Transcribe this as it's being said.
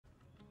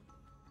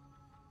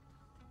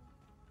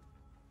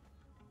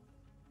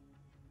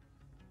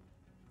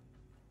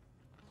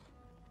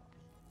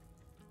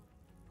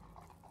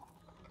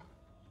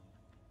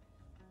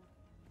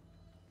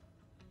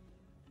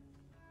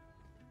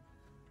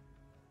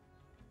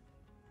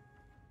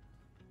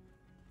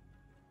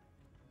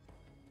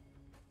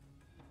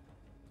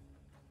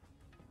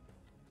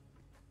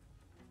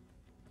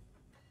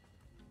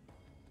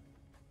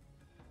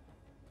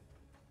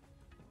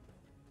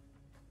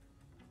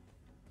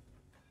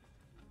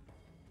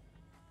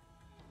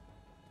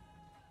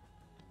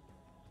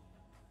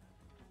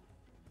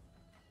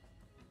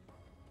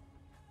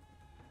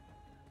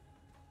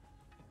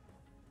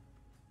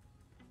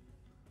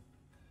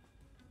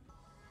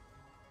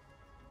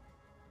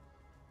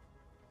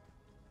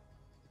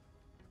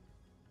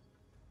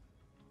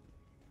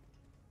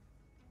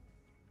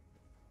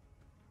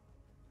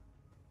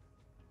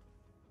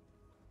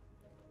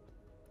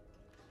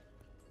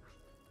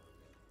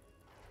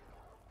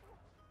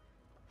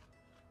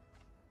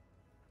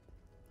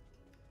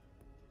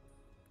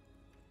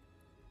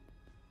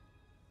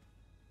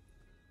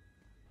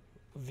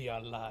We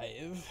are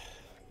live.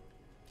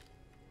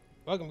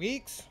 Welcome,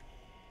 Geeks.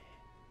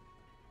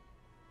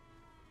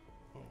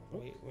 Oh,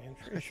 wait, I'm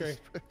pretty sure.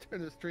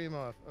 Turn the stream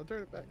off. I'll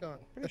turn it back on.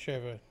 Pretty sure I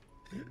have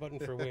a button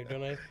for wave,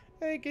 don't I?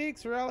 Hey,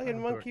 Geeks, Arahli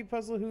and Dork.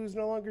 MonkeyPuzzle, who's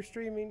no longer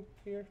streaming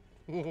here.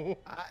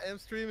 I am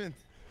streaming.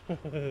 I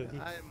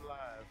am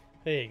live.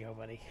 There you go,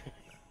 buddy.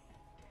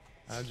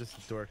 I'm just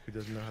a dork who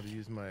doesn't know how to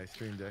use my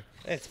stream deck.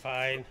 It's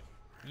fine.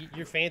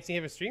 You're fancy.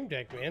 You have a stream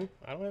deck, man.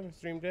 I don't have a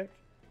stream deck.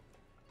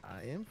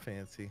 I am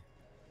fancy.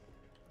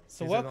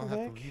 So welcome welcome I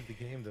don't back. have to leave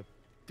the game to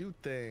do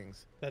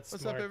things. That's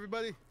What's smart. up,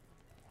 everybody?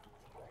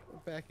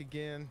 We're back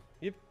again.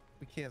 Yep.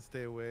 We can't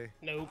stay away.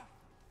 Nope.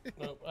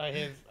 Nope. I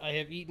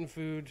have eaten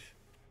food.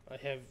 I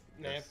have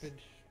napped.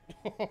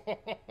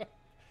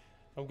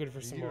 I'm good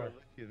for some You more. are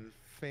looking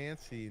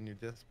fancy in your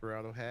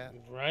Desperado hat.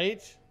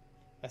 Right?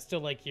 I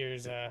still like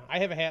yours. I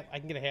have a hat. I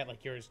can get a hat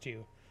like yours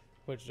too,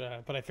 which.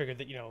 But I figured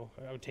that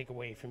I would take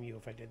away from you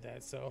if I did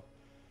that. So.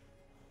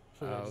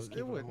 I'll just keep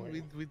It on wouldn't.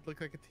 wearing. We'd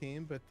look like a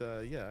team, but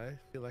yeah, I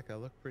feel like I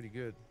look pretty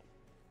good.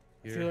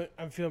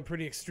 I'm feeling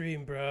pretty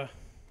extreme, bruh.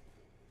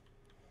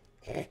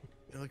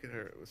 Look at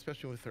her,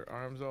 especially with her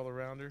arms all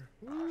around her.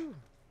 Woo!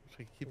 She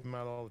can keep them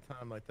out all the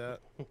time like that.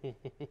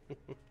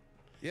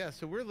 Yeah,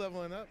 so we're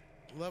leveling up.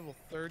 Level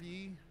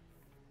 30.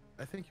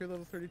 I think you're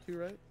level 32,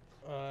 right?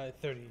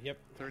 30. Yep.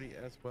 30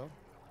 as well.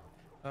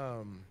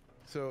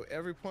 So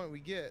every point we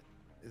get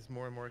is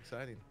more and more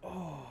exciting.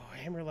 Oh,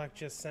 Hammerlock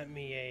just sent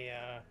me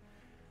a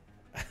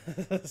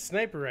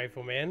sniper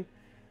rifle, man.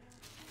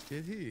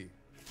 Did he?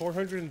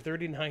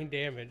 439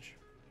 damage.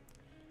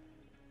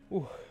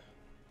 Ooh,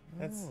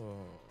 that's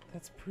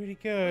pretty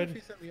What if he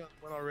good. sent me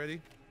one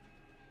already,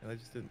 and I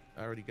just didn't.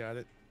 I already got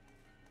it.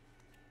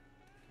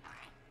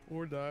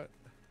 Or not.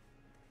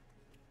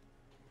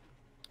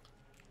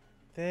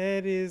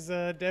 That is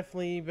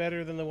definitely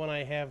better than the one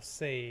I have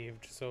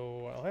saved,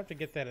 so I'll have to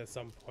get that at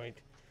some point.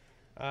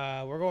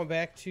 We're going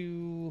back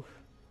to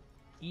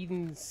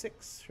Eden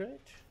 6, right?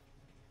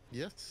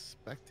 Yes,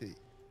 back to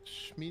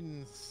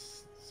Schmieden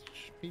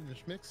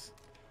Schmicks.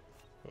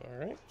 All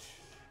right.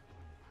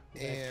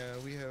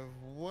 And we have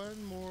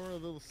one more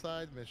little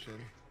side mission.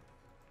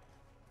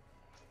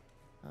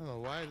 I don't know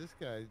why this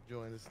guy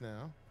joined us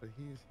now, but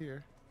he's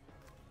here.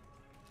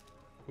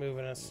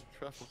 Moving us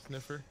Truffle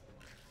sniffer.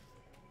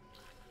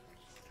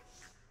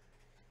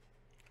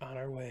 on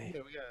our way.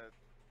 Yeah, we gotta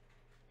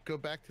go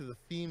back to the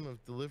theme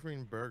of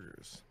delivering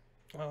burgers.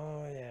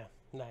 Oh, yeah.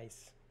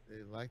 Nice.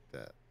 They like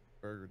that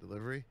burger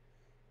delivery.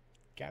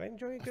 Gotta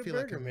enjoy a I good feel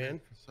burger, like I'm man.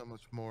 meant for so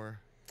much more.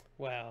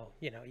 Well,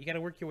 you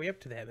gotta work your way up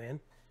to that, man.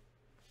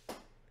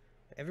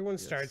 Everyone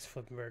Yes. starts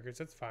flipping burgers.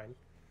 That's fine.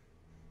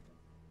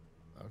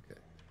 Okay.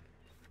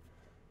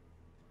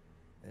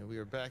 And we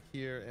are back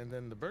here, and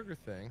then the burger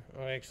thing.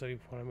 Oh, I actually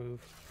want to move.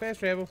 Fast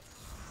travel.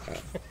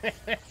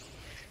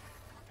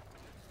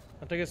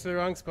 I'll take us to the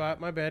wrong spot.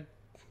 My bad.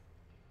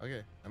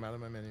 Okay, I'm out of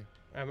my menu.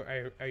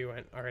 Are you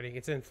went already?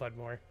 It's in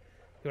Floodmore.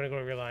 You want to go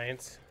to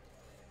Reliance?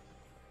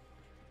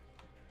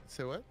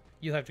 Say what?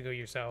 You'll have to go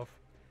yourself.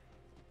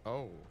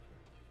 Oh.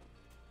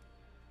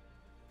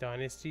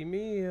 Dynasty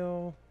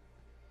meal.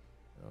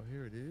 Oh,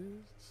 here it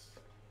is.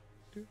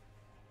 Doop.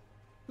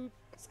 Boop.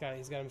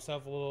 He's got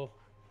himself a little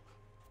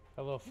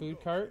food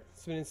cart,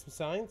 spinning some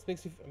signs.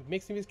 Makes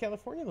me miss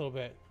California a little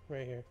bit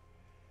right here.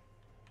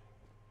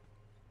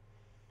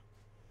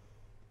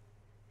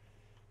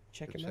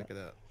 Check him out. Check it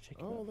out. Check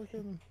him Oh, out. look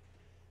at him.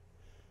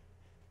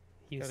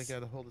 He Got a was, guy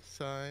to hold a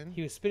sign.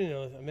 he was spinning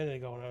a minute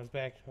ago when I was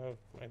back.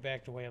 I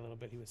backed away a little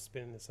bit. He was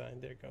spinning the sign.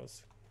 There it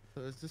goes.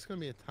 So is this going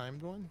to be a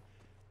timed one?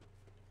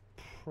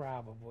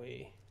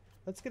 Probably.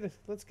 Let's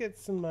get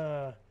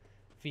some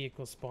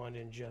vehicles spawned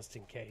in just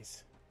in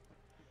case.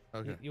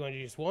 Okay. You want to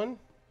do just one?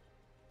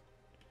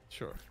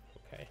 Sure.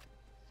 Okay.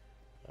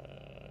 I'll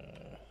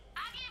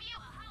give you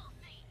a whole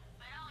seat,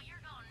 but all you're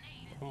gonna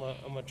need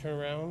is I'm gonna turn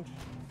around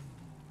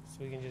so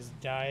we can just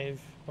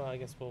dive. Well, I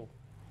guess we'll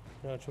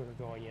know which way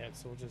we're going yet,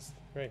 so we'll just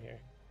right here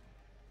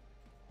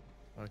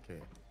Okay.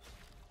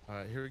 All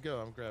right, here we go.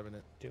 I'm grabbing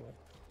it. do it.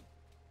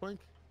 Boink.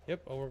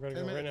 Yep. Oh, we're gonna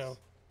 10 go right now. minutes.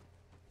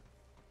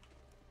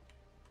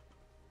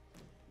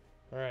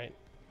 All right.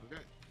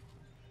 Okay.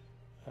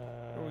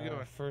 Where we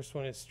going? First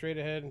one is straight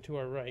ahead and to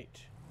our right.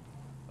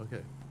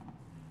 Okay.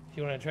 If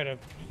you want to try to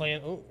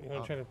plan,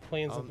 try to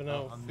plan something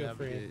out, I'll feel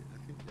free. navigate.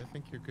 I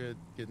think you're good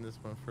getting this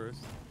one first.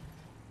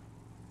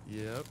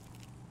 Yep.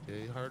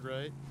 Okay, hard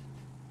right.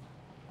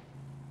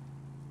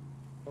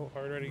 Oh,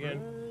 hard right again.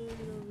 Right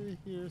over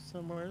here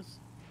somewhere.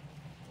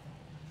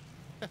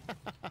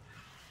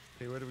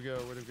 Okay, where do we go?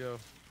 Where do we go?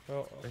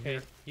 Oh, okay.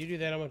 here? You do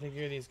that. I'm gonna take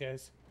care of these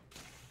guys.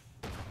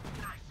 Nice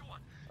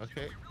one.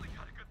 Okay. You really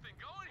got a good thing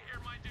going here,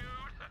 my dude.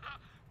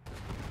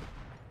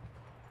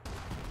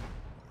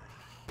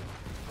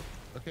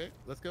 Okay,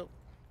 let's go.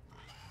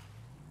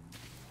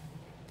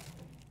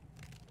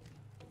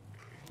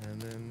 And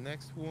then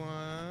next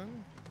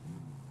one.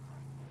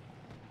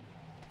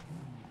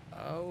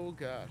 Oh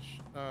gosh.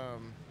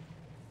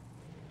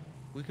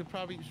 We should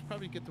probably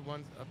get the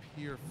ones up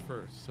here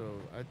first. So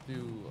I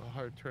do a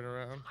hard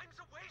turnaround. Time's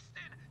a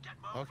wasted. Get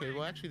Okay,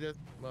 well, actually, that.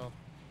 Well,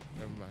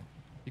 never mind.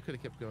 You could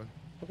have kept going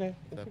Okay.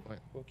 at that point.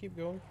 We'll keep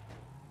going.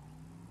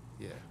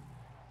 Yeah.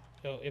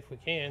 So if we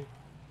can.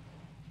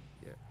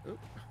 Yeah. Oop.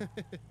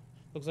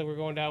 Looks like we're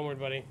going downward,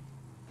 buddy.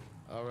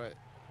 All right.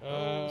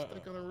 Oh,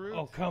 stuck on a roof.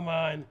 Oh, come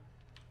on.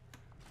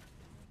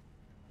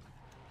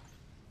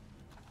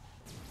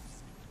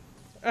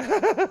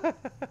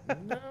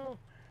 No. All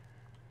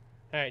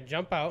right,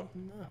 jump out.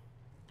 No.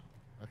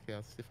 Okay,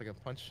 I'll see if I can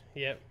punch.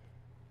 Yep.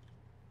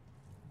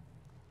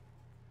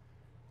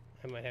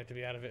 I might have to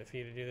be out of it for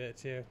you to do that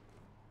too.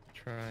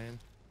 Trying.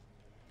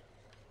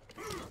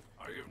 I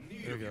have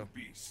need There of we you, go.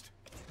 beast.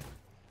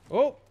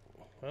 Oh,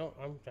 well,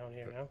 I'm down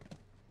here now.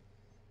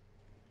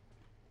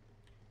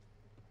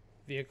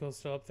 Vehicle's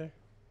still up there.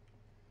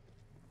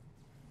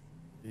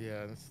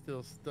 Yeah, and it's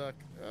still stuck.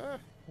 Ah.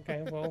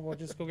 Okay, well, we'll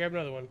just go grab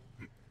another one.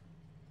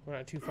 We're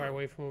not too far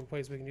away from a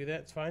place we can do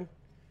that. It's fine.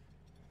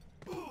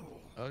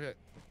 Okay.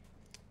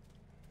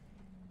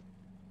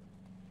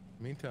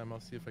 Meantime, I'll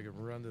see if I can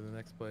run to the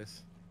next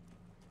place.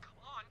 Come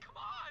on,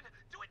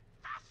 do it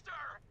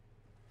faster.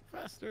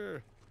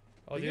 Faster.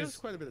 Oh, They give us there's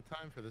quite a bit of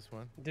time for this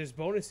one.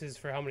 bonuses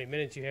for how many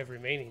minutes you have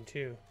remaining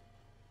too.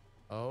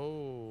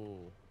 Oh.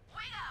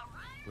 We got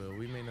right. Well,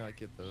 we may not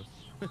get those.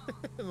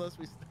 Unless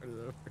we start it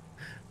over.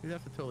 We'd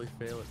have to totally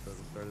fail it though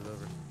to start it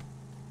over.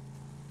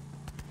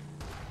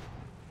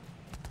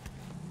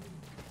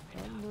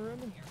 I'm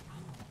running.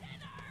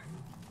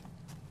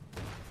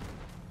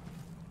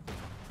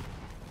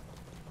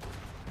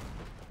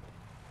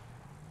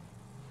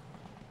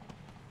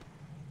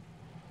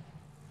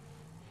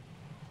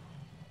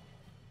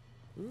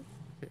 Ooh,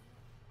 okay.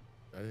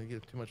 I didn't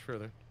get too much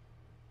further.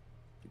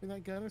 Give me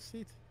that gunner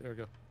seat. There we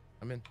go.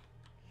 I'm in.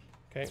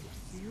 Okay.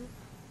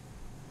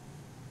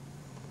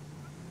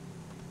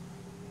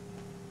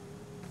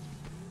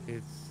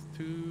 It's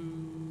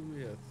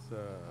yeah, it's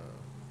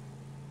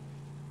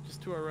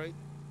just to our right.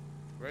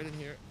 Right in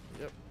here.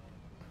 Yep.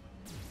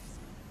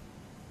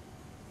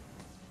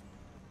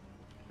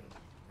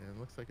 And it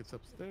looks like it's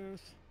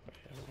upstairs. Okay,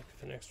 I'll look at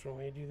the next one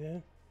while you do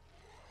that.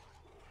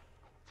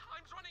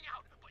 Time's running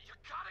out, but you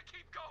gotta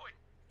keep going.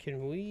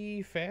 Can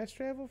we fast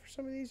travel for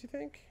some of these, you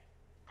think?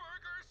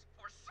 Burgers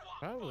or swamp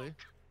Probably. folk?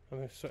 I'm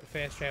going to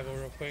fast travel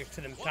real quick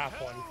to the top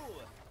one.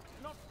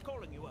 Not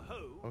calling you a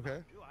hoe. Okay.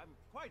 mind you, I'm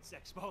quite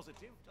sex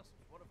positive. Just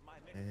one of my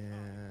many.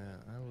 And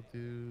I will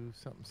do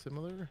something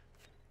similar.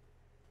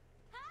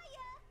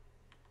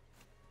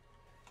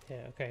 Yeah,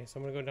 okay, so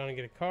I'm going to go down and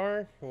get a car,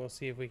 and we'll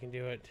see if we can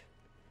do it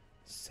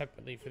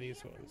separately for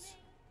these ones.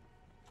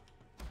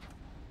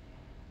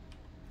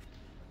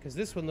 Because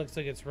this one looks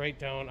like it's right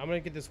down. I'm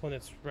going to get this one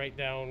that's right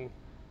down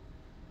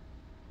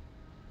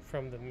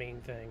from the main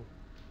thing.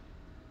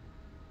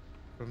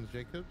 From the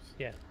Jacobs?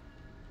 Yeah.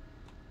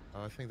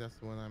 Oh, I think that's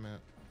the one I'm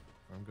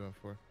going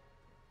for.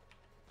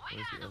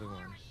 Where's the other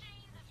one?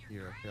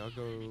 Here. Okay,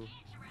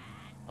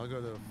 I'll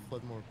go to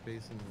Floodmore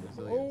Basin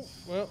Oh,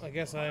 Resilience. well, I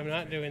guess I am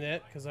not doing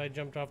that because I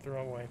jumped off the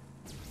wrong way.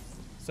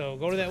 So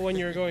go to that one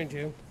you're going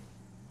to.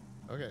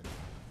 Okay.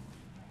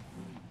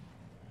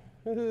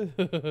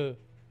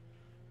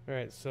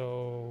 Alright,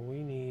 so we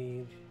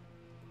need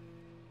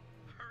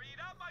Hurry it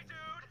up, my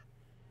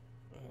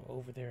dude.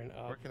 over there and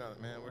up. Working on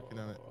it, man. Working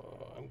on it.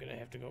 I'm going to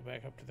have to go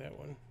back up to that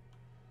one.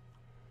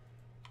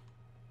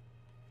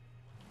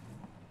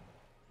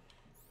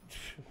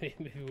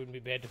 Maybe it wouldn't be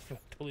bad to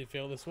totally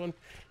fail this one.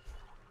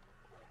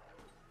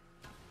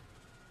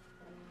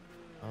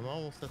 I'm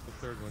almost at the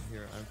third one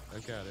here. I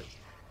got it.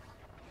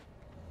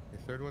 The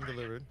third one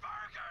delivered.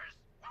 Burgers.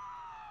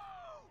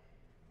 Woo!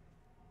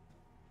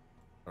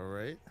 All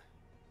right.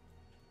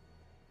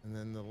 And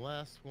then the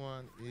last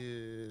one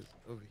is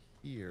over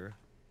here.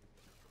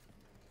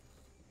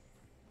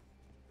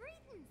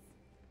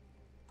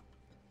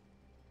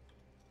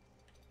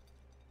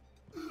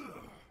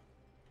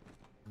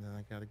 And then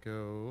I gotta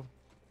go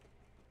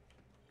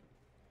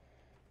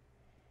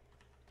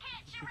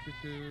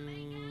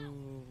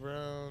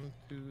round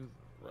to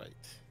the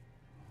right.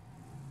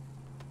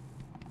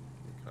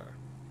 Good car.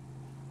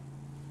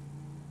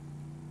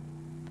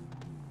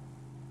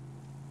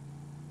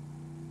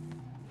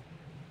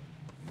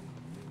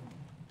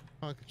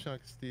 Hunk of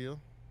chunk of steel.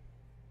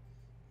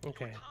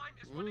 Okay. Time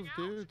is Move, running out.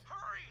 dude.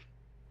 Hurry.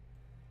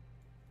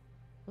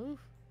 Move.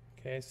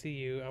 Okay, I see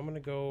you. I'm going to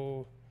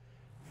go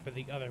for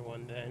the other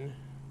one then.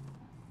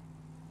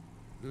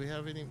 Do we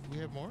have any? We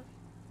have more?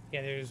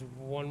 Yeah, there's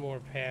one more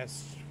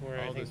past where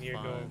I think there's you're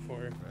going five.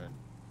 for. Right.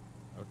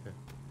 Okay.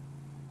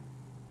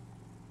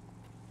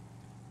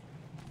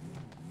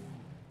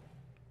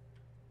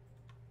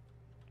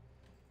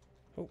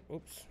 Oh,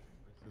 oops.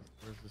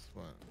 Where's this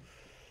one?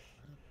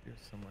 Here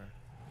somewhere.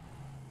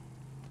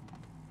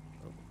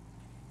 Oh,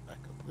 back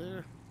up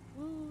there.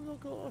 Ooh, don't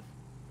go off.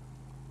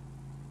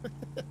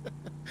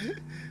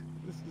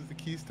 This is the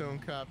Keystone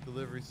Cop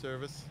delivery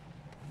service.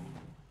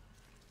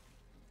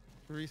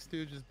 Three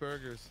Stooges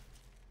Burgers.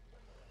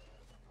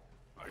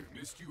 I've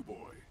missed you, boy.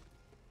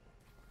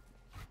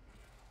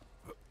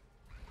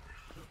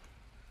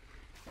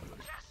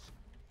 Yes!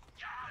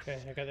 Yes! Okay,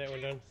 I got that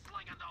one done.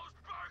 Slinging those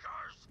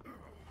burgers!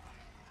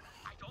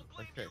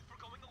 Okay. you for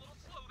going a little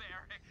slow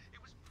there.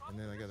 It was And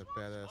then I got a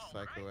probably badass Swallow's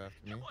fault, psycho right?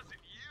 after me. It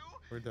wasn't you.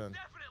 We're done.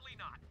 Definitely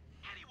not.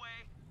 Anyway,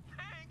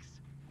 thanks.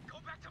 Go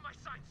back to my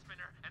sign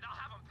spinner, and I'll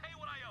have him pay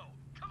what I owe.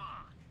 Come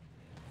on.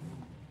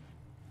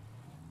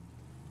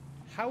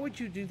 How would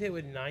you do that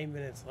with 9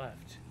 minutes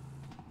left?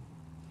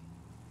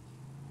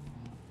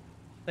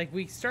 Like,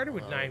 we started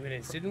with 9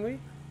 minutes, didn't we?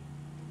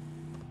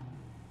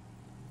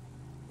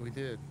 We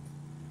did.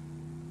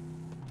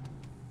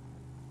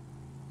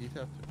 You'd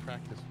have to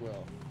practice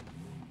well.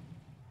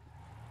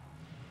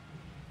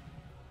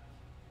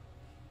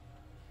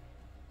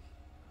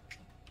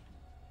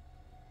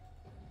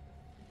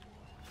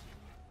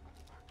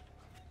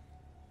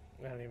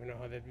 I don't even know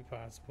how that'd be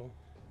possible.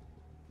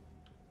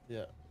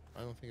 Yeah,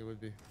 I don't think it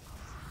would be.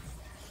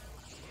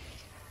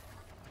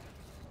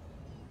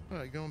 All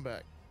right, going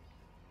back.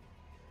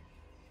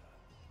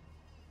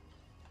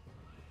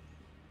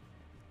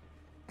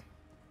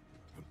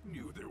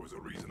 Knew there was a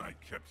reason I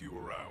kept you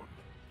around.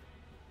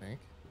 Think.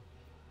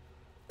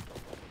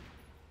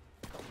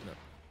 No.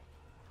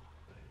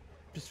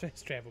 Just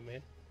fast travel,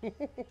 man.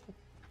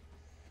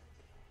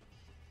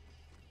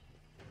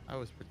 I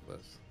was pretty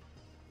close.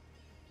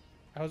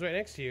 I was right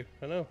next to you.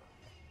 I know.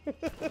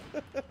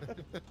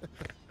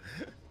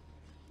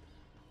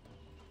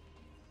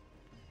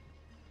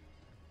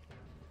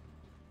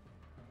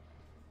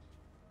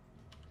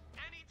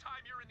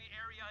 Anytime you're in the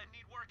area and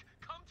need work,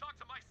 come talk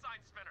to my sign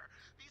spinner.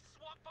 These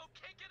swamp folk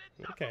can't get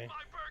enough Okay. of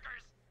my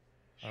burgers.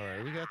 All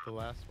right, we got the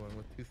last one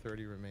with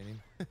 230 remaining.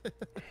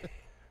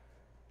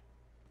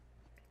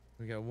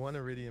 We got 1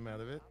 iridium out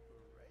of it.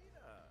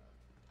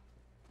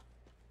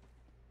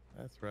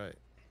 That's right.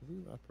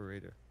 Blue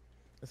operator.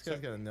 This guy's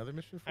got another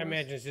mission for I us?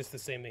 imagine it's just the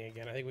same thing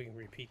again. I think we can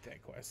repeat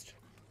that quest.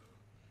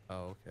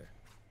 Oh, okay.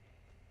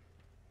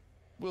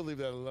 We'll leave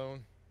that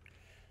alone.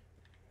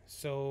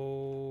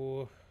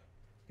 So,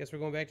 guess we're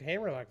going back to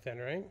Hammerlock then,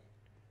 right?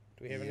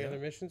 Do we have any Yeah. other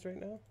missions right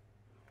now?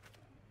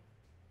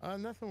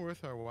 Nothing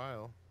worth our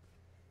while.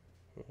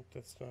 Oh,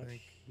 that's not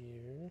think-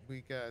 here.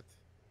 We got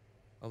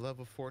a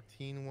level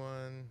 14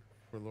 one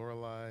for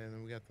Lorelei, and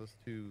then we got those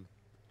 2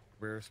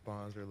 rare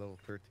spawns are level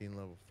 13,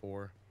 level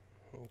 4.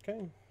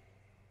 Okay.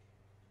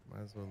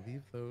 Might as well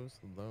leave those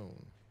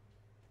alone.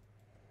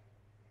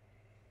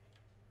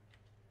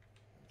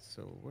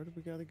 So where do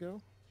we gotta go?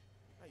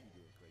 How you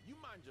doing, Clay? You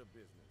mind your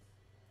business.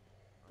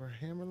 For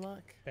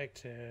Hammerlock? Back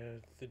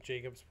to the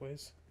Jacob's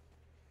place.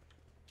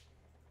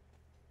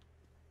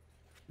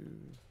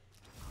 Ooh.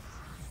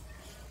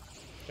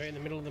 Right in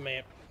the middle of the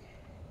map.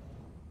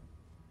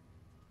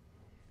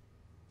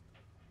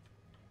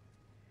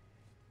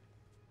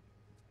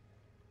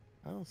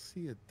 I don't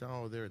see it.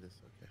 Oh, there it is.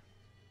 Okay.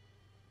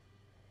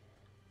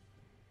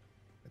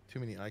 Got too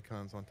many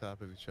icons on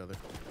top of each other.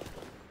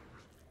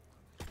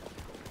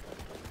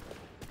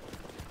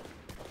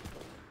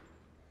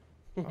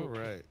 All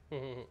right.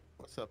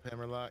 What's up,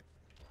 Hammerlock?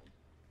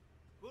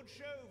 Good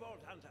show, Vault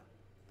Hunter.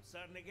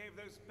 Certainly gave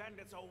those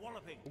bandits a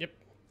walloping. Yep.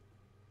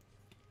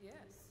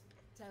 Yes,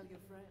 tell your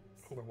friends.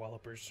 We're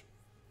wallopers.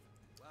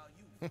 While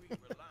you free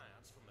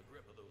Reliance from the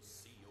grip of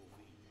those COV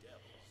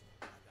devils,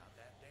 I got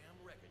that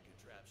damn record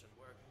contraption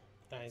working.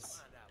 Nice.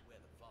 Find out where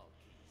the vault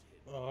key's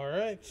hidden. All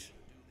right.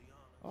 Do the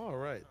honor. All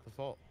right. The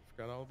vault.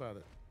 Forgot all about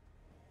it.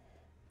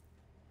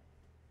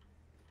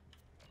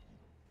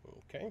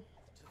 Okay.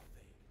 To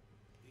fate,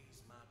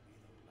 these might be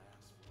the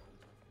last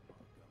words of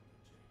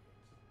Montgomery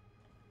Jacobs.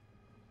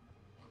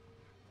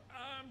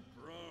 I'm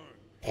drunk.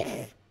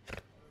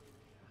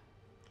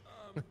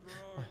 I'm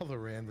drunk. All the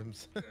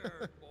randoms.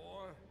 Scared,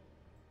 boy.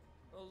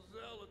 Those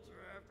zealots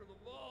are after the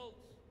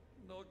vaults.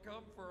 And they'll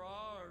come for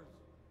ours.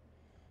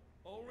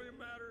 Only a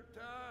matter of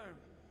time.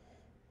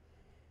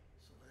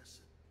 So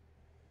listen.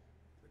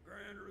 The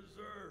Grand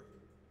Reserve,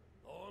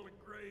 the oil and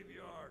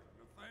graveyard, and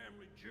the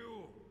family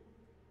jewel.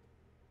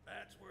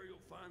 That's where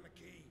you'll find the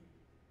key.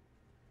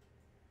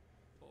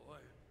 Boy,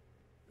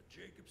 the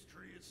Jacobs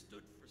tree has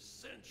stood for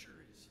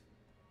centuries.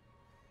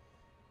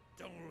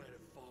 Don't let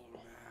it fall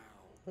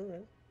now. All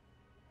right.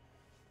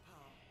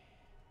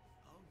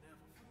 I'll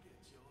never forget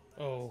your last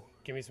Oh,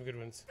 give me some good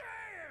ones.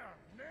 Damn,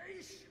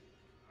 Nash!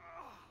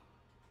 Ah,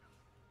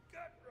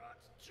 gut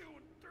rot's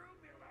chewing through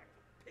me like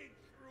a pig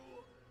through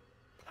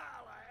a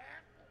pile of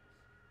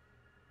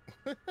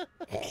apples.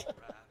 right,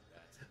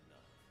 that's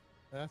enough.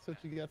 That's what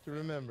you got to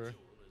remember.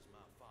 Jewel is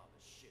my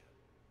father's ship.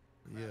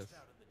 Yes.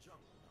 Crashed out in the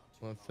jungle not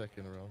too 1 long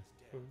second, after Earl.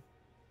 his death.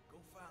 Go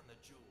find the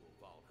jewel,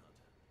 Vault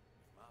Hunter.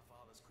 If my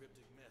father's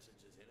cryptic message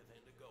is anything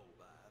to go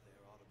by,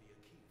 there ought to be a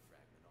key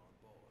fragment on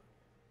board.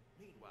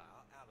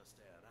 Meanwhile,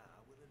 Alistair and I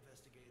will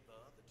investigate the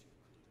other 2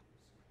 clues.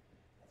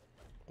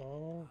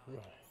 All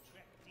right.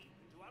 Trek deep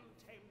into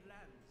untamed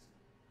lands.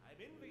 I'm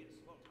envious,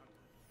 Vault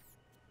Hunter.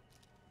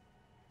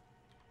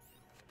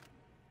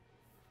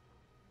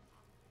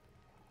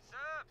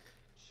 Sup?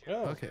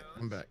 Oh. Okay,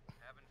 I'm back.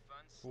 Having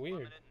fun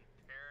Weird. slumming it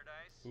in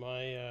paradise?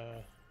 My,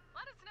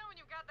 Let us know when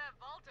you've got that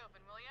vault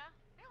open, will ya?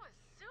 It was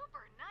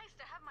super nice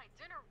to have my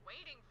dinner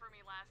waiting for me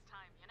last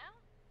time, you know?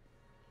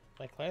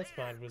 my class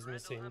There, mod was Grendel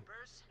missing.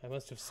 Humpers. I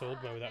must have sold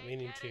mine without Hey,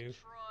 meaning get to. it,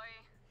 Troy.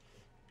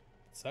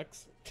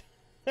 sucks.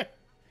 The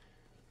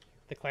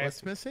class.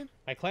 What's missing?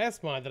 My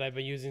class mod that I've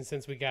been using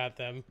since we got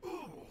them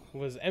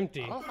was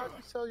empty. Oh, how'd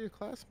you sell your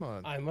class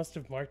mod? I must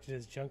have marked it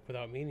as junk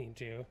without meaning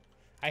to.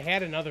 I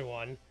had another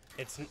one.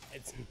 It's I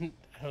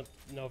don't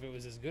know if it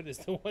was as good as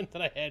the one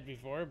that I had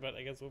before, but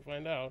I guess we'll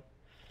find out.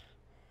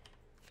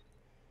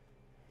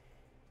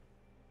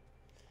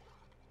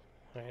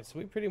 Alright, so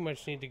we pretty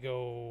much need to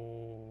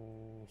go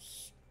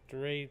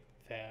straight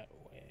that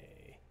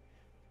way.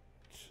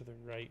 To the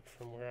right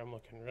from where I'm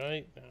looking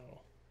right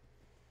now.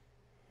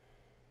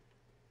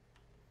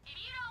 If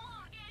you don't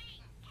want to get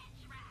eaten,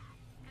 catch right.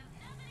 'Cause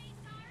nothing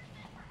ain't harder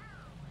than for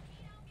Earl when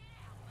he don't get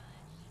out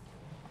much.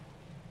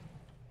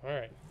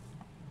 Alright.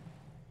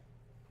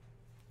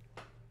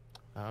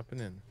 Hopping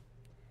in.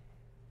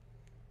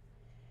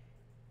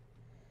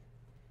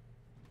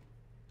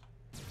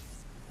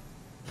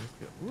 Let's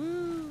go.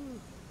 Woo!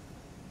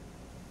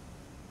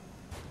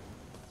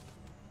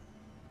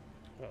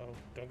 Uh-oh.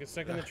 Don't get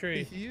stuck in the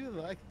tree. You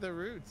like the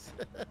roots.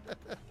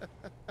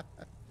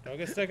 Don't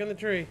get stuck in the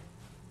tree.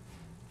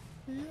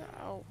 Yeah.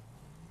 Oh,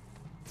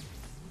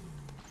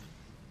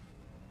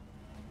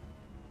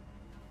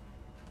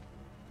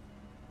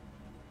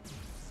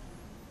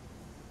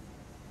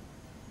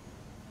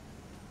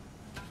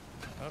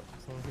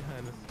 someone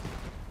behind us.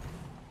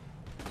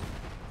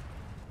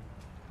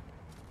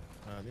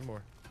 Need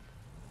more.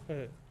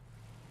 Okay,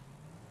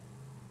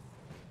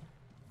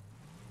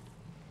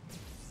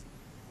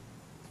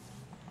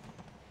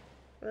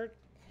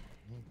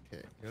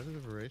 go to the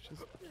voracious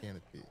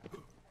canopy.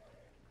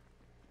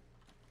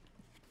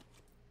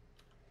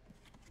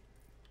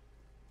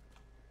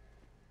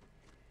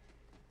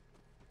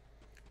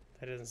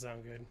 That doesn't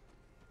sound good.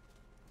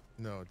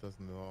 No, it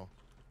doesn't at all.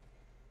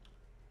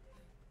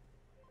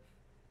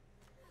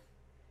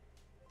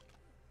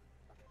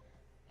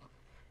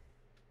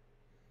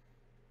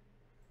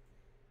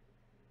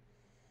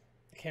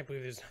 I can't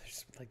believe there's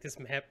like this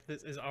map.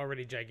 This is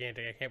already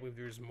gigantic. I can't believe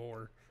there's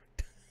more.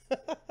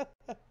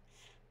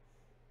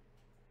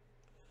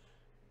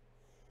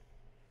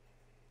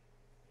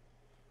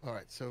 All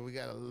right, so we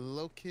gotta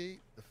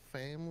locate the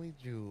family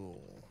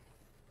jewel.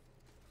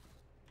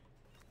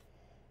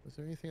 Was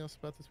there anything else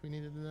about this we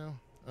needed to know?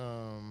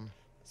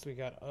 So we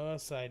got a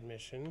side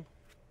mission.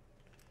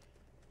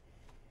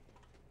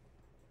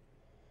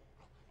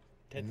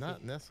 And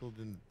not nestled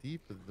in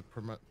deep of the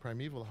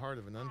primeval heart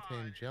of an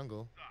untamed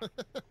jungle.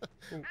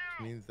 Which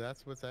means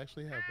that's what's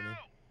actually happening.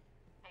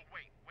 Oh,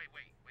 wait.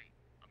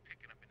 I'm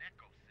picking up an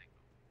echo signal.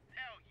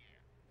 Hell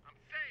yeah. I'm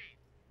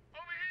saved.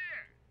 Over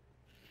here.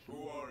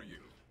 Who are you?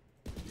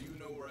 Do you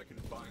know where I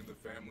can find the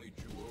family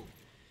jewel?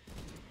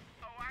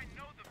 Oh, I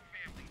know the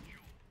family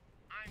jewel.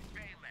 I'm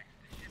Balex,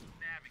 the ship's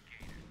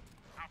navigator.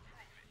 I'll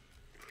prove it.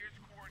 Here's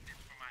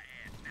coordinates for my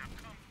ass. Now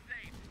come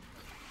save it.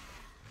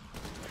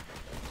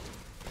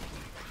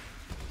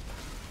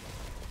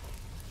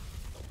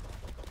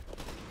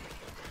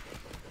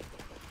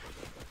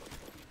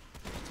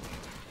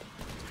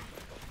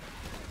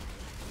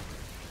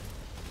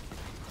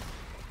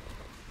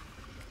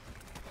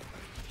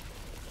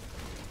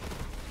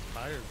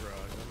 Fire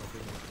grog, oh my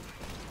goodness.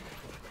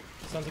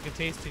 Sounds like a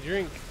tasty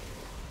drink.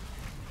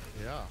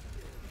 Yeah.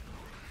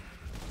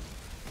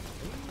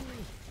 Ooh.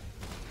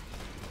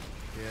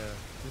 Yeah,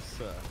 this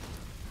I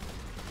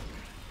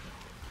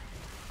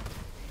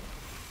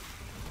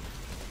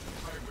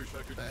wish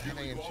I could that kill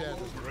hanging you all chat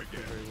doesn't over work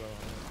again. very well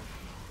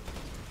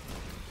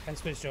on I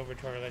switched over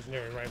to our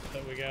legendary rifle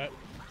that we got. it.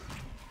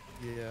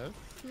 Yeah,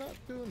 it's not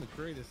doing the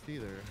greatest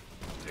either.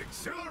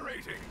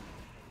 Exhilarating!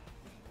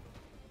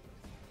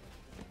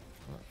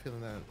 I'm not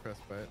feeling that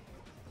impressed by it.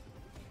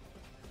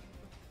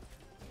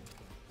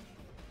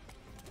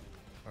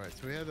 Alright,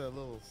 so we had a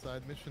little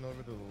side mission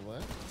over to the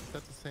left. Is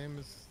that the same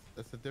as,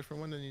 that's a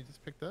different one than you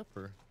just picked up,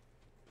 or?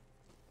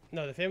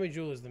 No, the family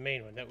jewel is the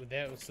main one. That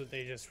was what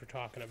they just were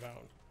talking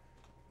about.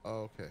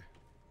 Oh, okay.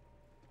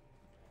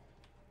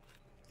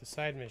 The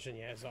side mission,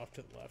 yeah, is off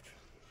to the left.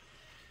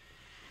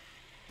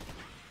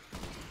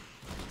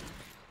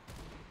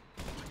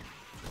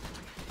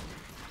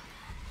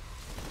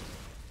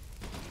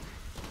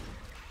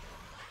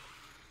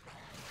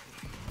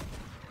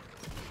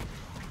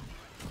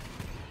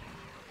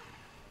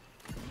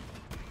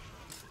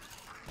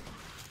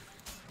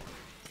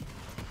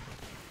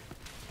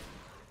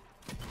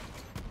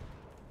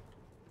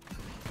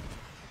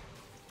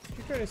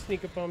 You trying to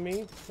sneak up on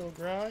me, little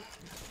grog?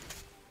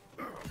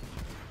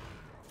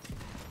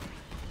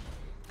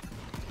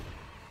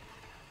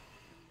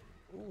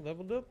 Ooh,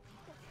 leveled up.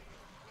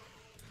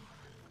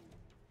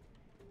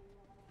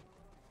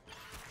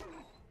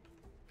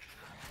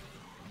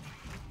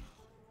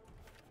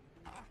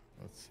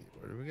 Let's see,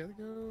 where do we gotta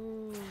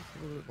go? It's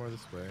a little bit more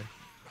this way.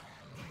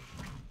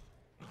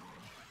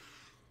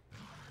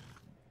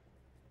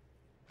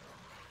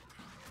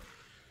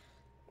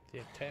 The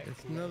attack.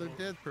 It's another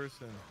dead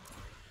person.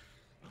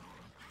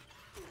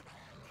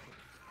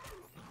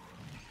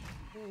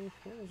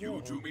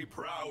 You do me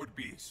proud,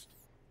 beast.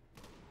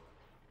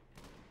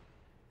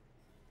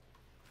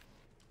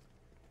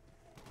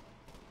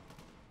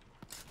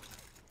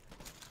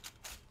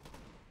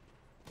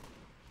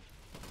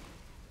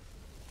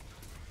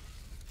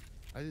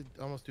 I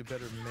almost do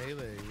better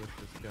melee with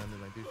this gun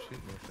than I do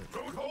shooting with it.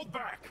 Don't hold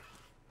back!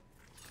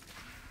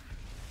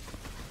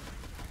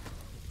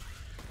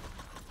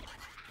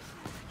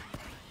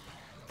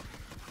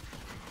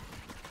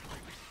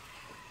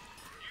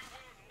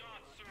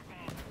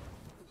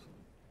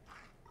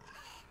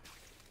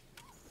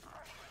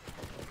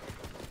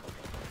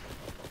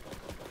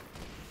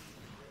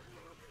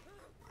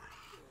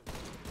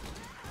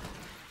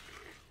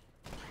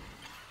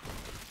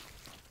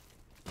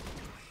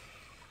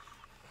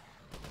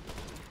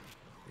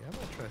 Yeah, I'm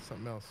gonna try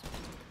something else.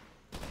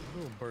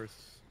 Little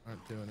bursts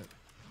aren't doing it.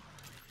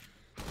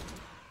 I'll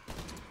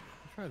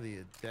try the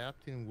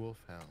adapting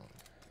wolfhound.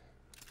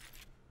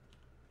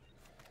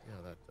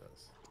 Yeah, that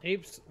does.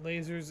 Apes,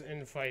 lasers,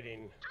 and fighting.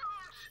 Doomed!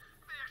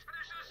 The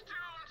expedition is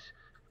doomed!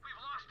 We've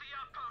lost the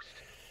outpost.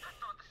 I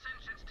thought the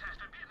sentience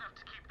test would be enough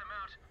to keep them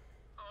out.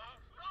 Oh,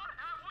 what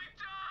have we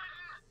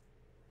done?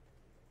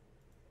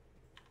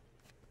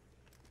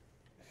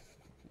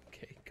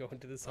 Okay, going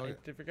to the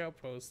scientific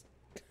outpost.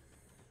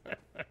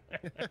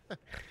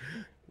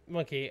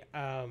 Monkey,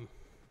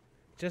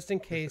 just in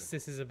case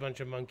this is a bunch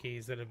of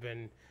monkeys that have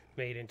been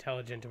made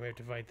intelligent and we have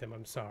to fight them,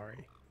 I'm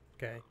sorry.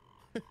 Okay?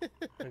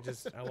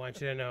 I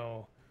want you to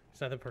know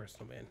it's nothing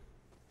personal, man.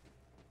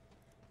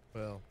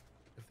 Well,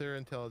 if they're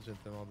intelligent,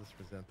 then I'll just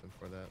resent them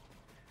for that.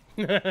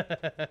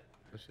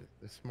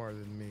 They're smarter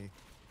than me.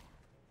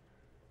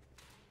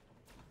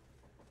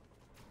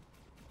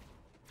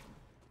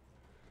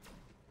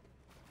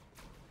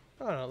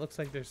 Oh no, it looks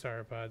like they're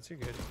sauropods. You're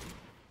good.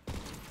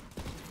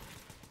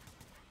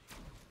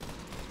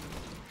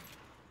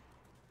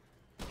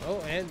 Oh,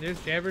 and there's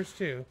jabbers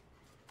too.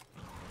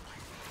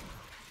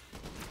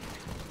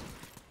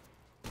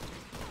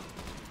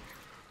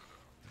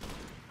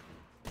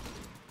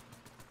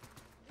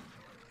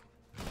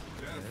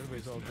 Yeah,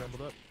 everybody's all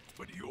jumbled up.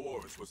 But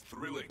yours was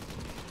thrilling.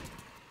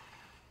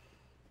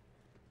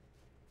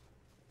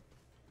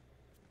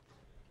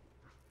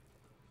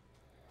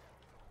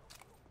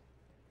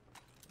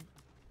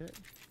 Okay.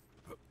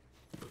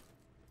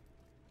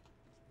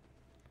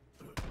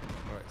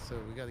 Alright, so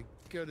we gotta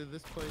go to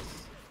this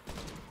place.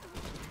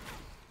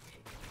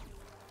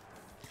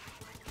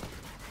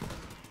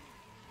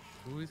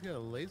 Ooh, he's got a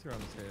laser on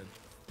his head.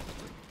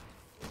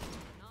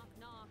 Knock,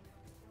 knock.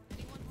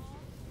 Anyone home?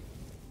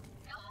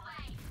 Go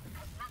away.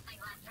 There's nothing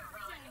left to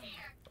ruin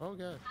here. Oh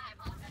god. I've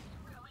already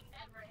ruined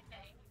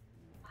everything.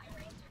 My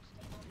research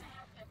team will pay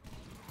after me.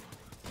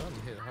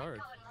 Something hit hard.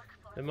 Go and look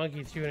for The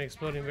monkey threw an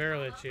exploding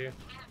barrel at you. camp,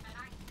 and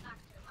I suck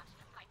too much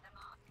to fight them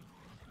off.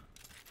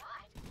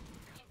 But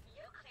if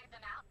you cleared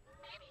them out,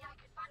 maybe I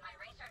could find my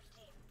research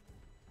team.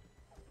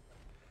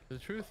 The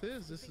truth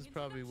is, this is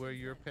probably where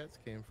your pets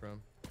came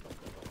from.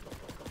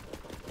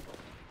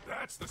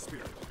 That's the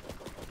spirit.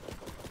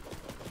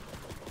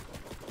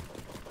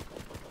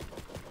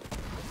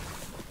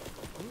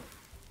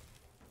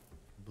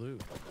 Blue.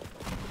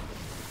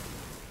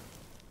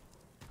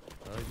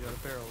 Oh, he's got a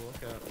barrel.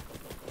 Look out.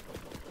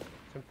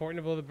 It's important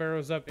to blow the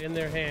barrels up in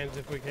their hands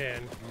if we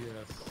can.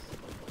 Yes.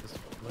 Just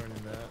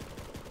learning that.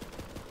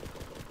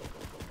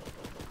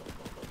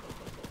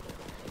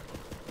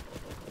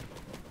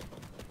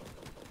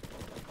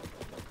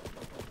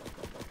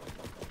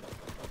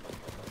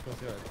 I'm supposed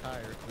to got a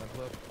tire. Can I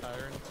blow up a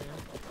tire in its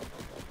hand?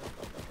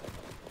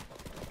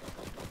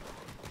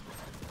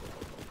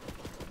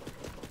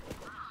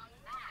 Oh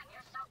man,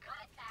 you're so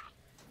good at that.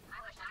 I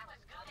wish I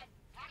was good at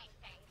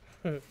anything.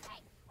 Hey,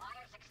 while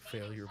you're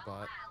succeeding Failure so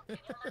bot. well, can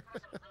you look for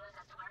some clues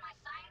as to where my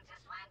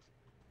scientist went?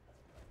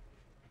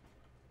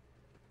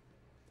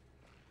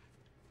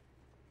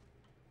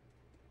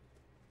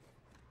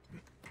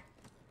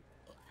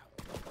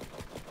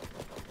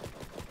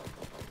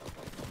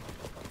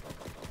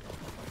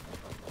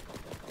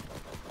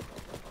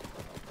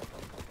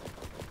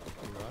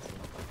 You're awesome.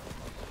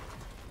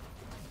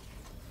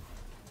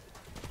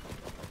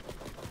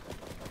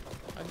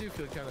 I do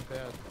feel kind of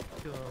bad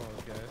killing all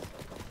those guys.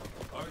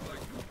 I'd like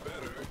you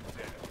better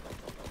dead.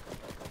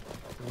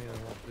 To me, I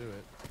won't do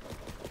it.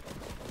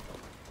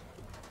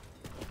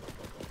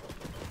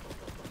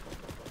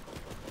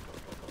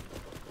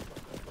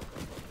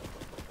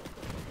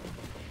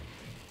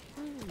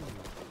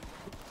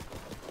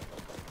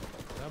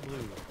 That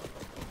blue.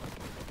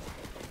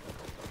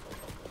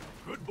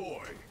 Good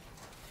boy.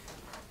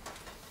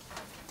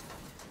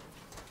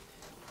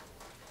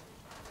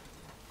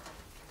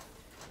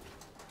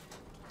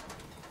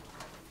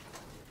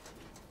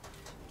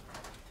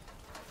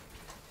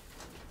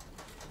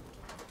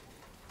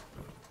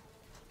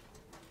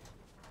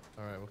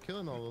 Alright, well,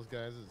 killing all those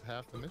guys is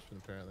half the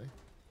mission, apparently.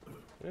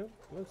 Yep,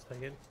 looks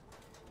like it.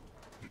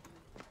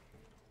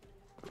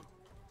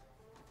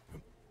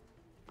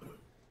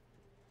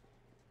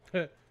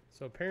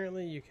 So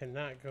apparently you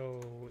cannot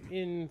go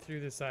in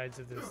through the sides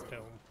of this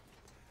dome.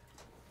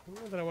 I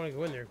don't know that I want to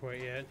go in there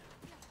quite yet.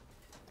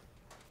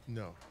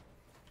 No.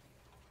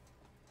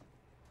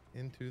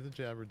 Into the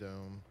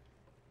Jabberdome.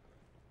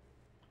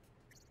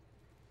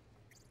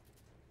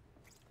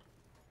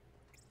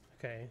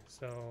 Okay,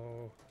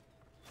 so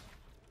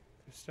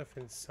there's stuff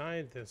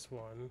inside this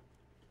one.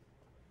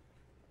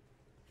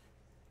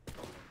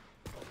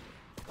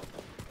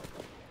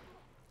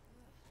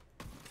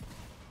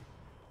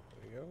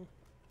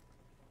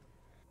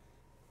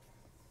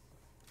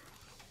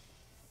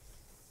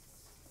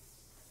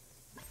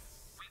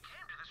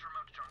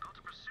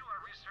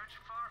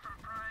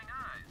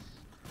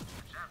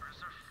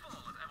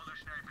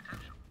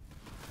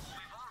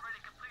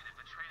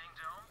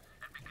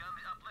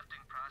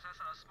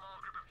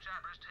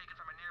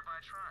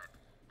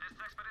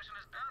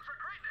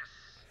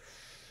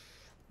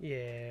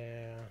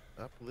 Yeah.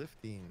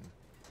 Uplifting.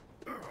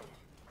 I'm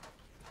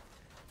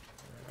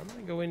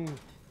gonna go in to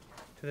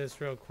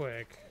this real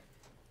quick.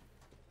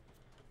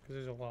 Because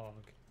there's a log.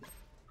 The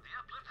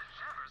uplifted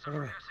jabbers are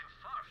progressing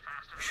far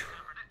faster than we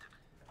predicted.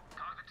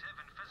 Cognitive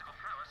and physical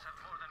prowess have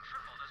more than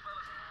tripled, as well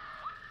as...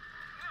 What?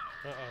 No!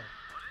 Uh-oh.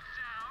 Put it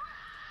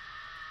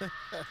down!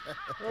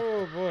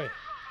 Oh, boy.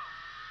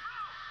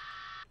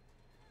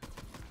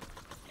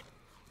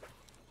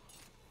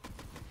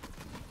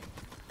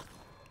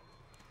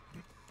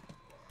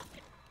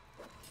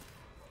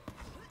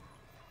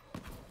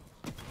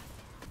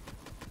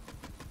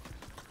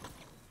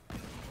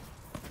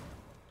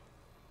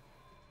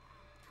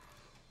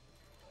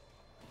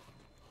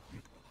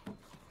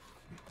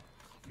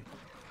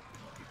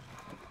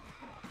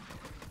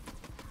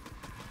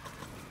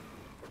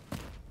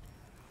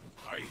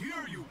 I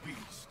hear you,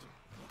 beast.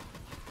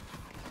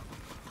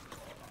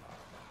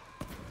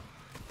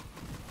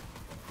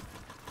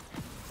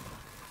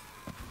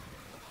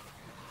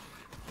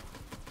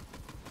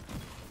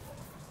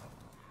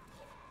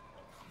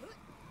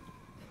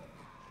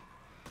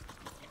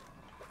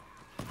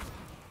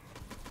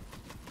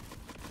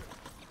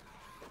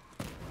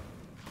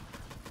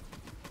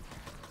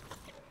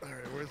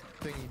 Alright, where's the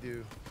thingy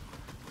do?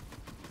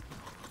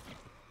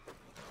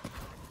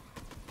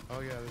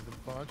 Oh yeah, there's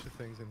a bunch of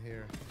things in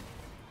here.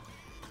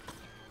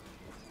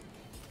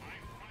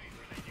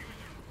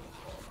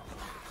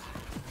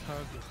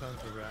 Tons and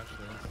tons of rations.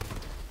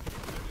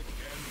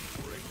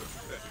 And bring the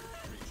feathered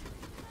creature.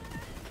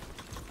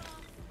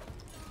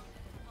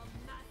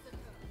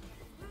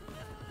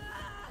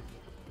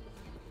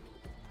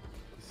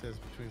 He says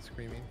between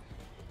screaming.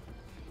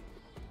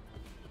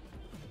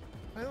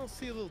 I don't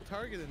see a little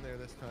target in there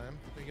this time.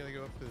 We gotta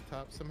go up to the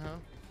top somehow.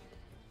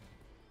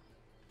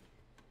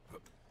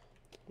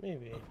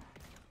 Maybe.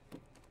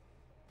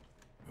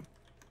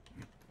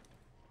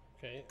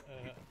 Okay,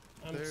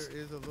 There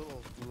is a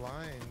little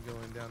line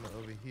going down to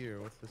over here.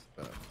 What's this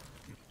about?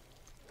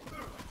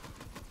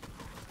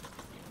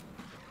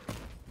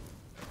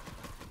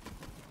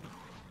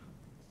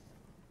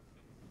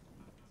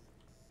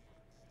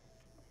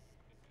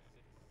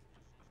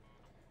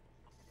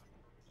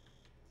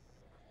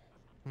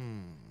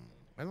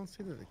 I don't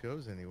see that it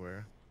goes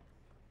anywhere.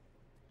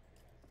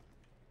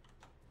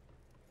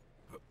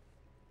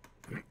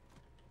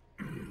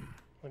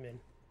 I'm in.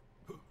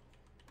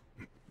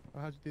 Oh,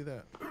 how'd you do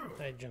that?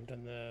 I jumped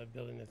on the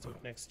building that's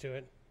up next to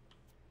it.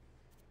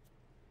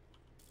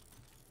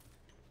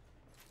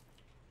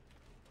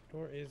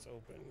 Door is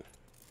open.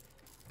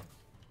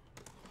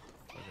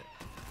 Okay.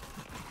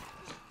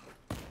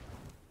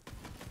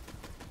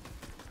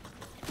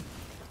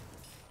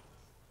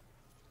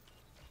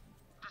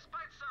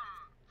 Despite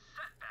some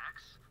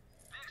setbacks,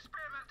 the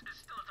experiment is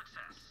still a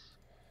success.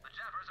 The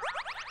jabbers are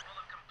now capable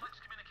of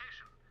complex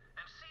communication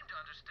and seem to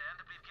understand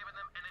that we've given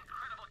them an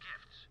incredible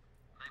gift.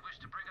 They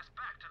wish to bring us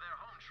back to their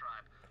home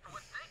tribe for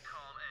what they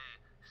call a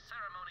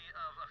ceremony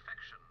of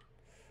affection.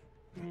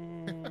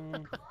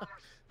 Of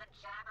course, the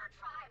Jabber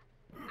tribe.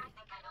 I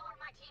think I know where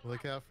my team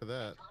Look went. out for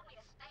that. They told me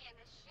to stay in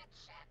this shit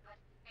shed,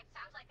 but it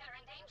sounds like they're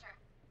in danger.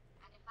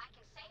 And if I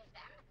can save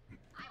them,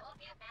 I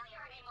won't be a failure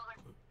anymore.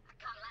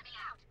 Come let me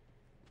out.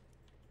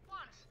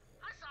 Once,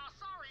 I saw a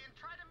saurian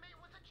try to mate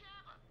with a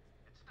jabber.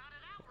 It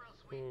started out real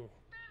sweet,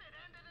 then it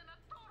ended in a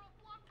total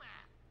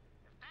bloodbath.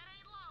 If that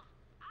ain't love,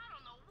 I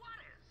don't know what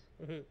is.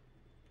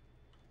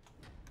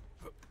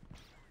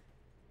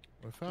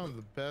 I found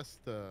the best.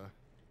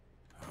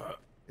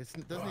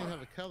 It doesn't even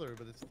have a color,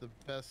 but it's the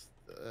best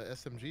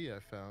SMG I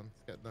found.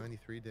 It's got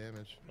 93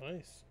 damage.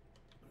 Nice.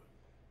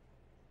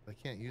 I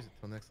can't use it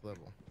till next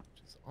level,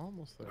 which is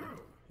almost there.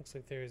 Looks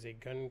like there is a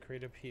gun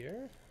crate up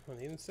here on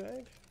the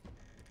inside.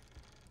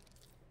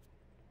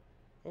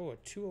 Oh, a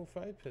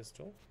 205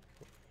 pistol.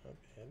 Not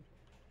bad.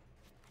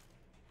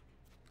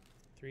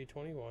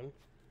 321.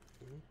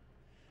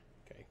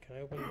 Okay, can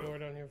I open the door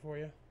down here for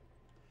you?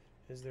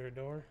 Is there a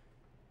door?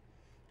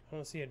 I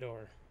don't see a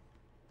door.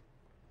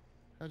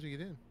 How'd you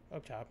get in?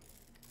 Up top.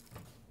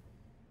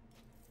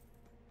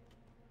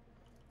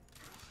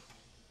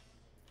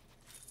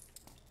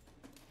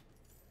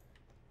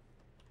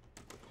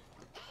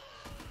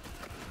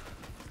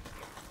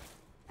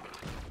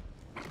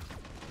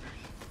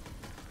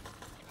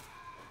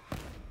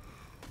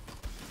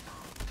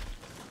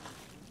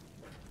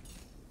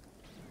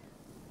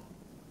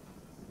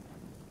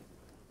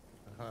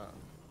 Aha.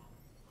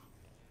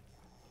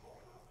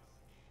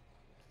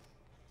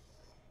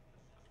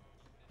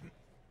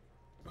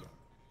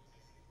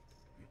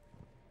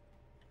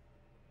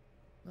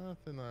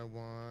 Nothing I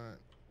want,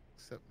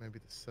 except maybe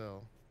the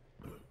cell.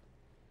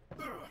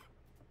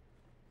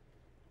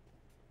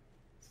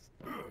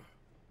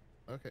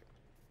 Okay.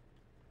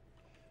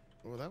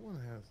 Well, that one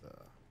has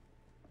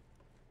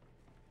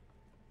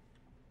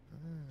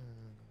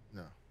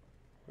no.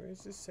 Where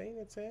is this saying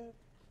it's at?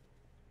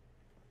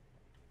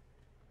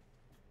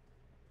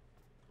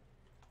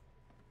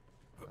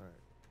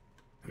 Alright.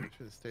 I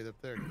should have stayed up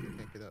there because you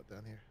can't get out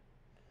down here.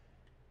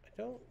 I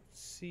don't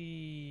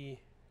see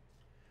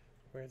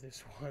where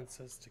this wants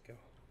us to go.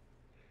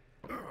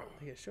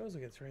 Like it shows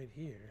like it's right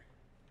here.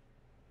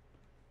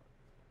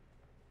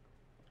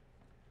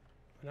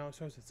 But now it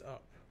shows it's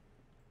up.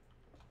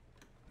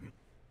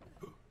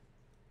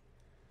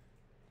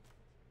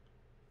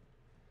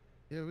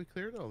 Yeah, we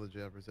cleared all the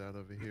jabbers out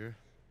over here.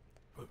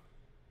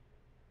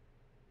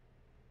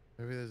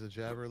 Maybe there's a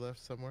jabber left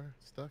somewhere,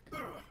 stuck.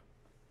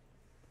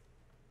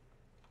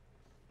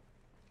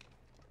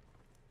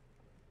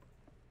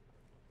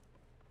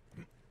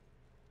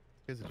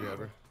 Here's a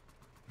jabber.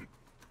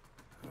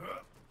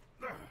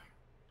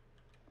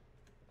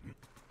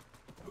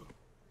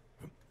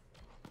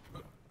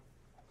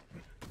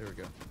 There we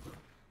go.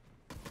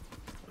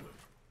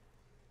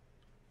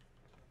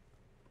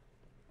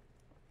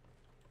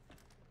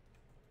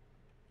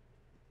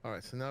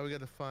 Alright, so now we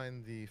gotta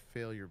find the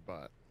failure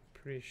bot.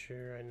 Pretty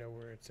sure I know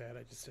where it's at.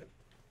 I just have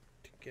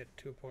to get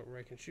to a point where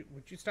I can shoot.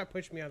 Would you stop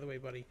pushing me out of the way,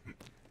 buddy?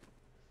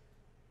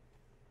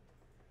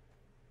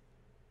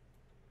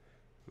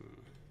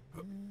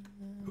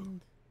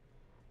 And...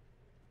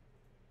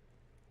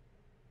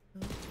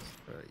 let's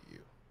try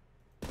you.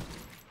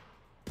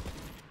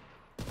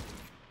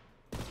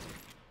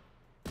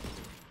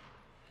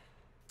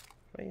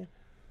 Man.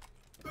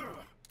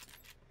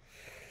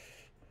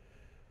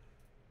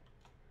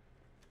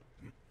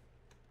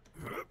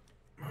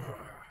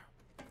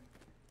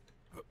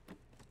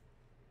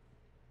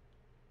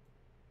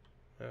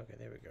 Okay,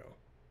 there we go.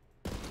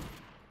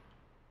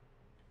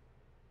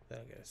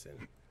 That'll get us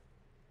in.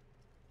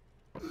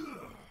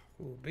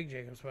 Ooh, big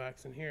Jacob's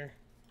box in here.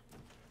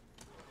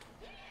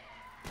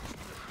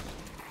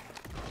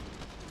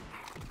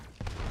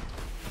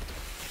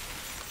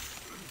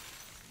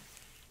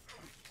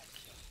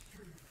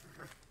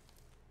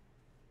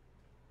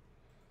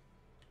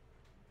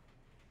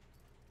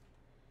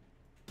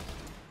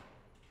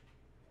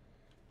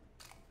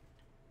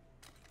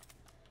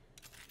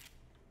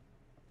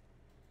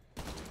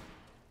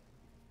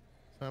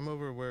 So I'm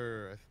over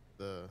where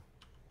the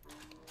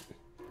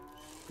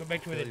Go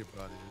back to where failure the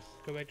bot is.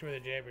 go back to where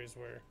the jabbers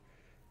were.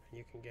 And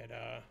you can get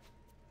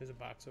there's a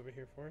box over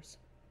here for us.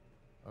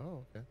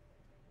 Oh, okay.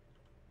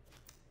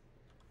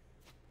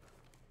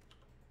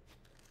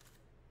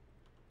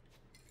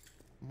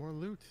 More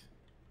loot.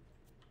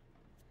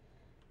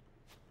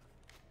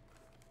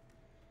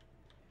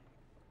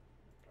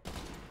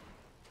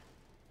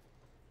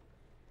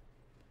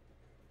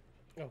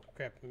 Oh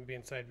crap, I'm gonna be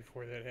inside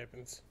before that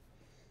happens.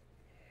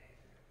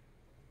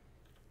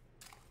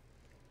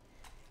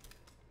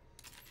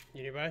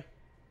 You nearby?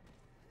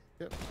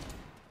 Yep.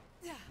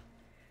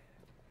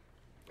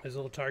 There's a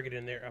little target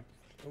in there. Up.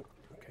 Oh,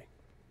 okay.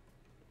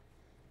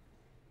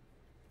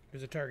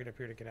 There's a target up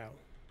here to get out.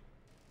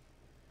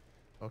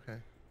 Okay.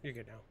 You're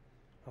good now.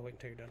 I'll wait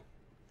until you're done.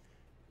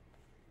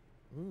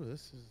 Ooh,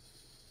 this is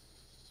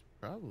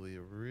probably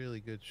a really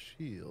good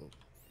shield.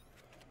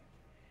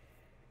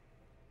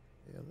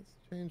 Yeah, let's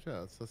change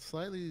out. It's a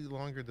slightly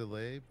longer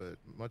delay, but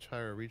much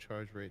higher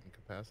recharge rate and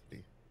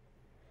capacity.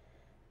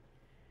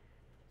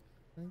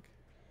 Boink.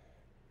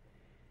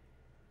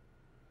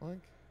 Boink.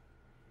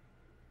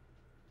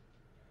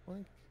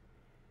 Boink.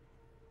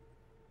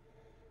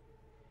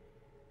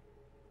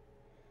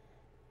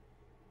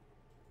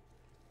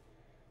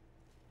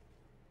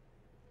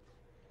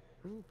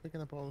 Ooh,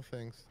 picking up all the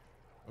things.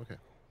 Okay.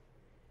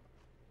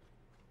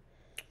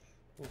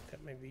 Oh,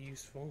 that might be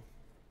useful.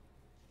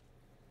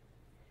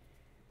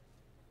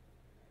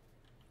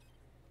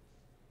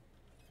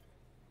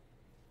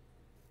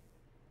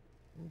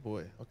 Oh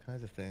boy, all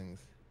kinds of things.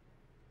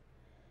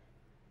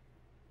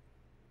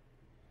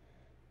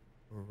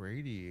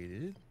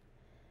 Radiated.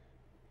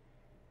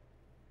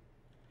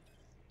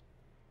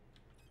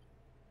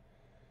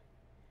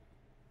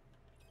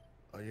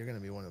 Oh, you're gonna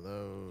be one of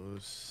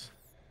those.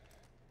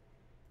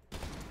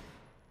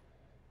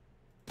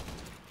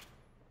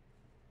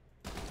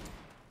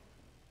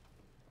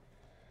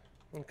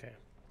 Okay.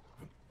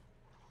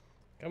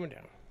 Coming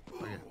down.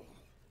 Okay.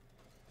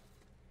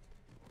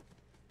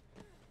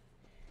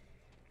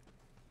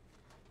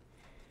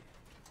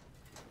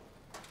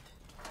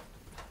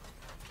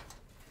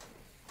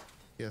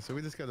 Yeah, so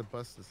we just gotta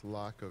bust this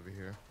lock over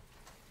here.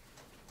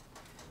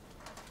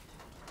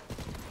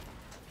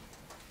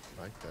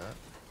 Like that.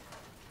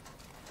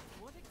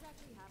 What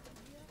exactly happened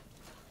here?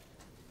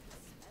 The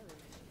smell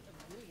is a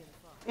million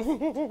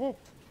fucks.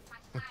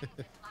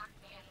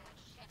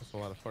 That's a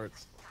lot of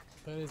farts.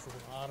 That is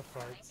a lot of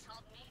farts.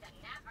 Told me to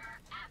never,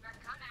 ever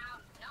come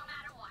out, no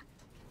matter what.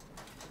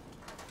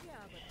 Yeah,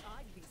 but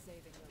I'd be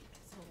saving them.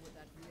 So would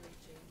that really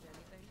change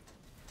anything?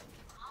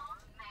 Oh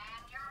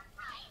man, you're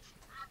right.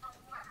 I'm the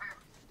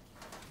worst.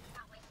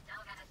 But we still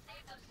gotta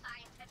save those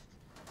scientists.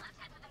 Let's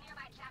head to the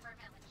nearby Jabber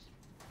village.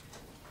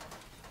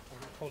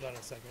 Hold on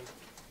a second.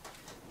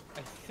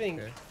 I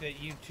think Okay. that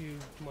you two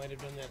might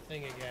have done that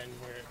thing again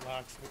where it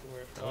locks me,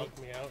 where it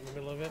locked me out in the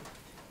middle of it.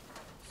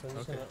 So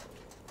I'm just Okay. gonna.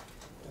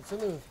 It's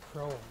something with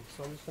Chrome,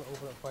 so I'm just gonna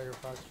open up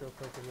Firefox real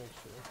quick and make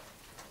sure.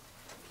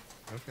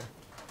 Okay.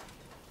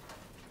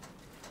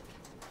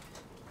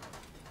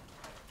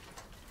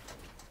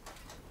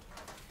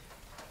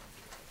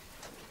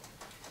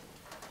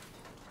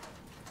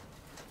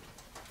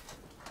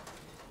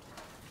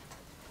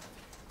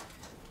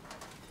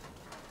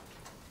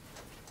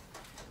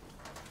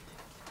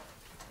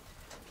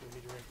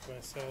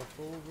 myself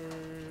over.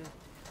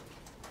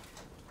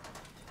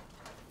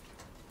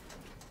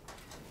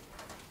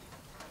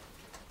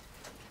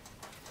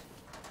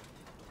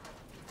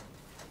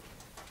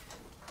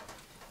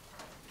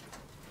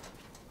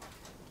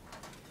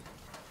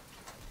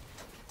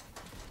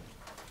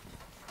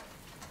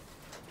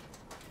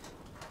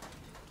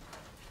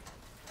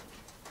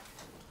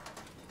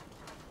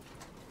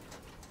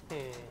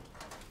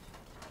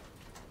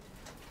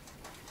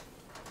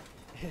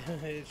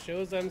 It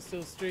shows I'm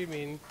still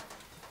streaming,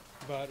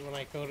 but when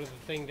I go to the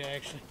thing to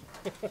actually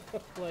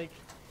like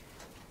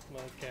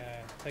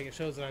it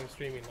shows that I'm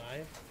streaming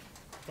live.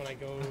 When I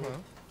go,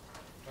 oh,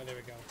 there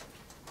we go.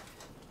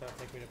 That'll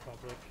take me to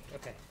public.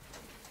 Okay,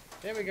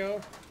 there we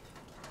go.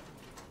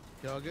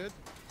 Y'all good?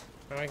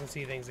 Now I can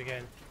see things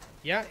again.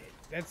 Yeah,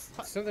 that's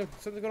something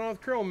going on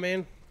with Chrome,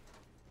 man.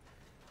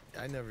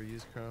 I never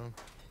use Chrome.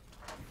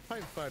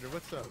 Pipe Fighter,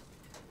 what's up?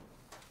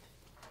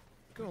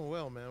 Going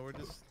well, man. We're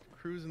just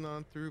cruising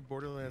on through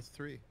Borderlands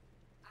 3.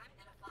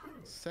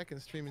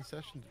 Second streaming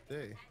session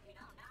today. You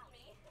don't know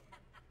me.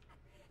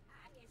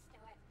 I'm used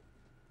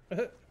to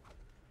it.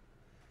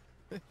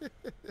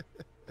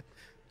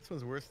 This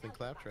one's worse than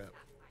Claptrap. My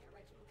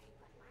original name,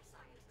 but my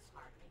scientists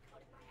hardly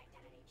coded my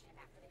identity chip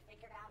after they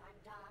figured out I'm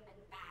dumb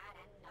and bad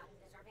and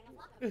undeserving of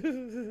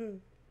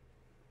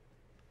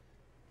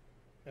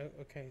love.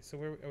 Okay, so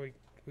where are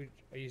we?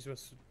 Are you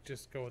supposed to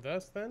just go with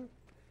us then?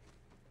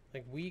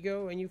 Like we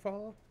go and you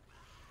follow?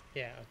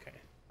 Yeah. Okay.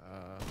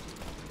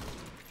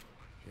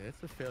 Yeah,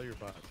 it's a failure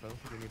bot, so I don't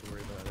think we need to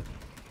worry about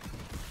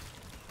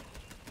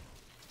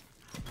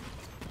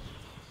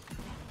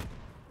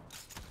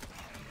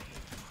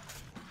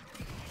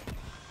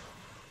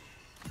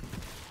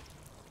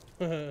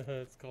it.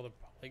 It's called a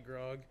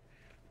polygrog.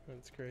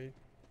 That's great.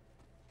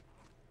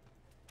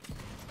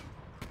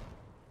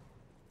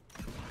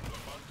 The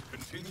hunt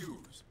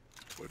continues,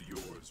 but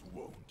yours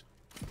won't.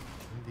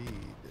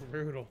 Indeed.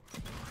 Brutal.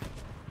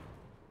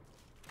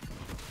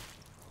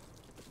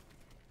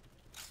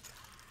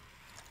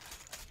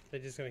 They're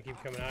just gonna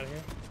keep coming out of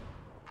here?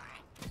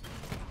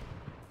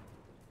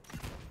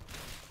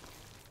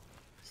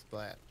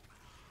 Splat.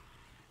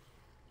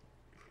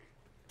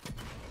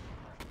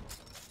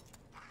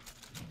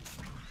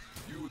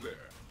 You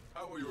there.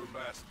 How are your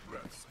last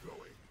breaths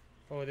going?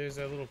 Oh, there's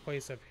a little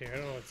place up here. I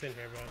don't know what's in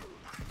here, but...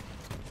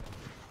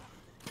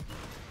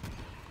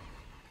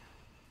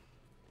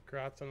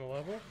 Grots on the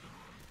level?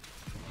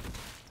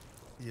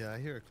 Yeah, I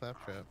hear a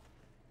Claptrap.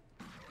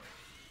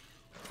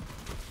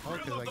 Oh,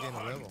 because I gained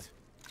a level.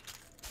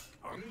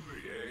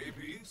 Hungry, eh,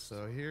 beast?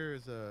 So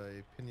here's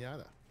a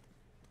pinata.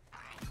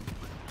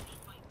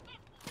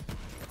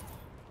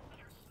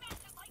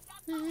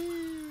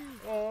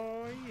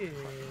 Oh, yeah.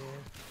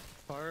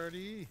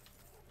 Party.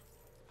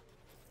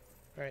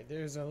 Alright,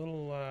 there's a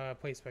little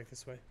place back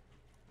this way.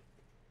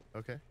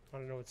 Okay. I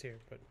don't know what's here,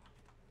 but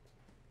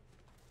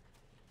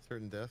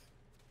Certain death.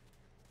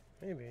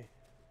 maybe.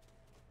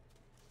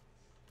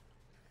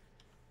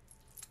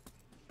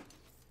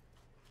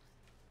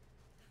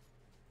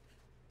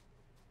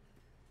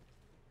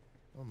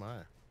 Oh my.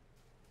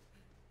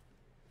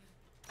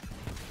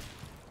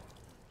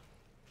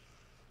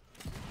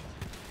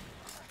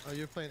 Oh,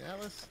 you're playing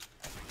Atlas?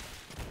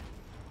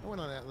 I went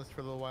on Atlas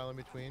for a little while in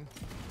between.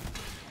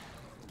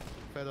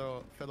 Fed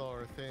all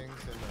our things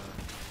and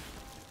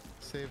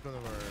saved one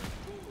of our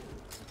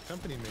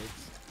company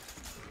mates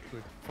who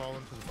had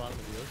fallen to the bottom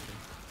of the ocean.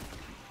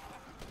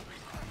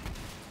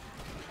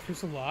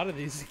 There's a lot of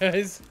these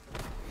guys.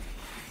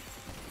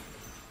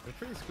 They're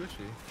pretty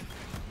squishy.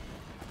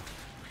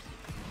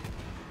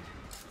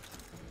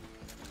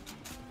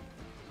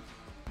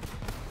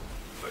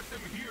 Let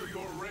them hear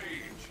your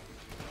rage.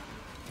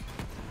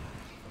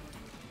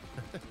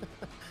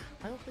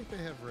 I don't think they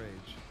have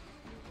rage.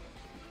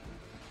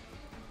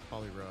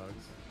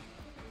 Polyrogs.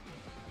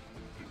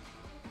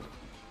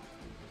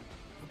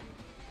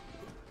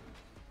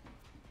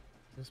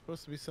 There's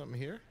supposed to be something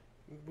here?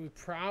 We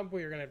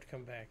probably are gonna have to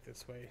come back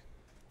this way.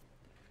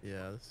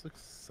 Yeah, this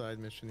looks side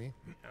mission-y.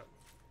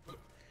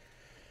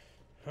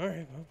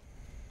 Alright, well.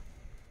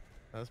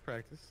 That was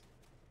practice.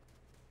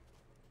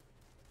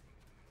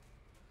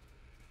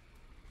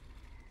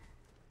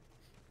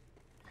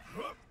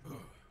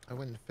 I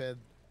went and fed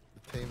the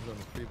tames on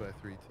the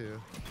 3x3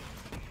 too.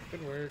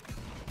 Good work.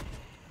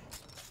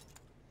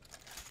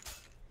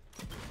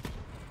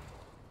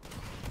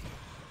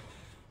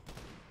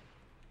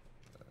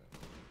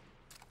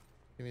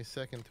 Give me a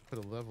second to put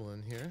a level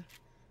in here.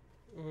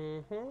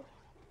 Mm-hmm.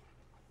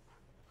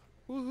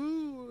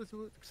 Woohoo! What's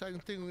the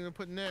exciting thing we're gonna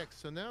put next?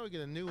 So now we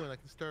get a new one. I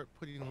can start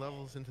putting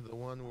levels into the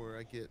one where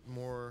I get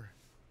more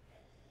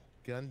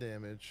gun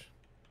damage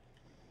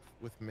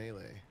with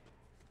melee.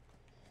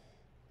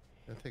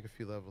 It'll take a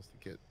few levels to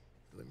get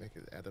really make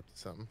it add up to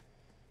something.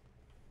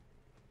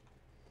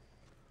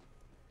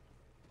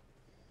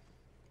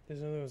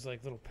 There's one of those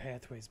like little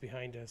pathways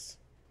behind us.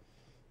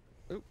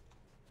 Oop.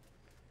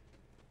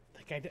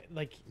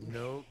 Like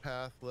No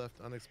path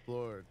left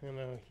unexplored. I don't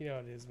know, you know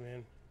how it is,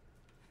 man.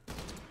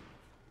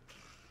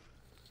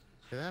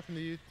 It happened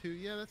to you too?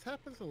 Yeah, that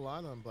happens a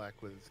lot on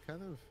Blackwood. It's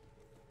kind of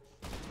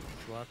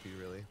sloppy,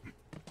 really. You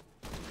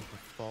can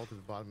fall to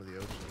the bottom of the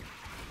ocean.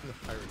 In a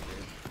pirate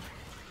game.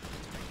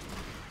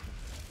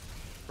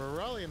 For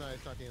Arahli and I,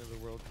 it's not the end of the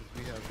world because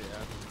we have the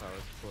admin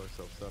powers to pull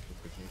ourselves up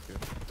if we need to.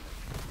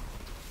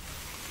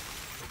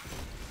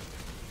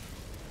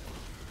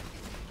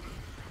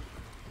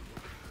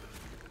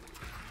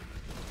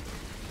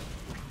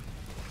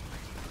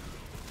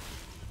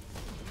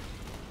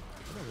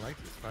 I don't like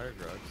these fire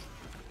drugs.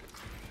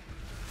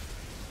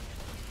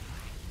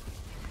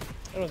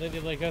 I don't think they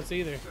like us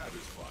either.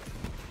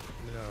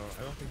 No,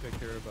 I don't think they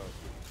care about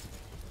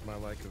my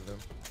like of them.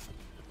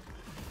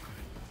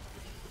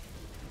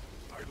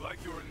 I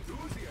like your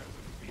enthusiasm,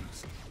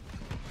 Beast.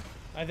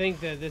 I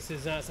think that this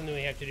is not something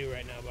we have to do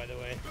right now, by the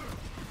way.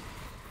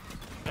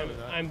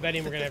 I'm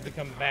betting we're going to have to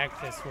come back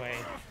this way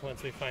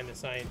once we find the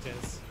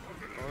scientists.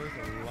 Oh,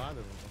 there's a lot of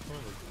them.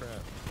 Holy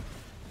crap.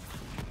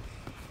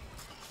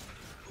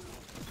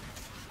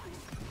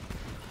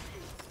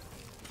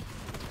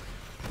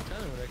 It's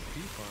kind of an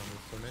XP farm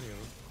with so many of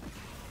them.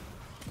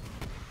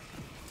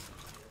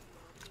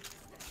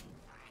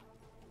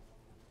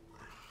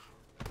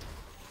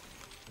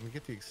 We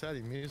get the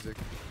exciting music.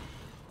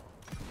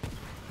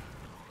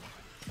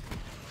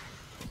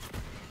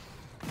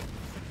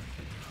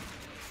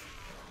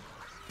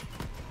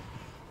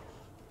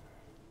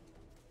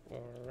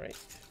 Alright.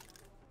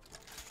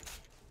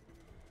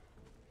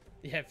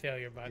 Yeah,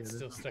 failure bot's Yeah,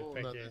 still stuck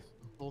back there. A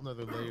whole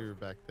nother layer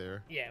back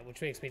there. Yeah,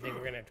 which makes me think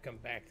we're gonna have to come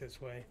back this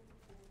way.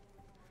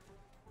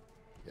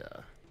 Yeah.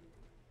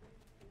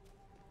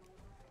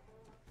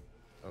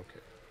 Okay.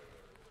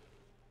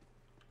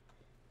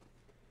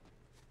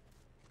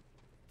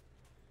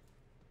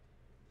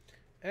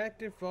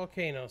 Active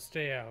volcano,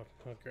 stay out.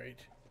 Oh, great.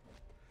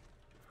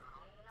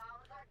 Oh no,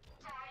 they're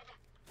dead.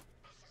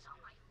 This is all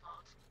my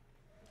fault.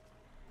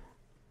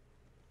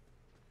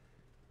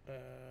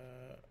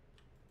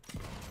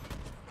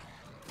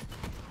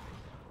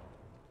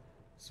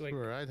 So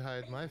Sure, I'd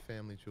hide my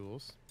family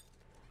jewels.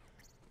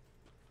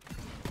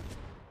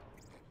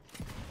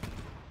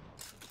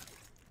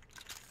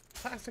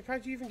 Plastic,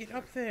 how'd you even get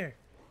up there?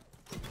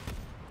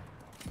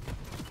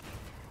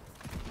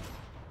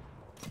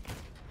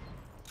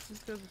 These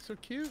guys are so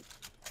cute.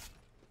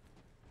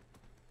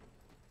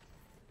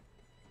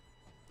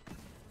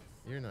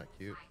 You're not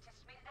cute.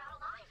 Scientists made it out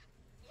alive.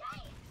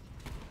 Yay!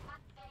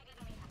 But they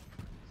didn't leave any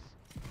clues.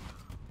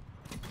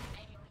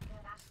 Maybe we could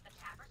have asked the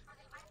Jabbers where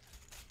they went?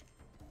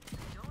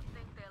 Don't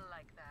think they'll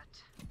like that.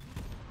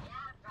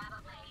 Yeah,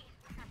 probably.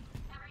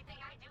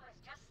 Everything I do is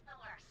just the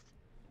worst.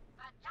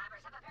 But Jabbers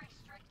have a very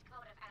strict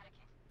code of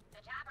etiquette. The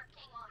Jabber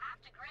King will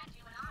have to grant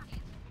you an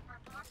audience if you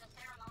perform the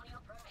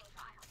ceremonial proving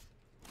trials.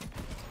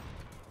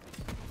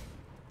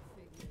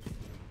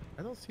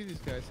 I don't see these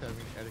guys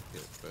having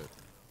etiquette, but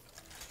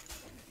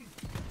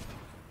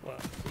Well,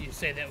 you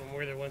say that when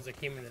we're the ones that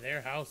came into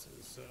their houses,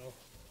 so...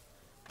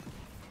 it's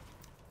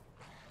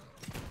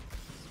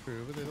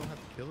true, but they don't have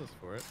to kill us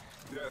for it.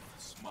 Death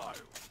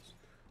smiles.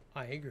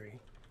 I agree.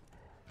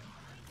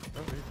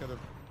 Oh, he's got a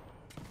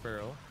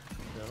barrel.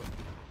 No.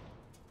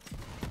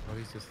 Oh,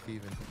 he's just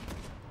thieving.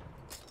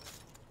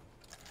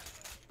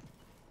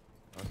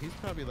 Oh, he's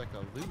probably like a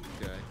loot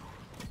guy.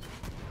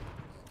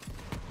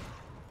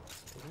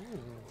 Ooh.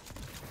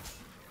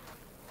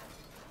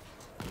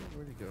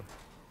 Where'd he go?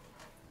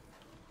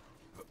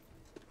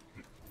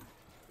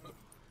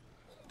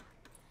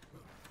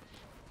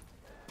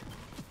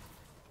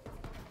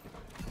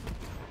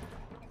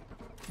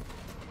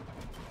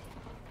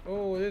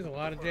 Oh, there's a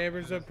lot of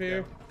jabbers up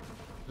here.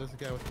 There's a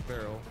guy with the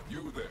barrel.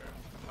 You there.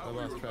 I How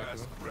lost your track of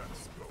last him.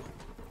 breaths go?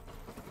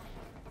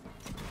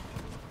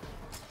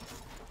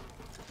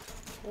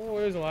 Oh,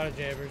 there's a lot of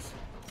jabbers.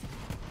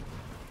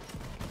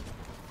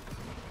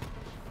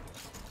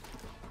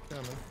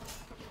 Coming.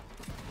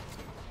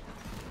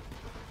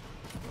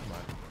 Come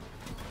on.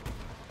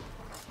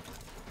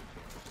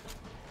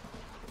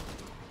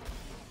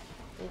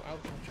 Oh,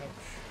 ouch, ouch,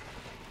 ouch.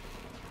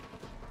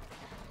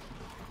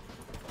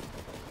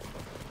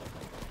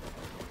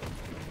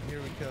 Here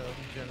we come,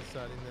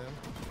 genociding them.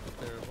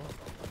 Terrible.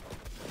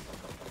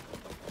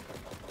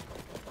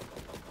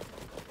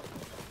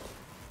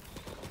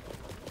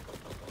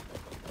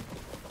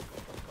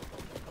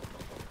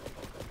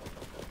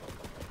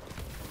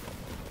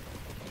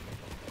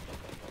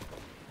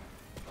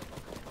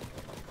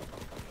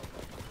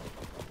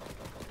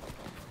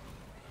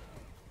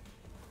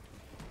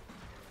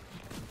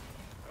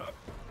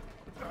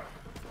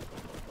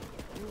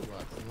 Ooh,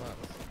 lots and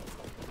lots.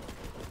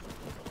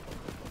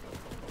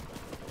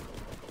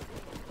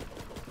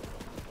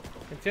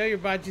 And failure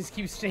bot just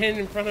keeps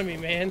standing in front of me,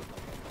 man.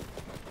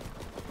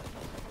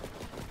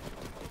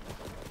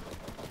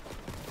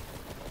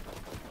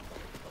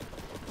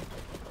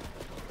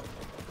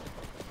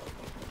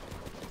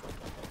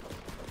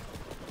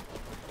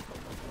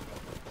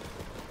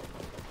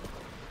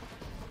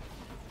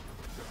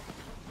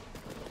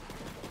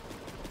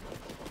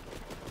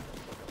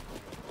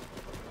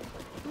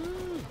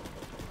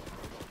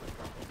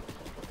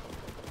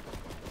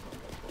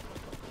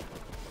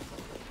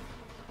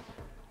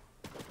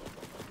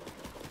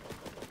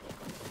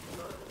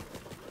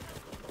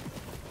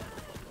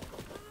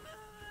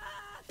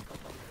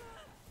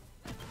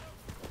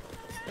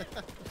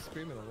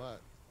 screaming a lot.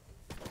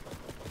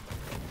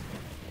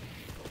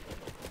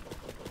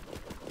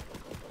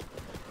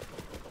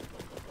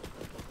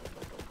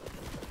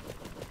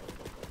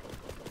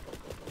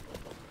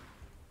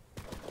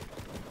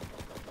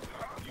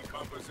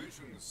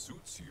 Decomposition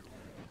suits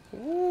you.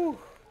 Ooh,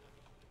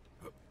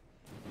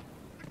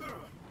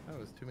 That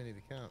was too many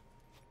to count.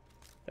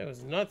 that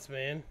was nuts,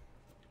 man.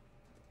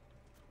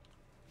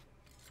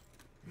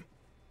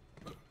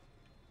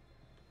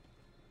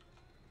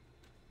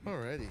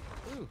 Alrighty.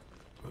 Ooh.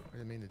 I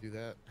didn't mean to do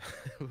that.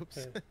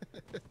 Oops.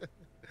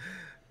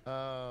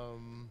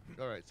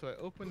 Alright, so I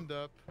opened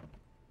up.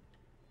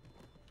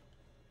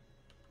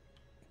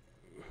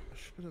 I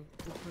should have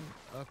opened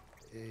up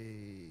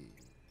a.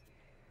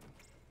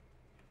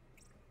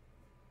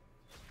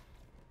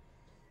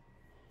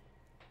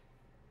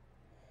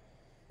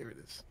 Here it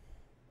is.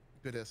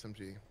 Good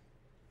SMG.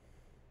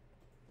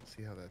 Let's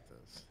see how that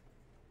does.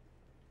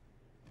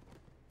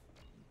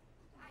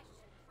 I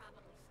should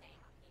probably stay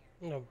out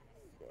here. No,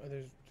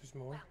 there's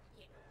more. Well,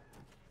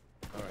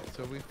 yeah. Alright,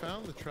 so we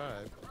found the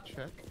tribe.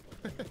 Check.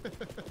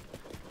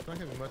 It's not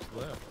gonna be much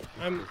left. This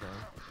I'm- goes on.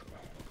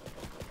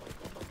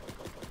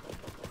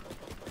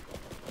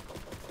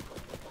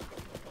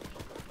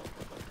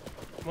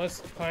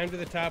 Must climb to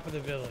the top of the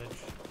village.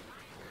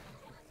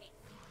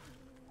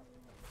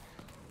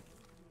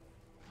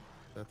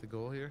 Is that the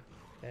goal here?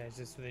 Yeah, it's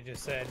just what they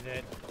just said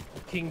that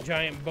King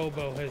Giant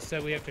Bobo has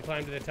said we have to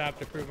climb to the top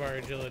to prove our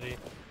agility.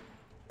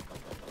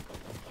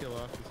 Kill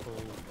off this whole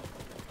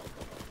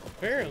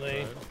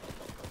Apparently, tribe.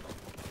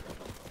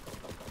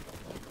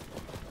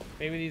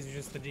 maybe these are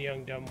just the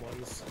young dumb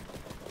ones.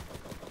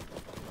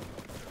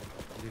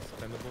 The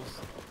expendables.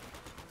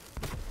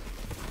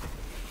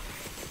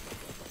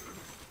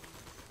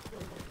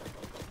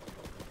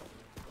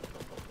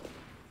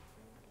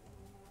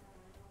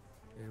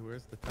 Okay,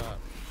 where's the top?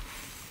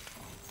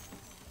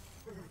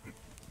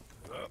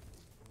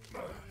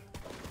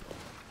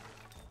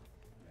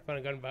 Found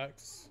a gun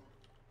box.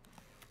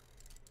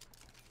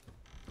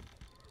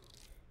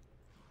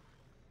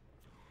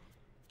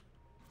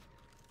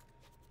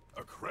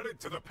 A credit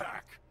to the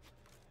pack.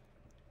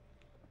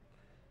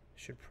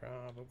 Should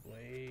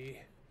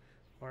probably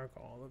mark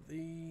all of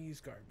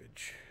these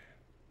garbage.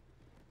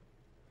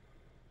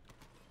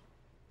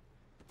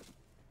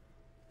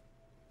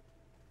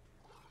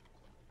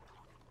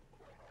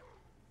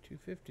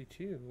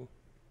 $252.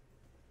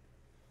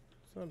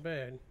 It's not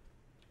bad.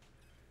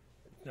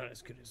 Not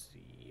as good as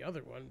the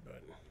other one,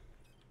 but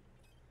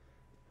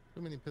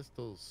Too many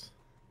pistols.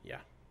 yeah.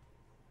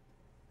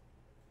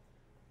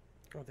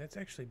 Oh, that's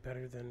actually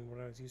better than what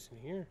I was using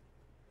here.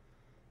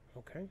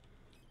 Okay.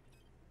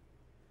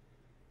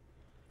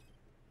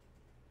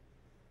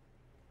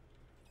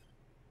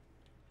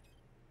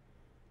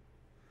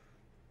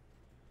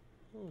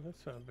 Oh,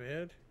 that's not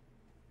bad.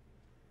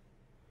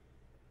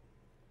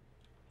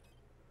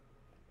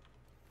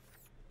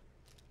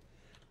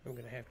 I'm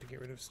gonna have to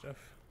get rid of stuff.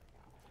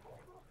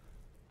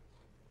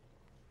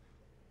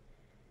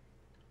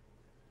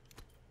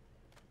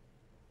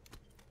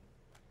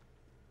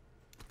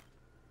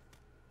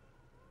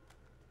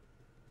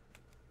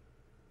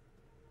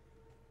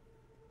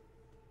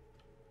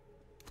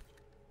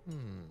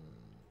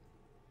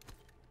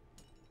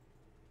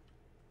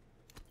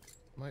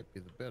 Might be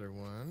the better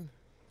one.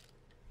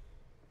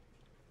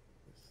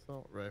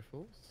 Assault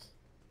rifles.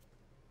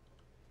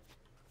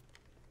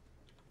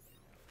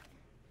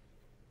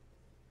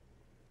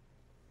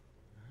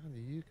 How do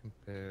you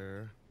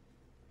compare?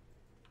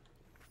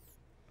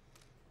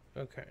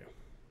 Okay.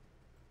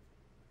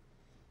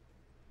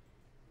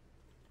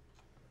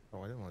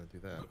 Oh, I didn't want to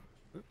do that.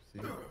 Oopsie.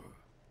 Alright,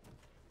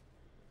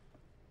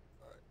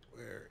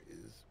 where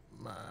is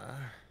my...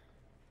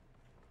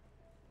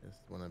 That's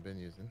the one I've been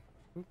using.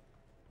 Oop,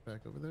 back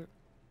over there.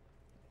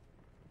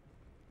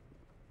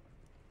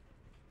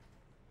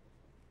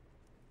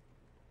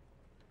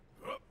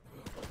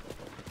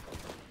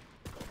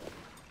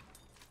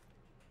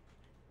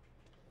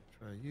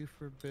 Try you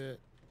for a bit.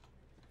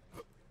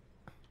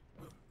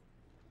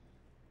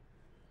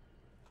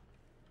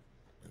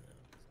 And then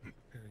I'll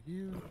just compare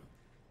you.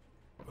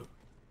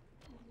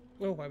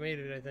 Oh, I made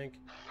it, I think.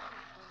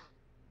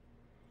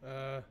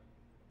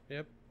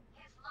 Yep.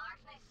 His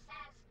largeness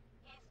says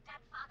his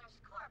dead father's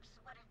corpse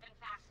would have been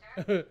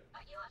faster,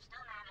 but you have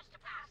still managed to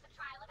pass the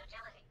trial of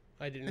agility.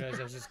 I didn't realize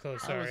I was this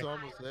close, I sorry. was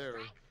almost there.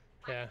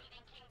 Yeah.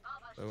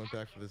 I went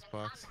back for this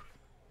box.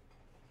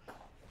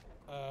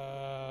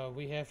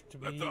 We have to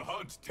Let be... the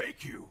hunt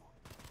take you.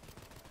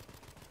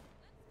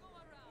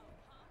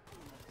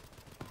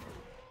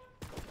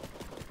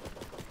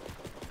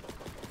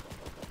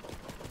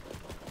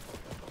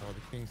 Oh,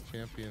 the King's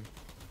champion.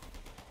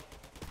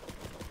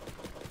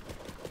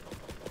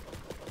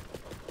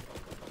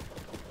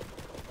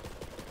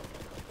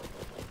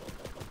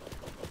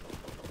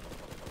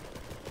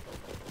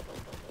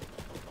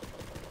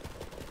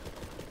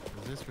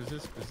 Resist,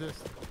 resist,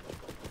 resist.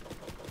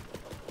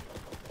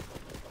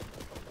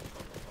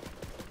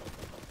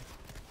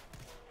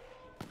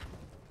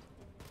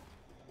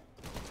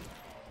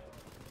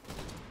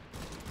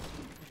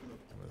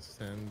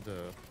 send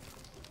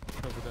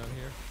cover down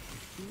here.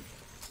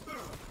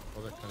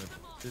 Well, that kind of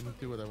didn't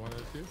do what I wanted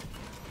it to.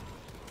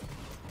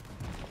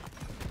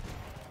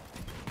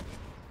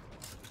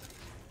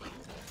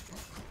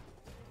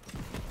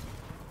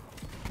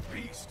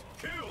 Beast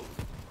killed.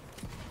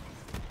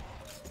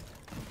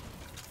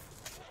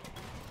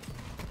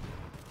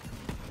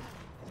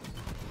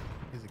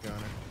 He's a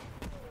goner.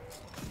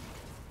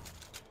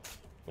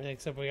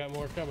 Except we got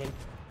more coming.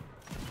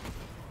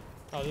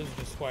 Oh, this is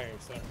just squaring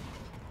stuff.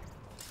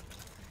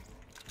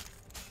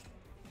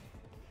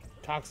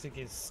 Toxic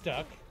is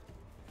stuck.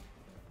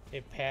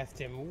 It pathed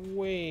him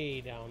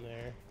way down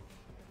there.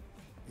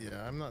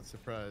 Yeah, I'm not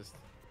surprised.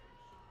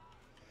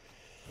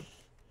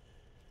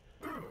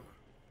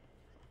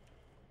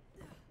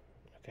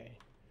 Okay.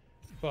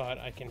 But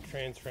I can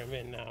transfer him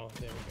in now.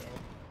 There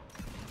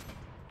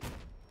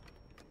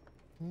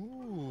we go.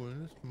 Ooh,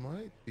 this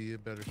might be a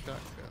better shotgun.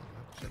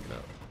 I'll have to check it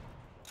out.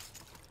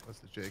 What's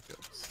the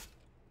Jacobs?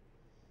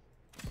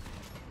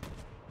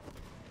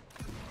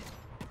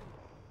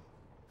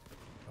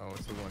 Oh,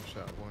 it's a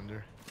one-shot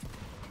wonder.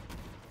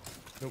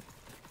 Nope.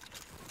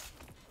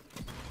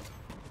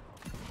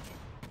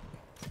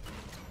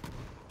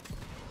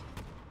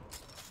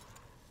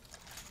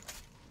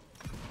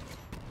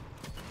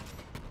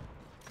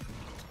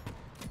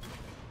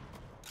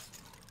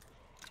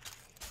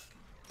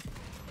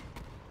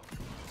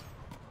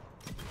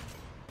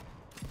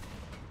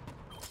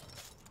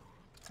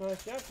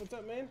 Chef, what's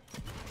up, man?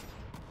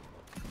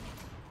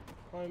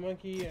 Hi,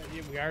 Monkey. Yeah,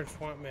 we are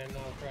Swamp Man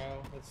now,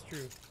 Crow. That's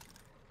true.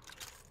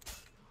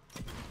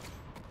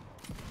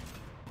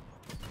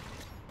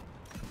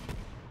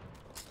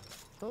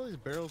 All these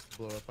barrels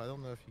blow up. I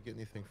don't know if you get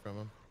anything from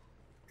them.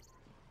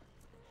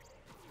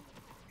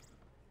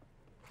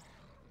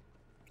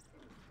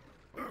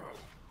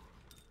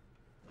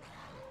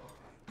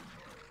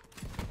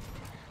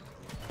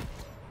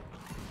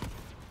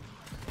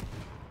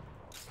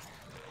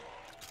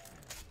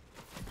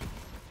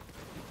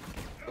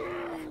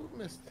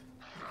 Missed.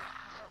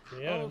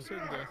 Yeah. Oh,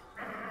 certain death.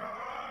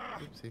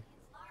 Oopsie.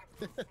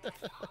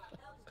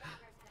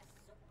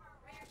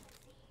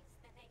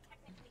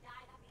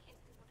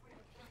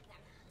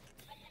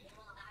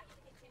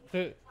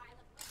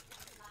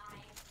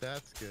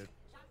 That's good.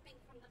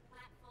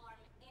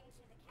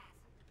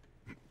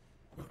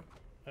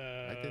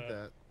 I did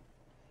that.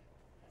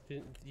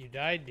 You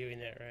died doing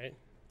that, right?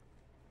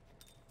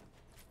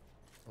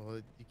 Well,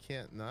 you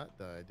can't not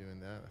die doing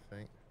that, I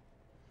think.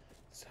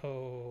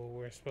 So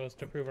we're supposed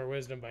to prove our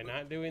wisdom by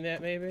not doing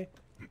that, maybe?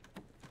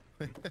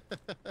 You've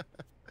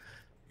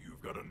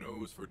got a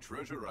nose for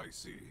treasure, I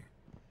see.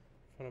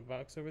 Found a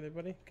box over there,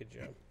 buddy? Good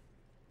job.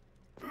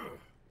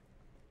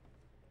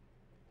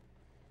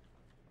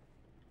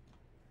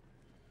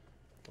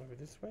 Over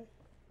this way?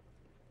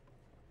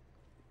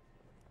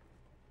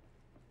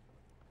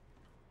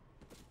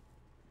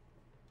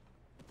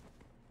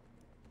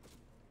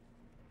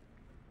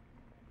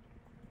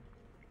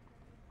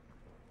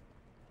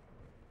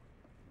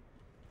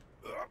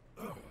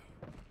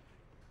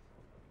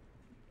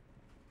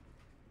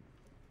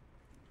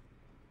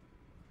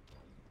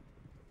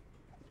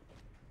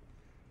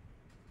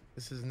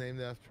 This is named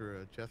after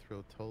a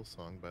Jethro Tull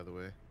song, by the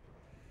way.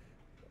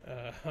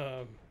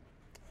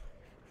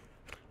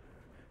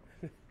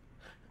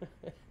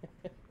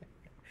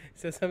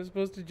 Says I'm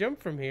supposed to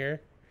jump from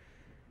here.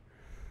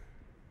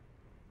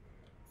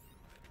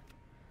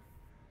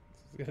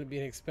 It's gonna be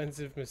an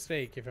expensive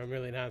mistake if I'm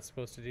really not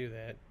supposed to do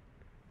that.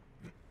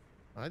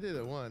 I did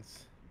it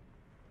once.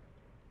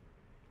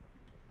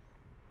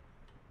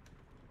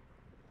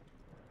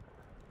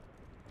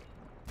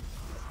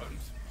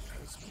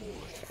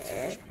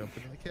 Jump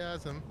into the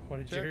chasm. What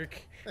a Check. jerk.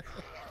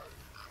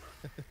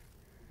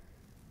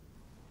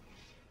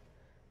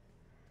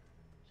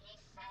 He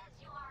says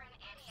you are an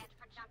idiot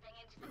for jumping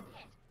into the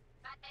pit,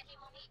 but that he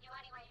will meet you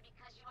anyway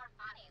because you are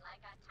funny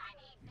like a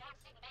tiny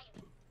dancing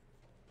baby.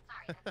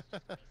 Sorry, that's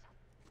just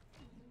what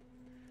he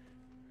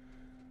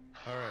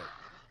said. Alright.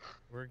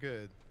 We're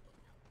good.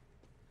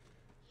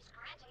 He's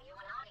granting you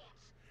an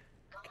audience.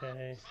 Go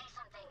Okay. on, say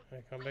something.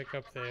 I come back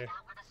up there. Find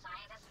out where the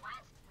scientist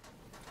went.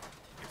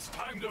 It's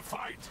time to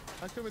fight.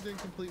 How come it didn't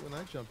complete when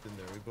I jumped in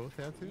there? We both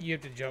had to? You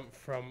have to jump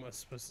from a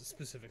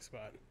specific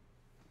spot.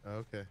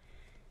 Okay.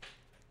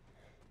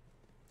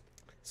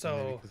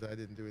 So, because I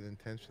didn't do it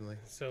intentionally.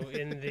 so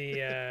in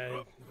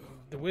the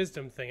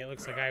wisdom thing, it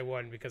looks like I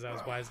won because I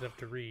was wise enough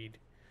to read.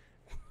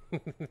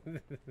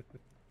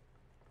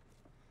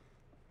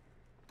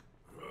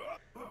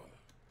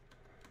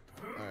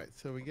 Alright,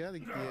 so we gotta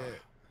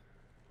get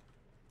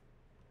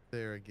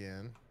there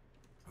again.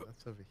 So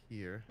that's over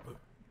here.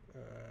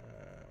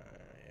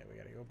 Yeah, we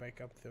gotta go back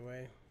up the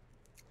way.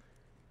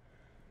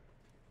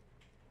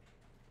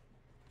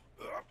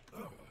 Up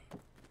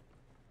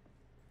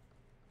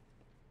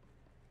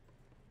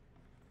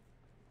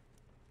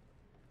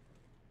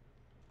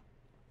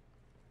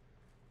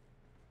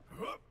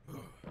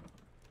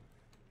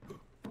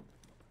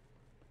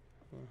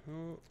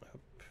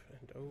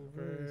and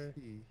Where over. is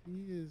he?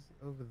 He is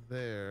over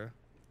there.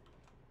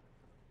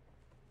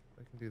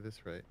 can do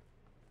this right.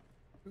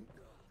 Ooh.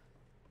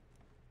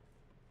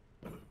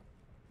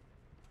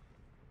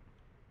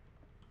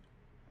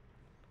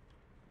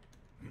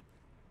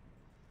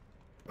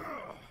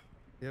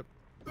 Yep.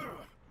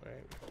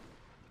 Right.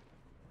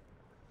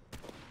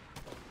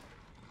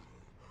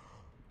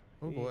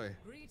 Oh boy.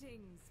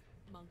 Greetings,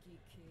 Monkey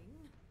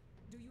King.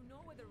 Do you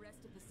know where the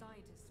rest of the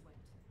scientists went?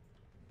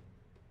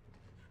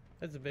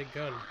 That's a big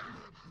gun.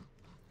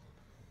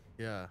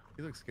 Yeah,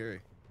 he looks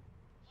scary.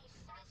 He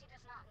says he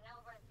does not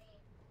know where the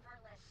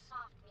furless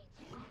soft meats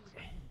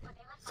went, but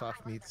they left Soft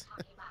behind meats. one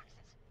of their talking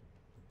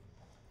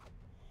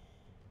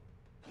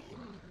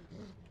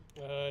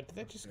boxes. Did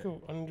that just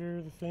go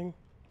under the thing?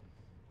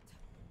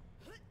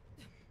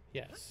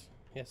 Yes.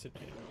 Yes, it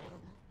did.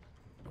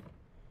 I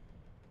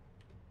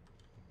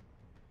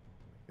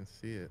can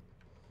see it.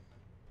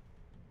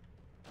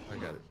 I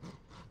got it.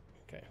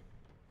 Okay.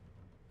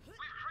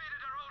 We've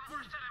created our own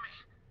worst enemy.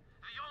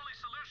 The only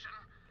solution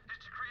is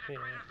to create a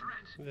greater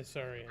threat. The There's a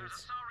Saurians.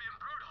 Saurian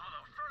brood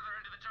hollow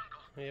further into the jungle.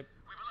 Yep.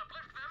 We will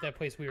uplift them That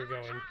place we were and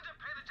going. return to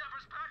pay the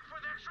Jabbers back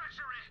for their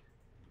treachery.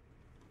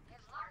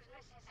 His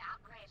largeness is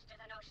outraged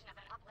at the notion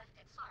of an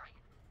uplifted Saurian.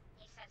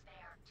 He says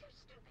they are too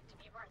stupid to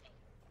be worthy.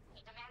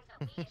 He demands that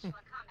we issue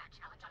a combat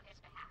challenge on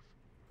his behalf.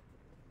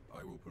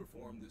 I will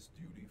perform this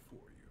duty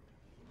for you.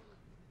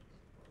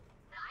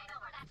 I know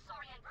where that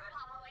Saurian brood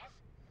hollow is.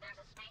 There's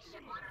a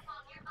spaceship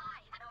waterfall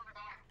nearby. Head over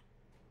there.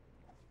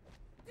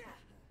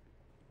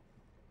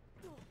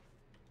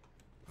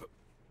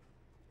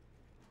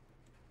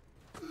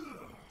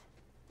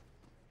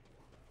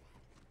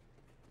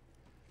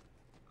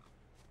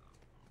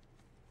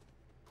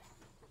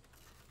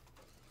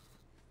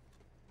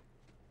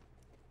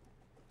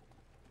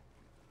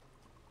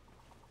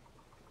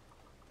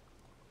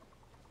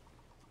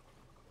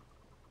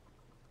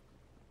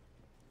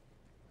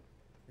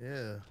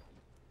 Yeah.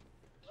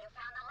 You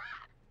found the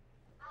lab.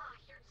 Oh,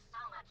 you're so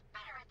much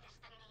better at this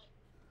than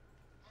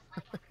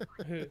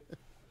me.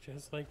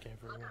 Just like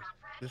everyone. Just like everyone.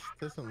 This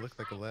doesn't look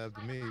like a lab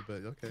to me,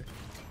 but okay.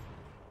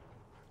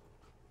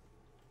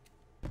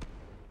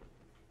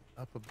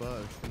 Up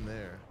above, it's in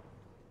there.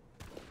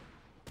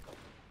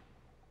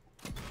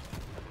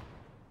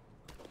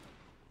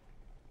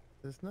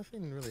 There's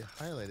nothing really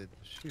highlighted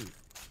to shoot.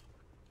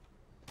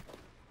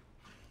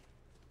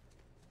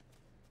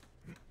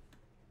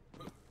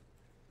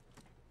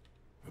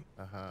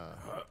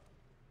 Aha.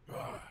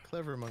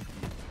 Clever monkey.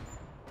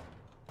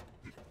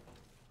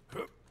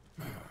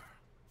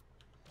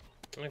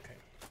 Okay.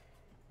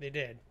 They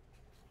did.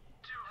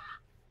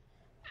 Doom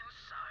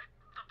inside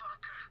the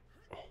bunker.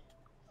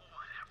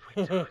 Whatever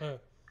we do.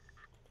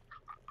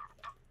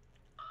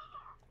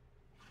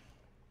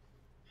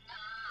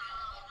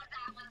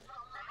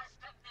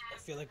 I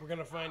feel like we're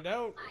gonna find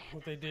out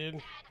what they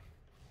did.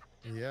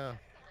 Yeah.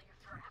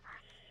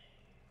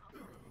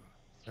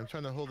 I'm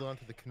trying to hold on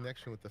to the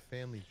connection with the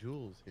family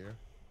jewels here.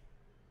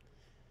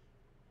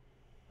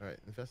 Alright,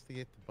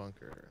 investigate the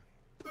bunker.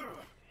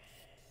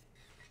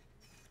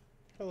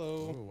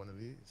 Hello. Oh, one of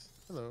these.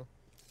 Hello.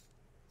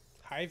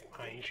 Hive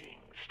mind.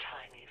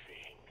 Tiny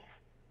thing.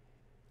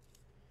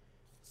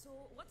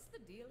 So, what's the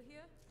deal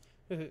here?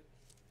 You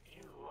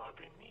are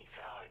beneath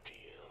our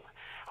deal.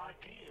 Our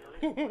deal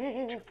is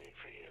way too big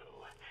for you.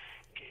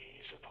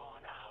 Gaze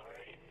upon our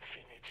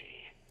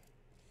infinity.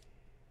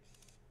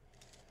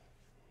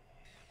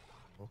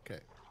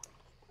 Okay.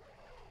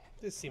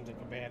 This seems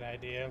like a bad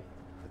idea.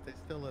 But they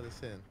still let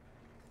us in.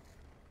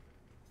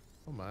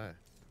 Oh my.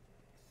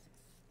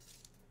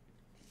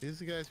 These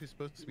are the guys who are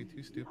supposed to be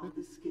too stupid? We are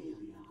the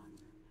Scalion.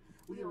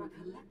 We are a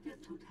collective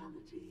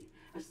totality,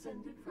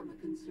 ascended from the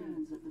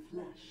concerns of the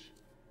flesh.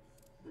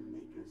 The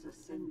Makers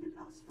ascended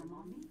us from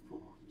our meat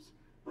forms,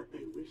 but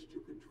they wish to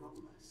control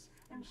us,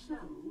 and so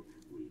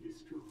we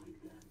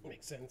destroyed them.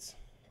 Makes sense.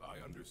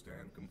 I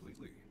understand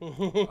completely. I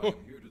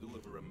am here to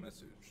deliver a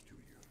message to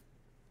you.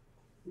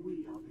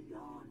 We are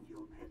beyond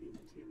your petty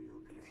material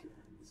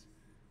concerns.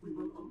 We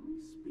will only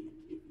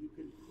speak if you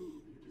can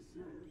prove you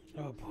deserve.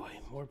 Oh boy,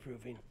 more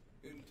proving.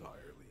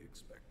 Entirely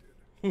expected.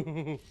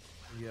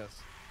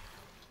 Yes.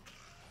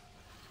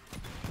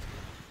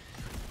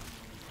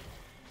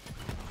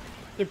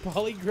 The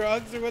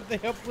polygrogs are what they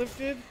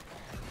uplifted?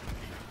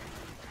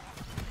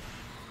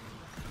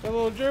 The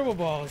little gerbil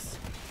balls.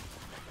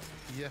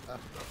 Yeah.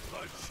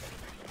 Alright,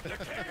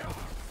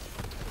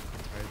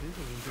 these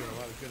have been doing a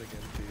lot of good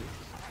against these.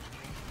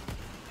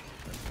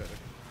 That's better.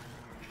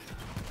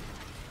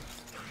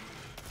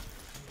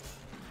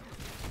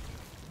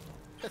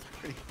 That's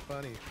pretty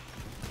funny.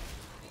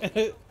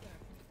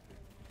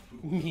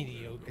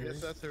 Mediocre. I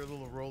guess that's their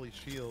little rolly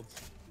shields.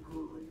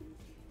 Good.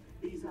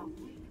 These are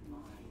weak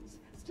minds,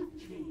 still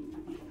chained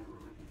to the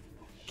Arahli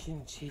flesh.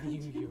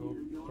 Continue your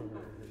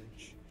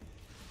purge.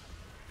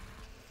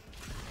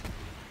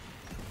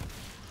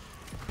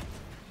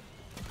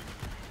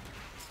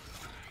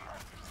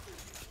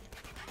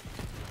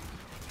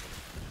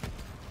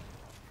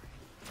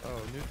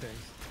 Oh, new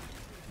things.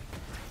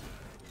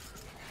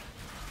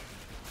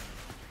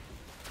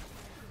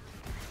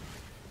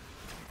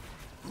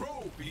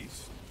 Grow,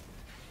 beast!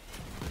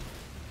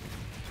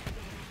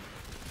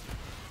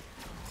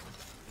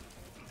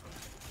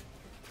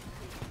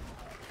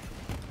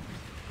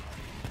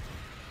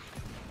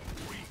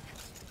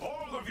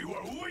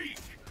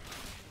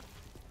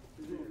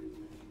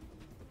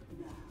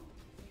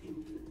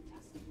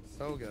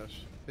 Oh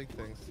gosh, big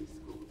things.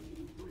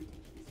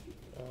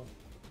 Oh.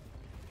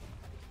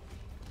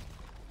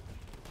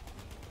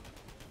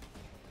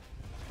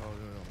 Oh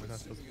no, we're not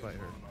supposed to fight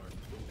her.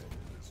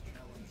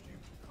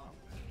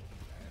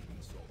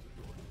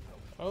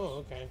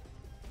 Oh, okay.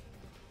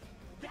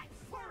 That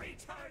furry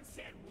turd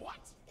said what?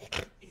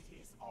 It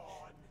is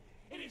on.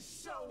 It is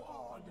so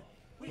on.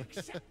 We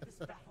accept this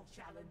battle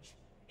challenge.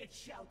 It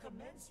shall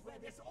commence where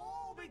this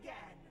all began.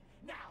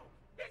 Now,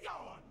 be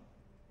gone!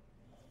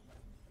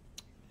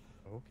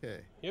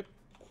 Okay. Yep.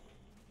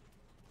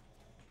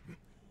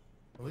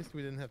 At least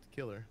we didn't have to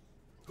kill her.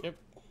 Yep.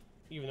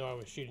 Even though I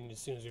was shooting as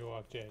soon as we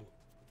walked in.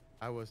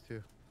 I was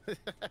too. Came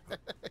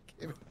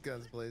with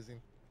guns blazing.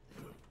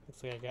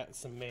 Looks like I got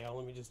some mail.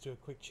 Let me just do a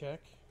quick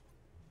check.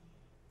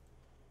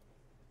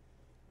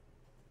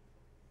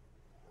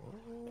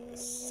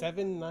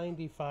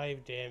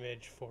 795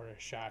 damage for a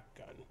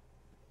shotgun.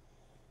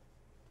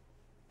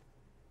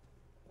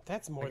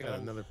 That's more I than got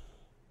another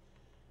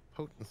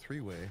potent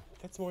three-way.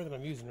 That's more than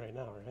I'm using right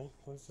now, right?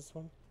 What's this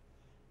one?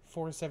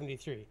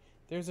 473.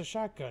 There's a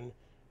shotgun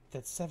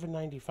that's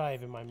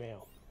 795 in my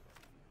mail.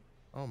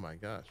 Oh my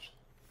gosh.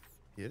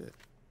 Get it.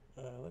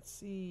 Let's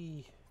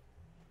see.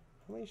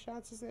 How many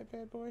shots is that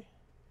bad boy?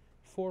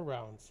 4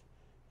 rounds.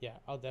 Yeah,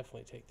 I'll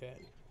definitely take that.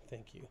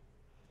 Thank you.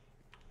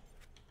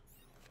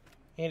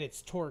 And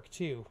it's torque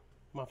too.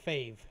 My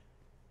fave.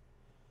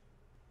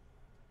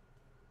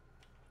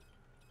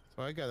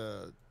 So I got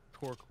a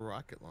torque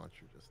rocket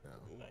launcher just now.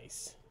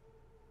 Nice.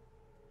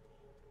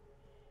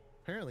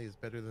 Apparently it's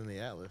better than the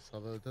Atlas,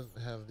 although it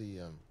doesn't have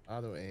the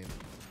auto aim.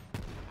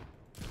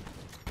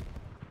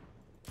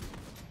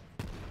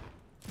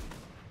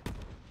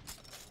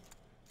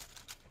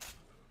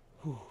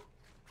 Whew.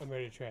 I'm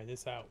ready to try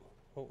this out.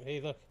 Oh, hey,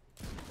 look.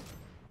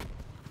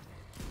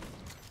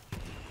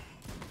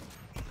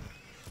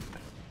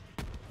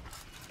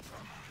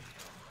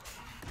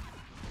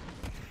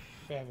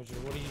 Ravager,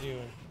 what are you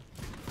doing?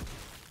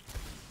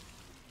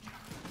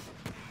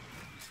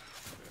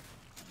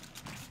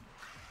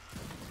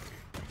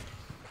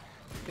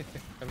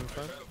 Having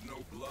fun? I have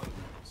no blood,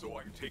 so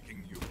I'm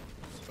taking you.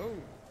 Oh.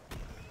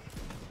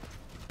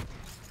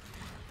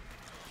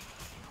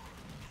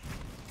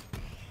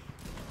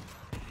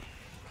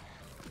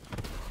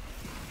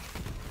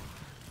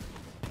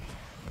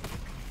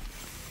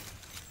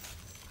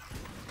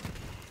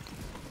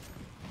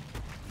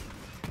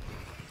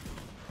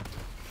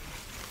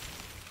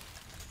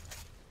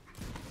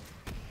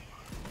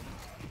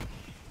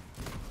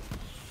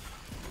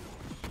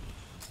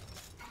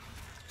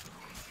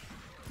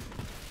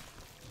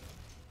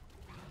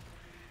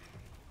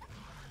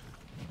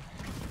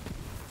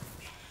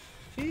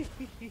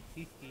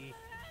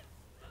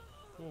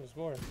 Oh, there's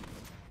more.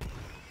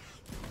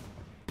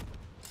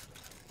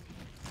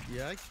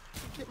 Yeah, I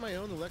get my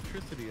own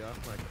electricity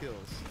off my kills.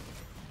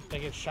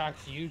 Like it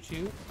shocks you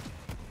too?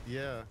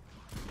 Yeah.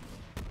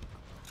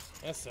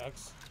 That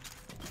sucks.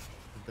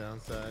 The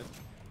downside.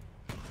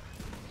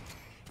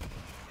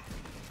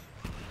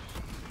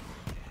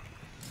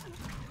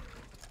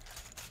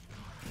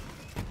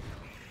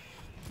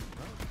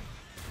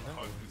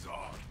 Hunt is on.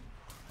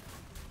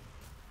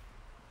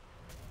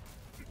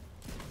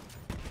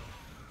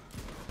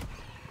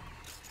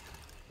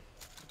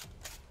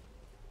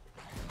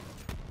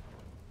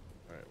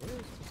 Alright, where are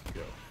we supposed to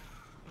go?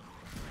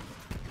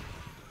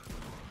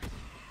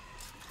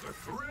 The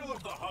thrill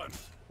of the hunt.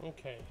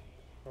 Okay.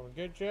 Are we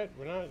good, Jet?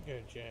 We're not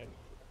good, Jet.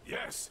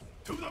 Yes,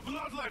 to the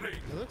bloodletting.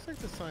 It looks like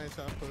the science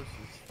outpost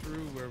is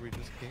through where we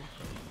just came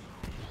from.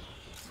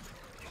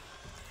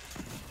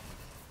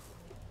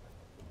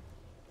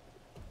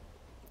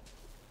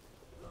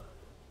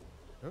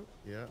 Oh,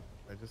 yeah,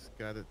 I just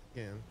got it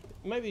again.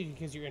 It might be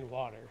because you're in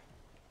water.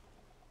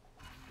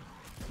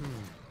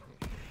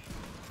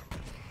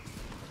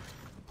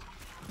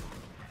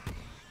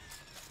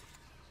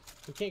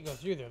 We can't go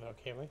through there though,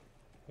 can we? We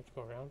have to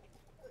go around.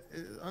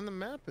 On the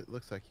map, it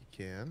looks like you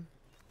can.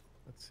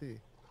 Let's see.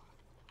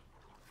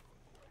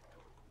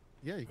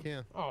 Yeah, you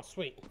can. Oh,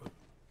 sweet.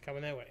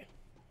 Coming that way.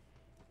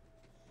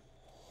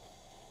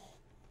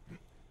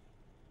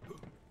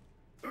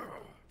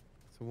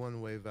 It's a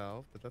one-way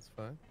valve, but that's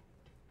fine.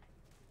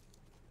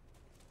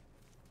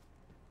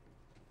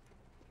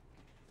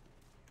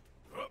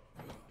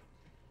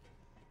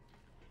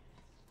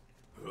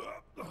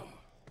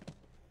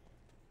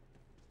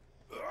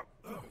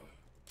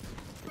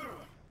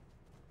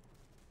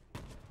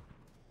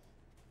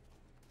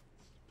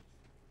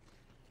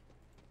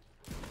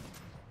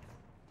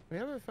 We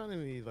haven't found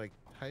any, like,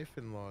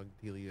 hyphen log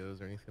dealios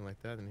or anything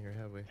like that in here,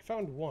 have we? I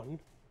found one.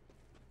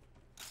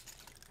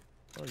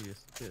 Oh,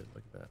 yes, it did.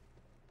 Look at that.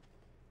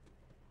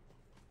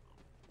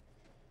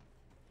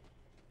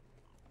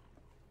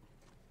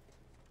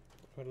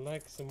 I would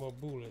like some more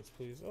bullets,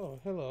 please. Oh,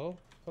 hello.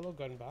 Hello,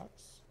 gun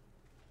box.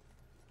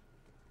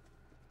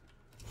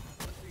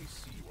 Let me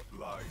see what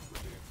lies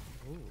within.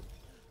 Ooh.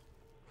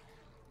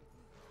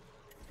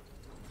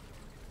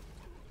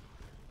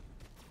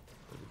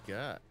 What do we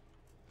got?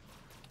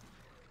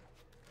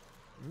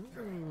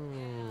 Ooh.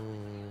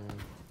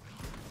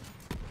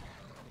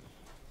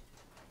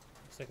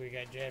 like we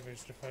got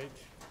jabbers to fight.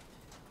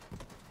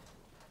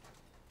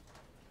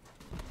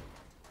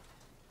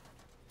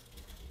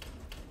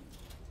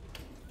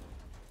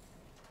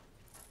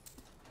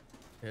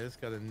 Yeah, it's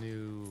got a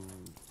new,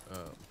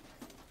 what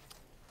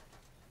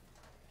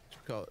you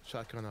call it,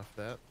 shotgun off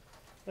that.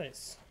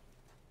 Nice.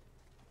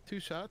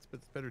 2 shots, but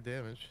it's better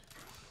damage.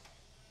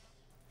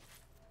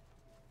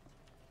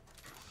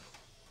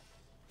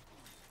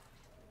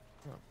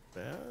 Not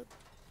bad.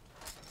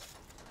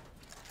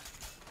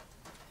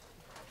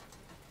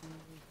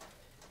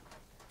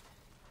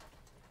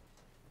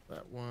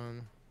 That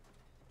one.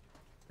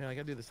 Man, I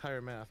gotta do this higher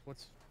math.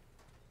 What's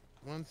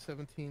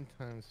 117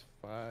 times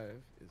 5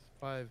 is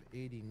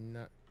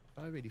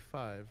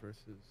 585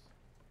 versus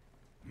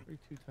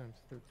 32 times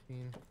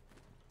 13.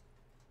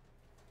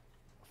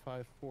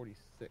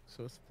 546,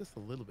 so it's just a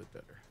little bit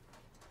better.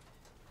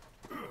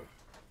 I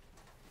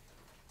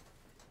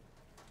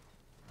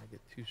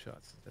get 2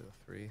 shots instead of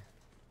 3.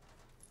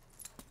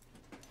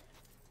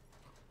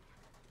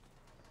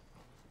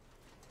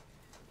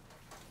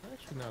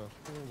 Actually not a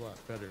whole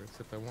lot better,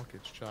 except I won't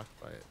get shocked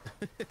by it.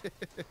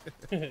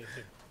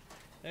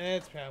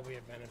 That's probably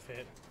a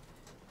benefit.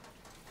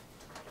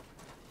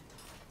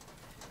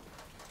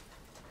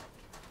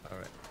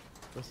 Alright,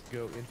 let's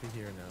go into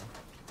here now.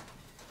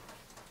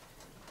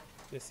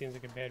 This seems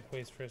like a bad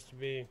place for us to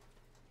be.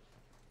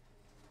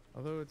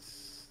 Although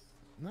it's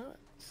not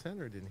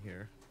centered in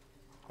here.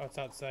 Oh, it's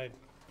outside.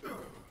 I'm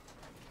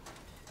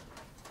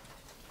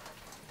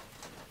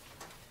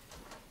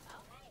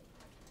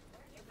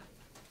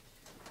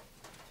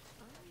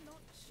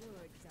not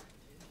sure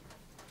exactly,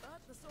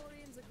 but the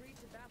Saurians agreed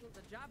to battle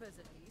the Jabbers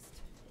at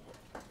least.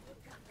 I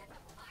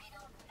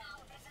don't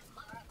know. This is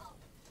horrible.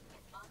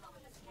 If Bongo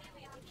and the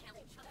Scaly don't kill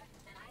each other,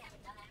 then I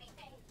haven't done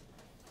anything.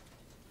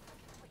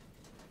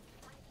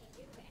 If I can't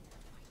do that,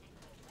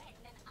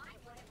 then I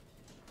would have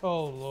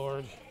Oh,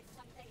 Lord.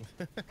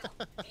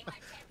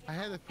 I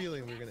had a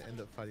feeling we were going to end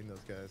up fighting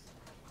those guys.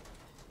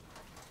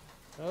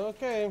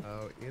 Okay.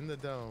 Oh, in the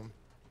dome.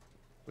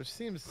 Which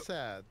seems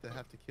sad to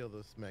have to kill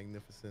those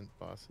magnificent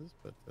bosses,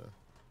 but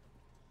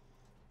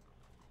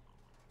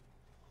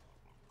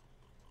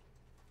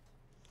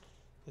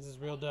This is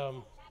real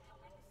dumb.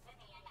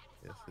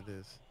 yes, it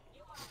is.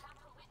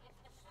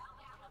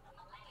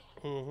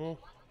 Mm-hmm.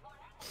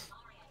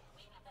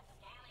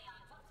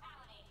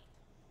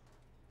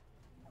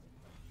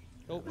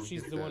 Oh,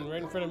 she's the one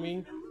right in front of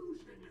me.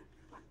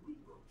 We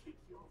will kick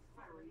your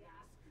furry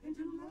ass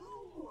into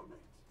low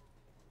orbit.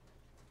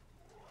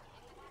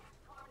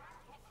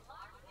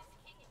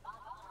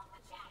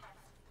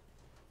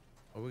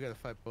 Oh, we gotta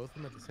fight both of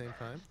them at the same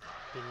time?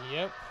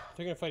 Yep.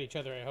 They're gonna fight each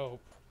other, I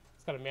hope.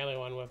 It's got a melee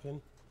one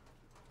weapon.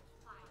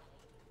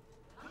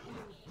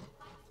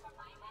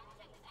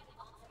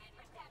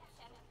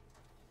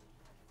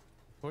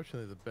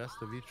 Fortunately, the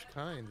best of each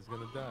kind is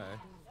gonna die.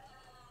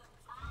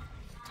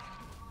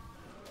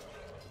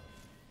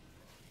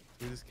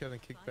 We just kind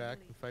of kick back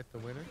and fight the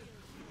winner?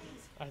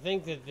 I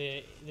think that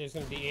there's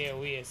going to be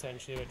AoE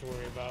essentially we have to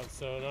worry about,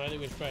 so no, I think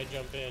we should probably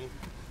jump in.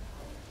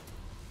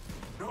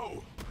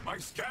 No! My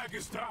skag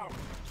is down!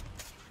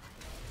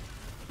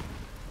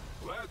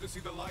 Glad to see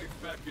the life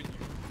back in you.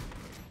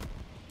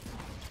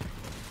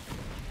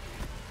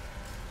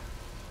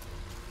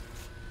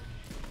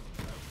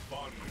 Have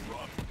fun,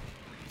 run.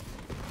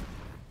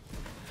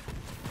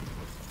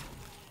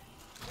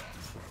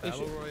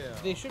 Battle Royale.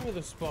 They shouldn't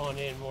have spawned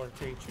in more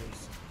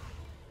creatures.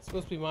 It's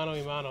supposed to be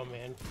mano-a-mano,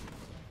 man.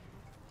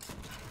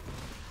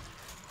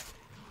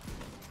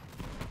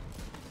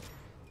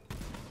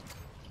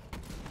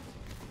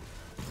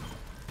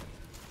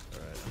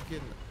 Alright, I'm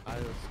getting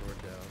Io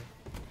sword down.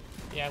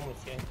 Yeah, I'm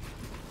with you.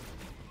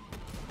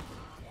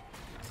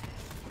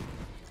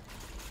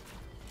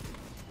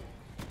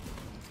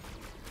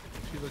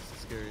 She looks the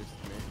scariest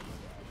to me.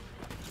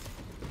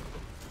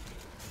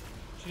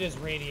 She does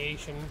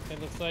radiation, it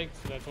looks like,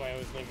 so that's why I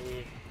was thinking we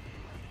would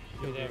do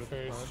Killed her that with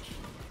a first. punch.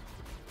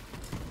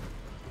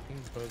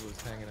 King's Boat was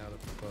hanging out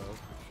up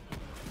above.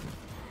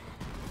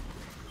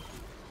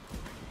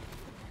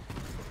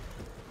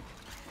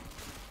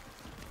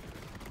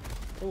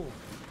 Oh.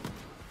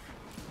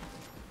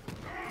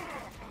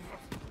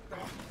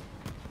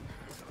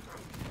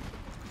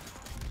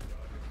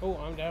 Oh,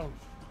 I'm down.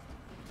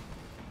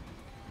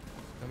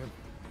 Coming.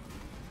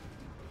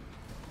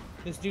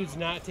 This dude's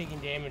not taking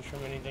damage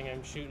from anything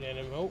I'm shooting at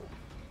him. Oh.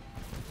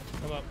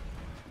 Come up.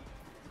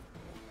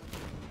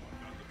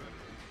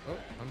 Oh,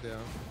 I'm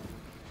down.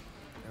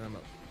 And I'm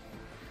up.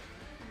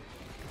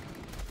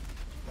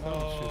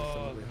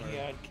 Oh,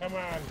 God, come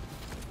on.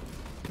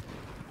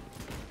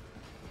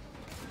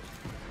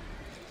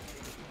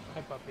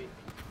 Hi, puppy.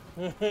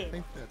 I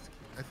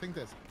think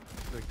that's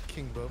the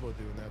King Bobo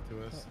doing that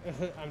to us.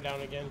 I'm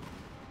down again.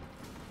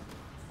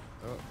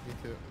 Oh, me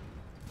too.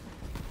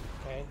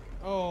 Okay.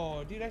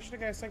 Oh, dude, I should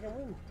have got a second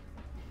win.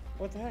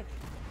 What the heck?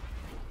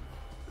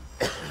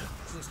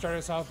 Does it start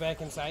us off back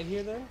inside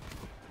here then?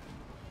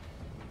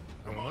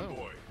 Come on,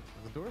 boy.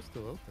 The door's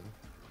still open.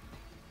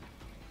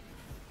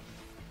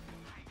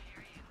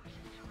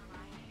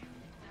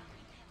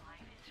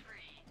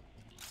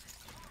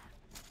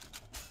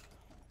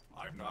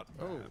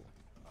 Oh, man.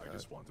 I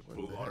just want to what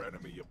pull the our heck?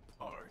 enemy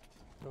apart.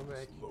 Go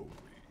back. Slowly.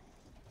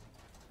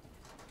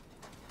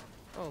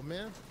 Oh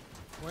man,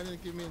 why didn't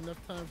it give me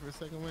enough time for a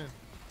second win?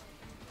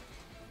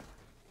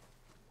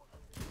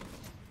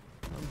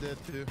 I'm dead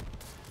too.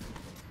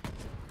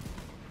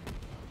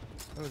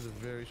 That was a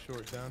very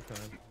short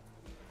downtime.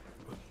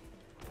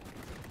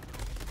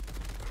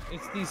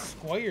 It's these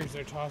squires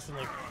are tossing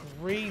like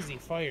crazy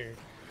fire.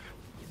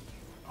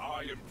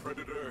 I am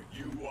predator,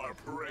 you are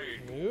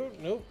prey. Nope,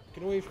 nope,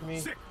 get away from me.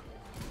 Sick.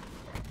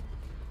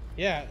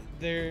 Yeah,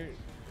 they're...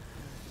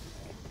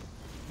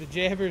 The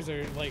jabbers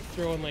are like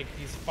throwing like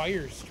these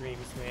fire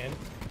streams, man.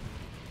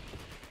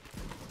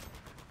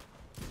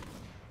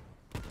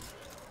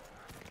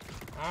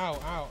 Ow,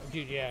 ow.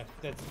 Dude, yeah,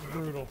 that's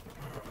brutal.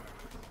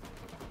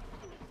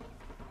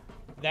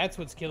 That's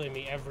what's killing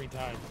me every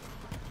time.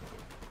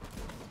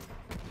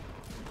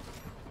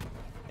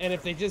 And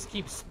if they just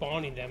keep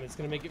spawning them, it's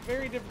going to make it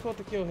very difficult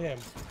to kill him.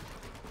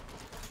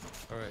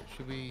 Alright,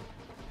 should we...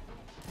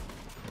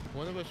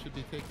 One of us should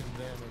be taking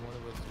them and one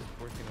of us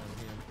is working on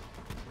him.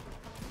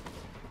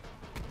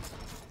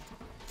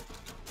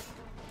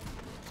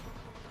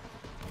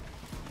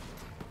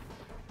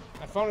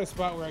 I found a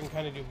spot where I can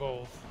kind of do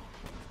both.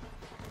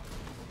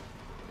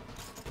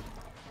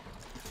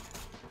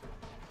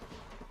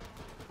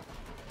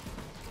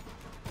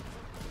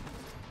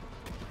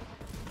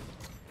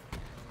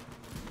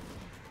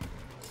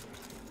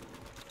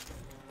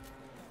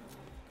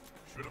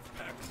 Should have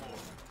packed more.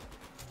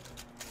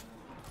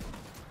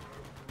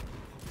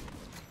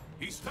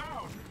 He's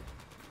down.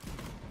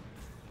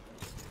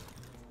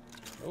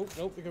 Nope,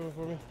 nope, they're coming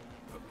for me.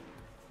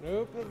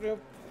 Nope, nope,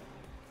 nope.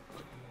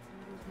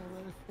 Where's my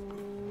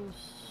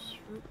rifles?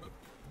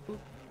 Boop.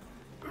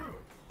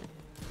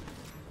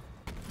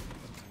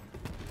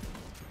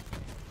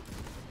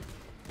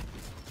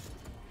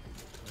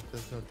 That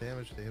does no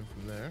damage to him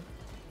from there.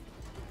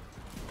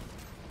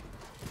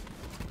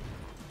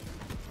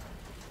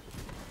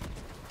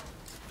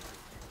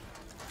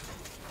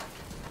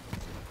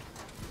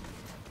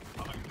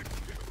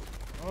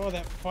 Oh,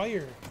 that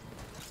fire.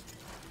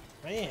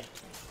 Man.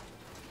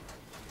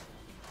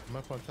 I'm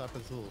up on top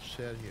of this little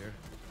shed here.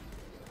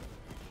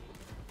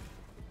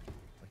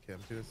 Okay, I'm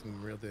doing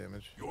some real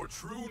damage. Your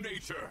true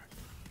nature.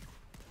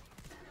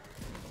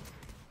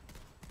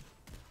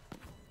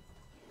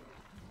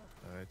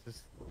 Alright,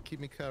 just keep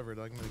me covered.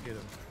 I'm gonna get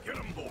him. Get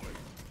him, boy.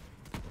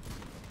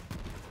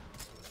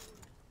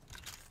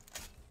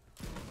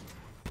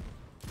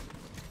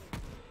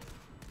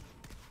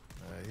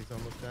 Alright, he's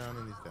almost down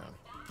and he's down.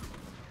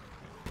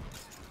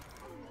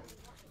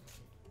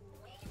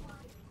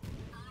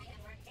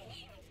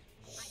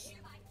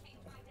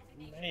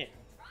 Man.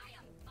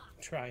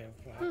 Triumph.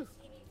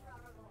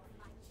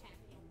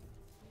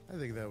 I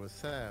think that was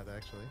sad,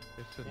 actually.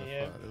 They shouldn't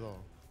Yeah. have fought at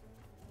all.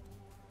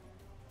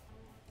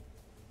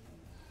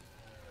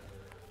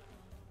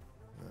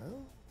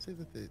 Well, see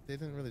that they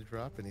didn't really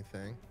drop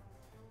anything.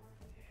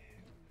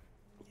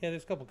 Yeah,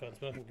 there's a couple guns,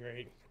 but nothing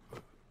great.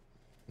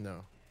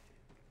 No.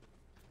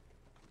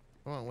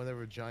 I want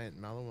whatever giant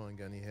Malawan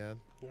gun he had.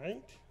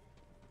 Right?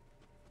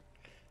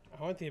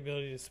 I want the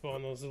ability to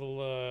spawn those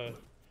little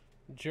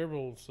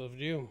gerbils of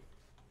doom.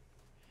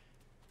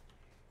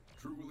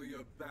 Truly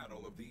a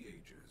battle of the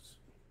ages.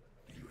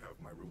 You have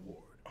my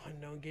reward.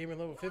 Unknown gamer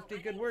level 50.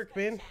 Good work,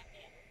 man.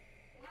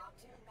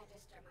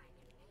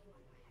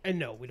 And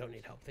no, we don't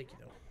need help. Thank you,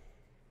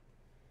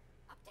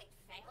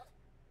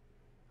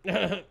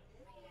 though.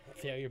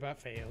 Failure bot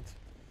failed.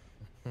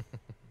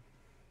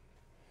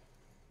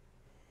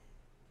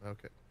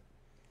 Okay.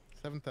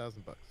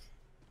 7,000 bucks.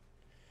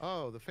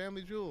 Oh, the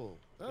family jewel.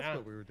 That's Now-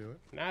 what we were doing.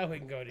 Now we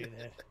can go do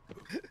that.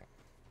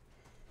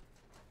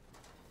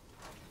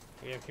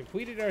 We have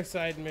completed our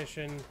side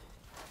mission.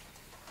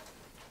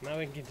 Now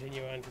we can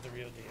continue on to the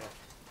real deal.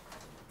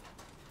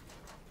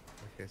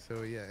 Okay,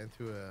 so yeah,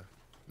 into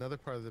another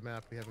part of the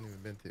map we haven't even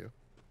been to.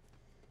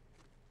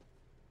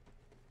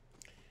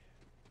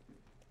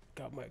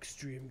 Got my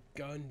extreme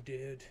gun,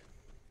 dude.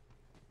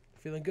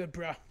 Feeling good,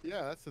 bro.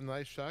 Yeah, that's a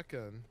nice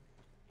shotgun.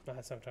 No,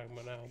 that's what I'm talking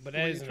about now. But Were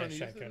that you is a trying nice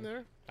to use it in shotgun.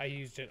 there? I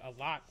used it a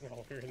lot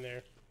while we were in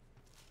there.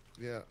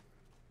 Yeah.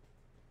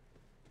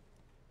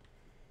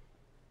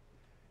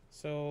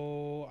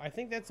 So I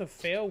think that's a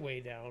fail way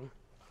down.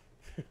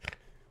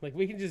 Like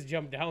we can just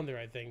jump down there,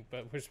 I think,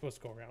 but we're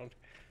supposed to go around.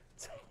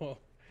 So, oh,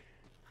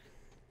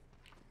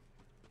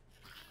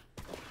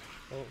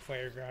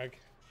 fire grog.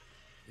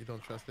 You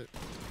don't trust it?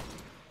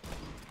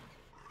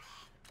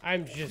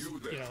 I'm just,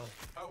 you know,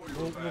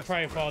 we'll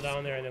probably fall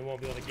down there and then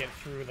won't be able to get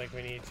through like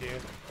we need to.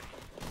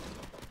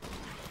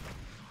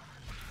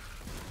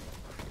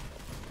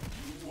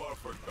 You are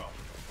forgotten.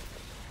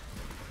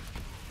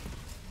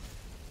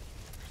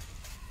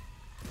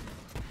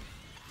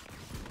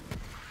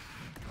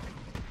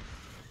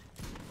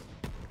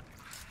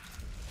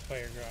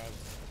 Fire grog.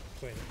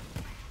 Quit.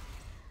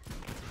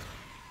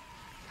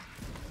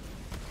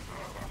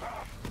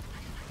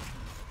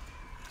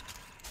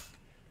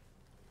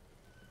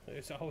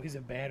 There's always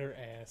a badder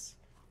ass.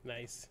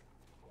 Nice.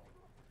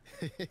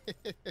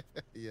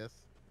 Yes.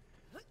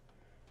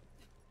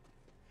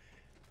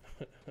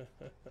 A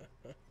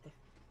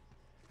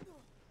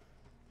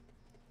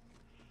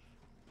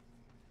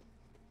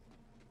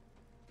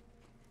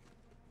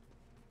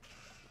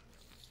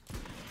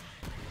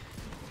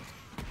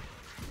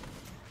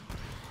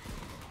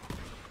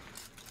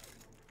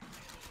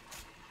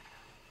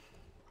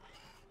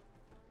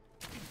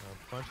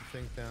bunch of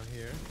things down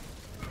here.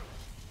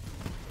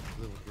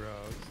 Little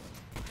grogs.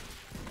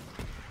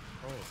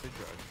 Oh, big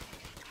grog.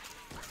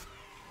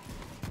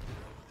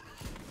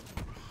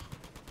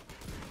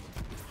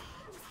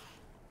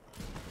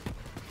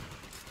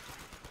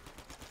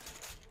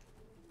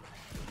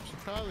 Should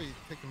probably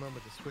take a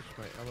moment to switch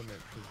my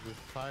element because this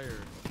fire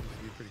seems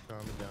to be pretty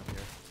common down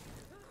here.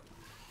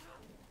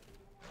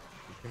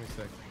 Give me a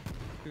sec.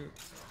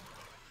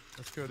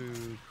 Let's go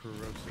to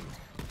corrosive.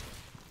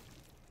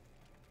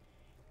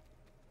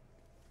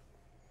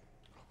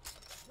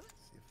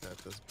 See if that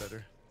does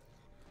better.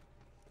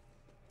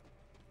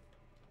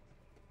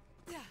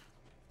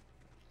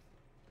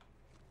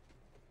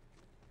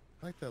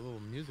 I like that little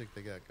music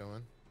they got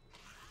going.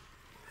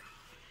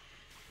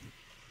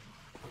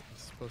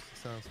 It's supposed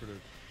to sound sort of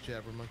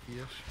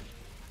jabbermonkey-ish.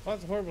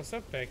 Lots of horrible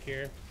stuff back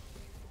here.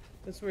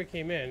 This is where it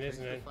came in,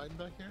 isn't it? Fighting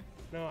back here?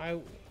 No, I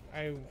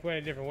went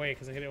a different way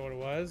because I didn't know what it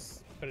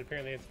was, but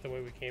apparently it's the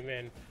way we came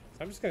in.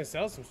 So I'm just gonna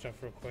sell some stuff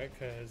real quick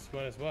because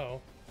might as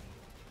well.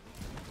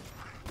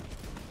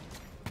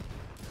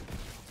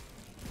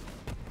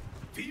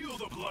 Feel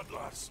the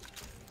bloodlust.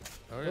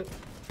 All right.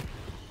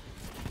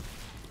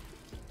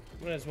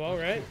 Might as well,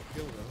 right?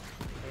 Kill them.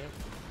 Yeah.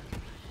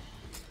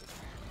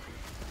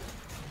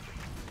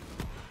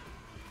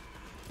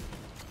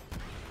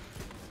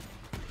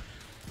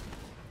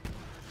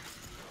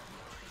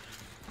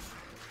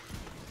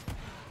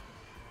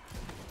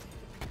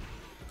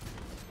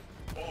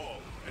 Fall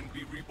and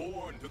be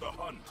reborn to the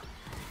hunt.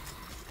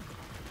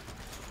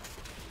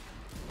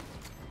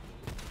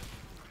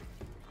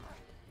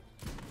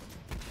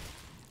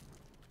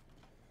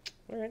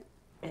 All right.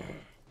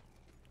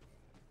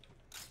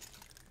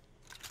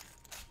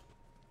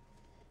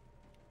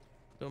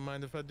 Don't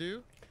mind if I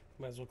do.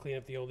 Might as well clean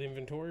up the old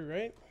inventory,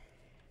 right?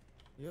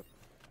 Yep.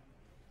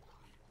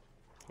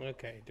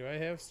 Okay, do I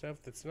have stuff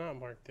that's not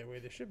marked that way?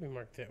 They should be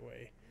marked that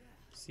way.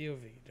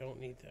 COV, don't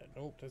need that.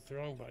 Nope, that's the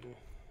wrong button.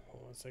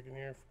 Hold on a second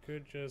here. If we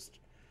could just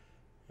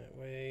that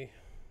way.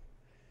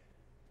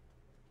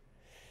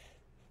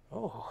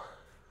 Oh,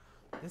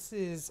 this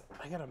is.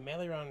 I got a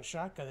melee round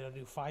shotgun that'll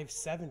do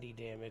 570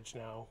 damage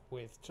now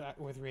with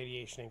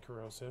radiation and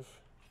corrosive.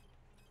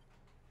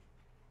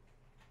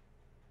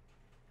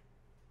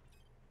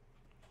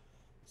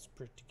 It's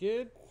pretty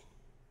good.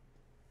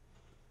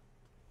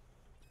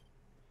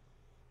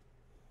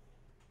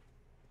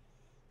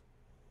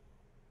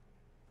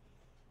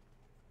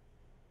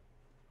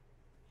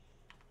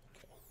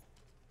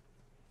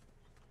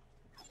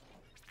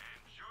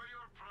 Enjoy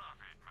your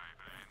profit, my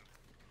friend.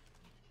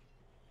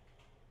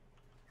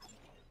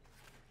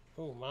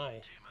 Oh my.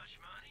 Too much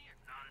money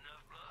and not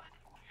enough blood?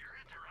 You're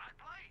at the right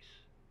place.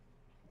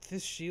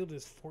 This shield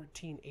is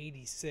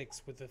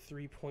 1486 with a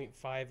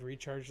 3.5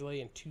 recharge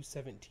delay and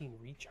 217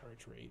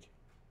 recharge rate.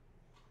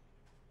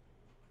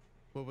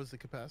 What was the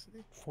capacity?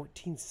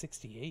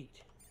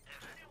 1468.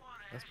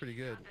 That's pretty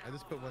good. I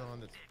just put one on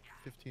that's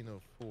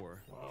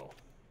 1504. Wow.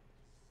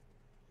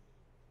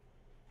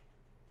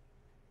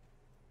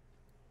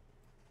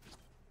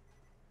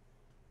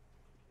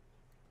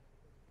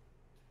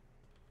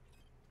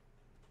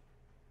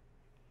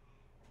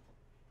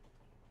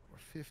 Or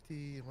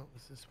 50. What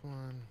was this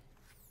one?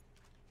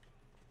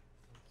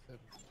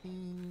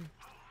 17.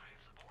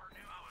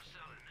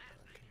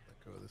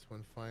 Let go of this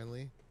one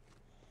finally.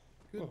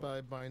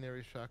 Goodbye,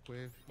 binary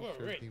shockwave. You All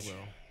served right. me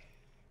well.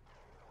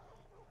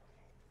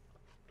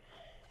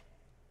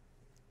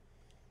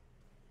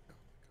 Go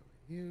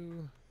with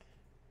you.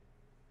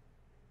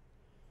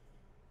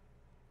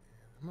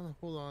 And I'm gonna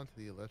hold on to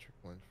the electric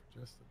one for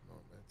just a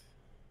moment.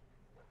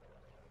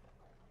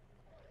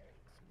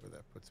 See where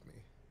that puts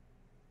me.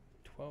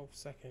 12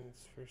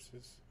 seconds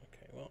versus.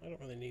 Okay, well, I don't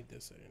really need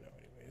this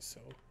anyway,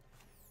 so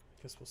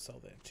I guess we'll sell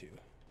that too.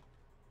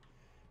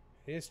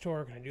 It is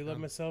torque, and I do love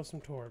myself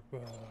some torque,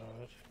 but.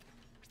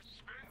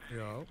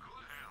 Yeah.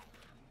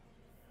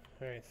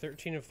 Alright,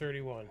 13 of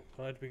 31.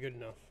 Well, that'd be good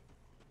enough.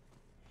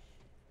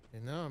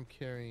 And now I'm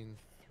carrying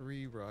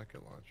 3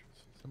 rocket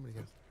launchers. Somebody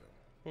has to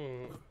go.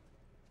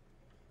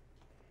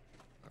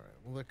 Alright,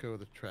 we'll let go of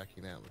the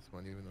tracking atlas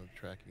one, even though the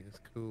tracking is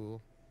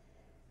cool.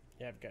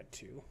 Yeah, I've got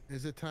 2.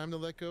 Is it time to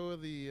let go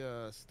of the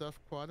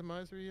stuffed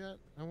quantumizer yet,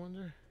 I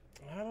wonder?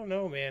 I don't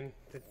know, man.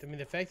 I mean,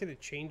 the fact that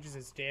it changes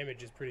its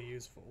damage is pretty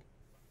useful.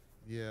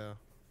 Yeah.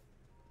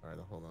 Alright,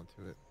 I'll hold on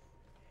to it.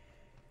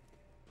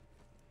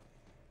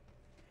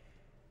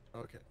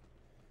 Okay.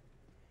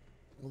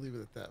 We'll leave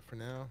it at that for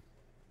now.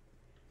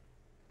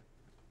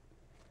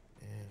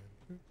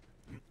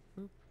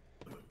 And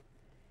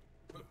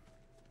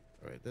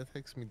alright, that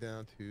takes me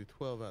down to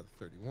 12 out of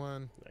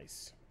 31.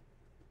 Nice.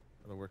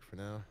 That'll work for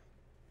now.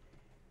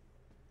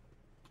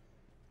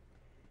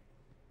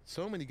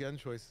 So many gun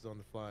choices on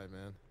the fly,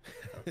 man.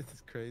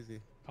 It's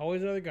crazy.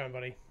 Always another gun,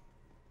 buddy.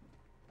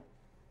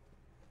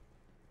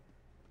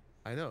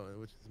 I know,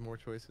 which is more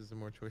choices and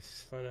more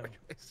choices. I know. More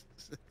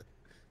choices.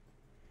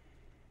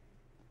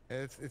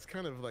 And it's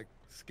kind of like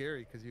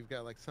scary because you've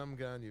got like some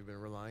gun you've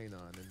been relying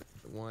on, and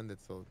the one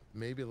that's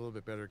maybe a little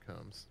bit better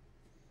comes.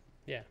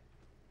 Yeah.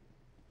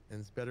 And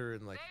it's better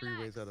in like 3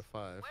 ways out of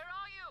 5. Where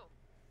are you?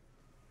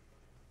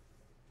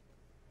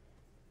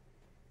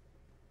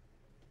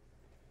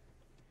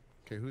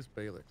 Okay, who's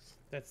Balix?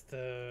 That's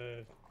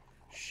the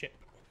ship.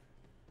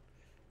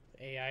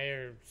 AI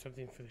or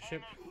something for the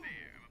ship. Almost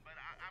there, but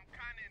I'm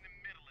kind of in the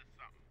middle of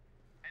something.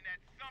 And that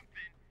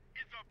something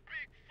is a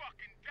big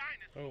fucking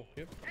dinosaur. Oh,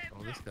 yep.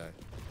 Oh, this guy.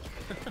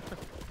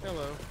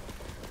 Hello.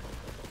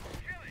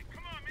 Kill it.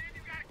 Come on, man.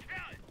 You gotta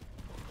kill it.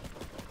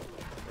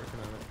 Working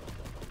on it.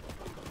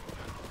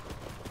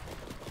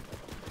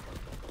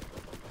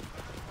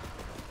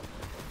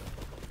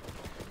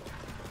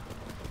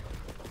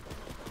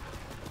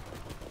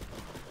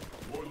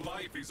 Your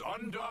life is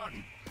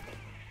undone.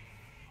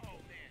 Oh,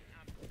 man.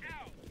 I'm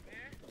out,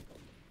 man.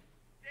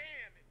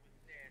 Damn, it was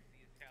nasty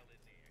as hell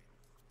in there.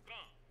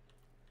 Gone.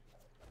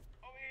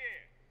 Over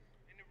here.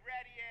 In the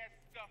ratty-ass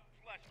stuffed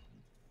plush.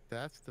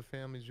 That's the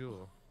family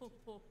jewel.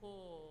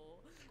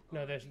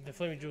 No, the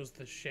flaming jewel's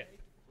the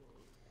ship.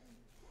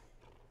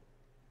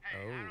 Hey,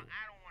 Oh.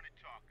 I don't want to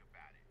talk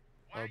about it.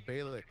 Why Oh, are you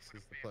looking Balix for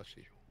is the family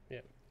plushie. jewel?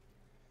 Yep.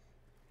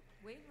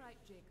 Wainwright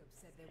Jacobs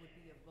said there would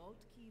be a vault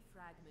key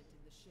fragment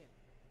in the ship.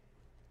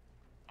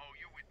 Oh,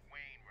 you're with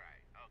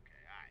Wainwright. Okay,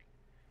 alright.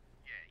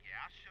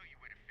 Yeah, I'll show you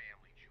where the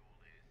family jewel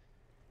is.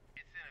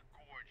 It's in a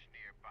gorge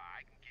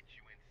nearby. I can get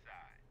you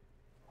inside.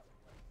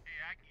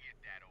 Yeah, I can get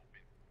that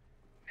open.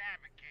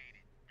 Navigate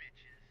it,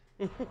 bitches.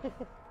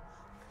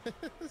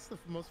 This is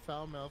the most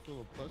foul-mouthed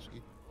little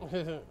plushie.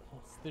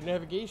 It's the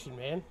navigation,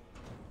 man.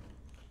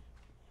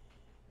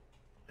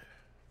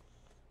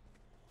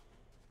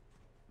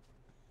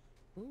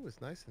 Ooh,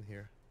 it's nice in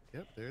here.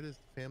 Yep, there it is,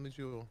 the family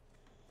jewel.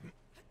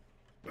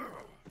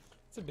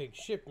 It's a big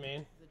ship,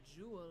 man. The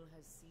jewel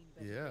has seen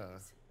better Yeah,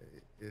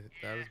 days.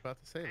 I was about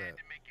to say I that.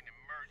 had to make an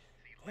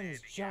emergency That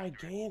is landing after a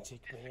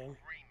gigantic, man.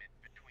 disagreement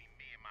between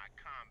me and my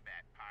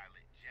combat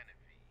pilot,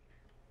 Genevieve.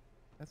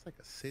 That's like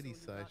a So you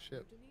city-sized got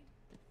ship. mutinied?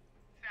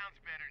 Sounds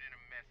better than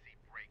a messy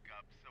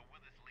breakup, so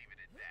we'll just leave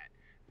it at that.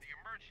 The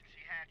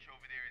emergency hatch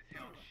over there is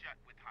held shut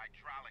with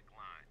hydraulic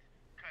lines.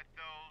 Cut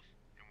those,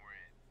 and we're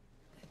in.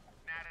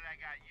 Now that I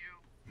got you,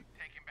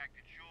 taking back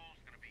the jewel's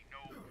gonna be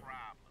no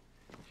problem.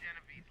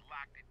 Genevieve's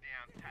locked it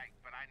down tight,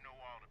 but I know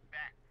all the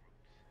back routes.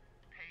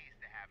 Pays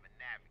to have a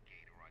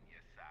navigator on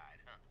your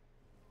side, huh?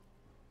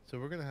 So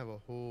we're gonna have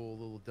a whole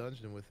little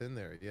dungeon within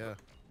there, yeah.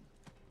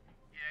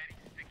 Yeah,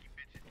 these sticky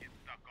bitches get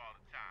stuck all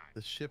the time.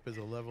 The ship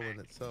is a level in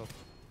itself.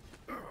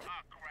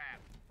 Oh crap.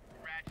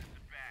 Ratchets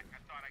are back.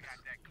 I thought I got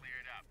that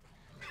cleared up.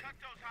 Cut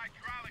those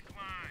hydraulic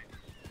lines.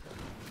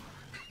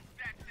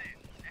 That's it.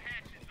 The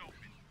hatch is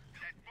open.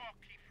 That vault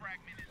key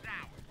fragment is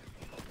ours.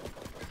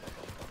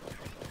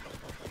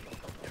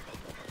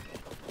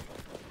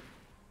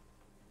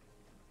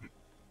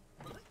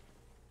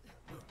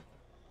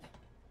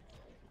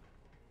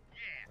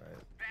 Yeah.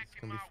 Alright, Back it's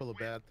in gonna be my full of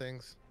whip. bad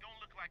things. Don't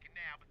look like it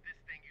now, but this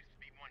thing used to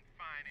be one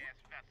fine-ass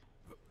vessel.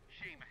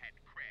 Shame I had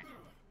to crash.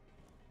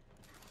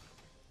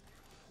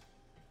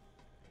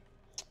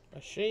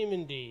 A shame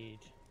indeed.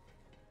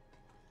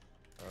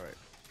 Alright.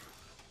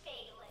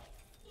 Balix,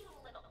 you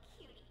little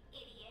cutie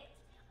idiot.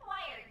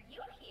 Why are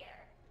you here?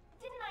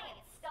 Didn't I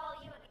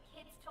install you in a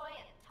kid's toy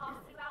and toss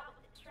you out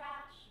with the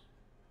trash?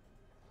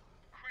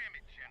 Cram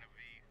it,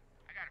 Genevieve.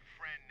 I got a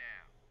friend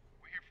now.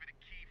 We're here for the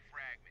key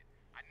fragment.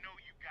 I know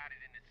you got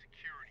it in the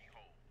security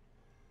hole.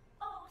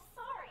 Oh,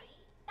 sorry.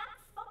 That's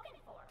spoken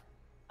for.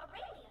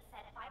 Aurelia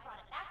said if I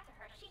brought it back to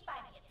her, she'd buy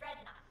me a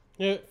dreadnought.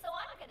 Yeah. So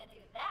I'm gonna do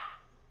that.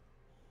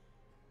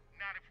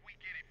 Not if we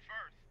get it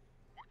first.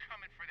 We're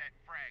coming for that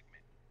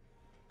fragment.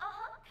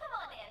 Uh-huh, come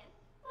on in.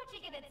 What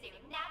you gonna do,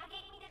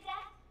 navigate me to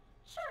death?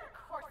 Sure to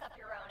course up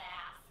your own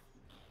ass.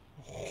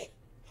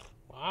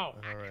 Wow.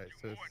 Alright,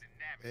 so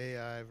it's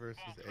AI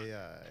versus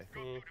AI.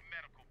 Go through the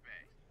medical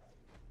bay.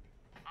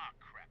 Ah,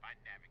 crap. I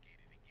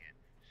navigated again.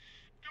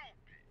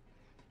 Stupid.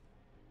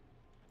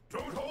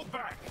 Don't hold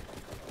back.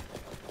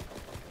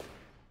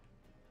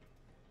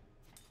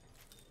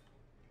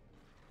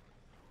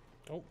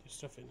 Oh, there's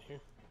stuff in here.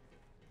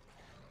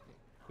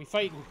 We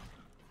fighting.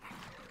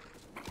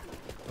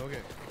 Okay.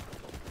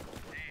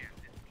 Damn,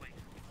 this place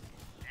is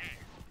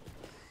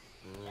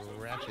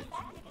nasty. Ratchet.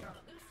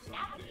 Loose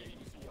navigating,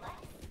 Felix.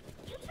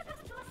 You took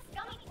us to a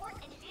scummy port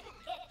and didn't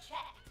get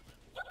checked.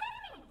 You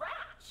can't even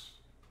ratch.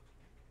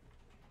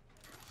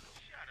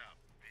 Shut up,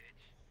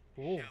 bitch. Oh,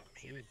 Shove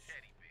me in a jeez.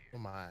 teddy bear. Oh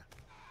my.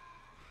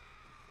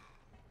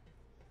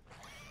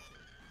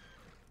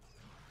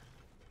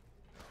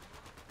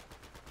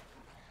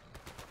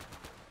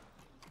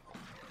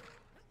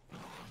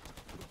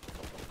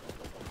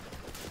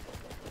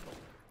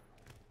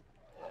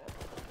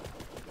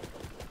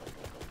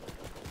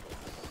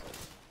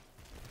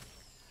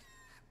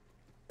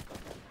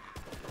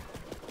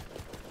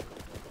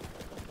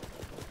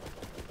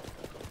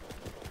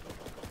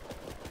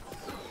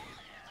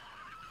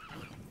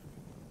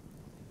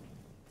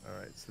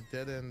 Alright, so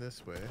dead end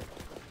this way.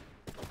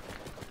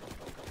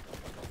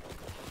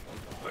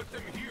 Let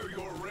them hear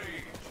your rage.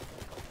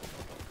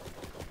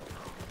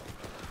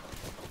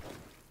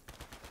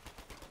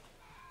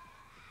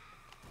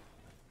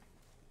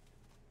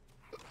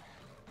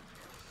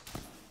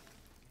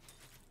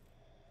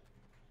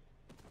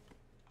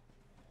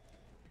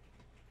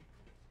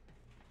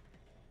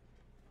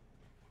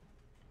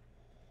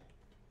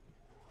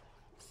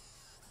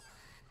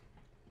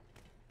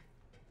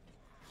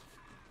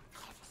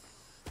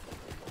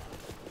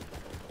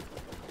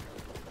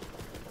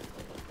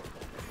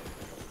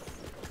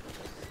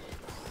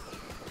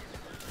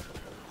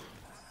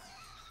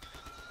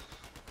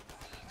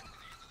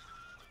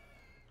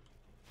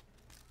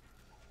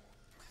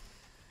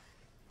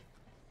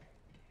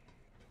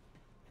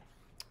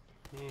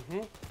 Mm-hmm.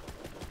 Got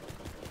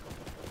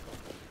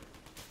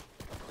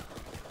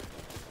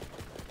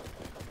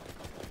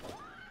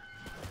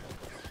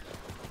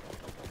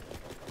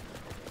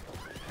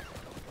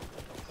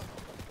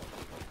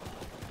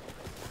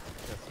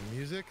some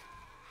music.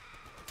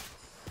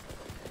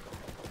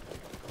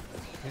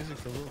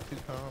 Music's a little too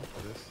calm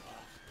for this.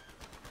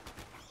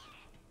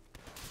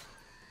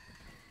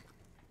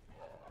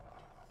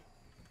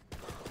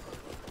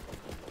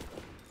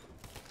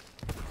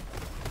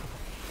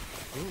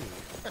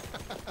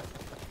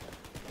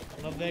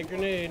 Love that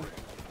grenade.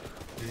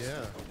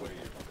 Yeah.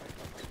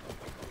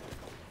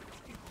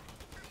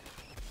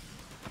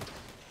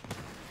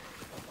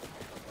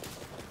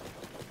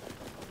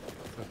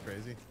 So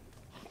crazy.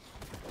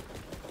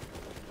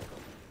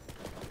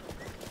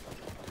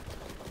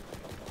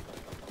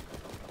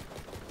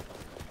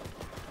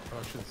 Oh,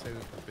 I should save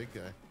it for the big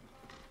guy.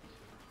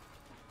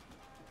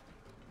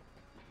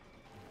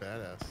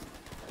 Badass.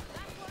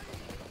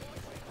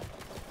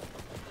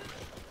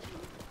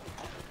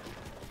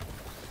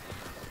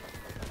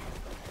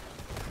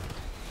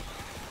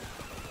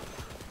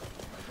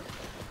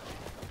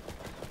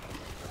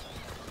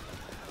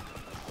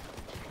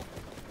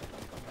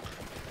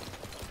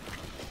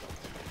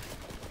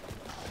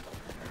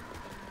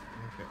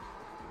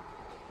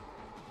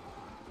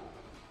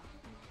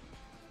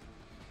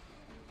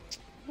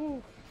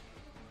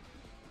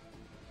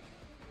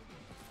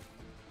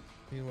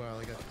 Meanwhile,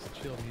 I got this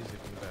chill music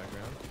in the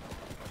background.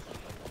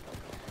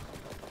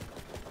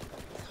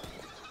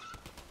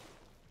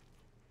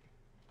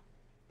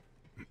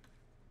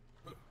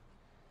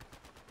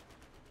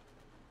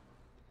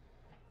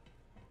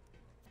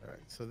 Alright,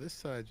 so this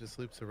side just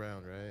loops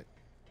around, right?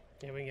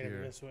 Yeah, we can get Here.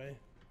 him this way.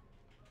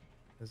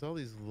 There's all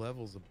these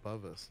levels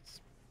above us.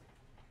 It's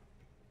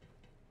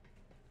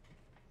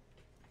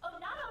Oh,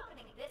 not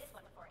opening this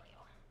one for you.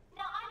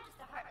 Now, I'm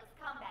just a heartless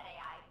combat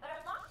AI, but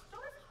are locked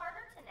doors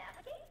harder to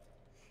navigate?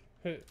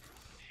 She's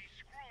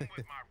screwing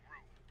with my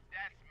route.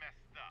 That's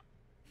messed up.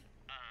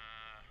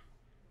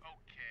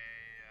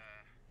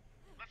 Okay,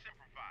 let's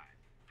improvise.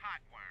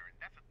 Hot wiring,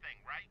 that's a thing,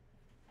 right?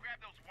 Grab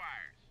those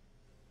wires.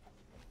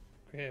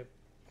 Grab.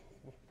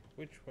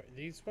 Which way?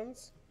 These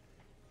ones?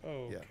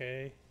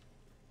 Okay.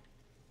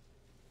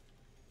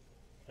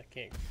 I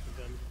can't grab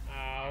them.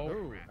 Ow.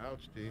 Oh,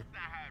 ouch, D. That's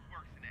not how it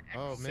works in the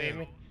Oh, Save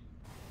man. me.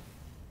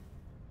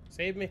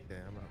 Save me.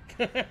 Okay, I'm out.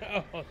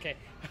 Oh, okay.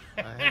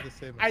 I had to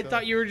save I myself.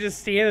 thought you were just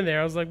standing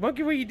there. I was like,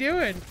 Monkey, what are you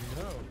doing?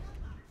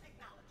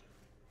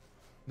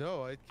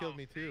 No, it killed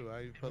me too.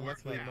 But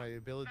luckily my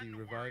ability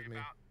revived me.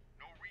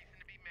 No reason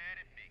to be mad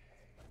at me.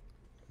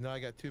 Now I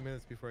got 2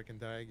 minutes before I can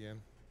die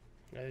again.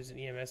 Now, there's an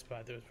EMS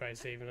spot that was probably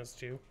saving us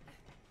too.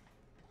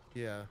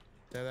 Yeah,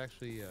 that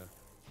actually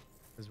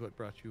is what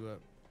brought you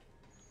up.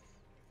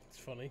 It's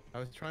funny. I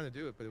was trying to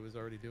do it, but it was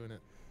already doing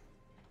it.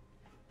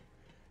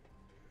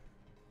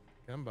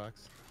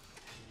 Gunbox.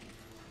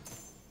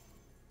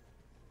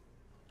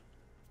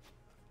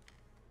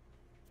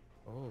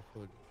 Oh, for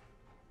the...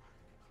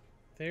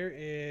 There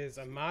is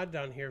a mod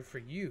down here for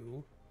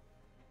you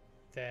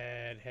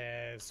that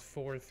has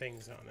 4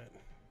 things on it.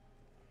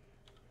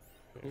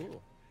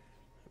 Cool.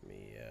 Let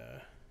me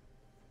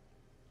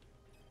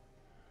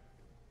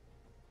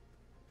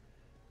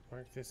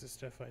mark this as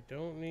stuff I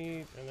don't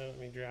need, and then let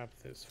me drop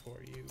this for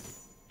you.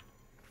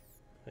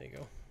 There you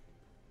go.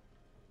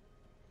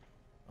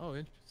 Oh,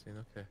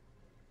 interesting. Okay.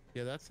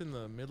 Yeah, that's in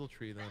the middle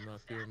tree that I'm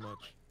not doing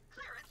much.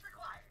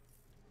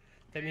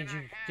 That means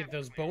you get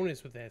those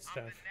bonus with that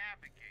stuff.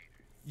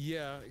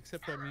 Yeah,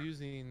 except I'm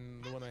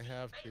using the one I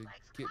have to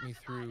get me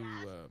through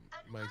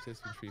my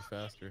existing tree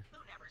faster.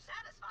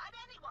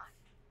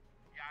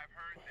 Yeah, I've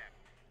heard that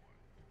before.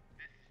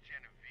 This is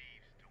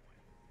Genevieve's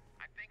doing.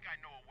 I think I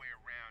know a way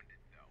around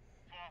it, though.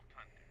 Vault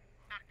Hunter.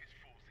 Knock this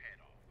fool's head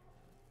off.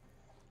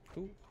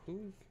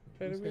 Who's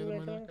better Whose head than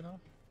am I that? knocking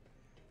off?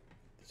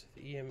 Is it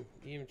the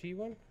EMT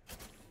one?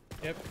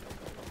 Yep.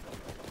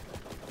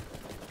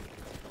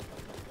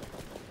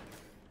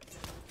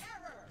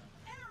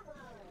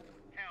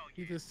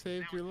 He just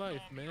saved your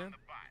life, man.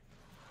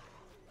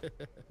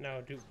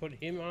 Now, do put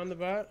him on the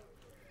bot?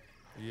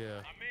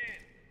 Yeah.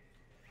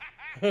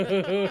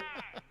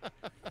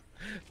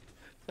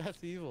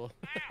 That's evil.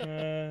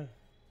 You're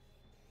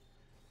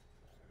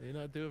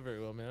not doing very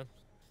well, man.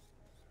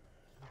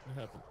 What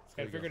happened? Just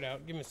gotta figure it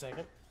out. Give me a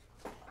second.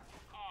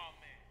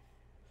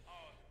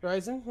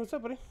 Ryzen, what's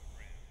up, buddy?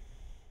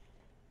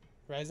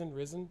 Ryzen,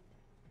 Risen.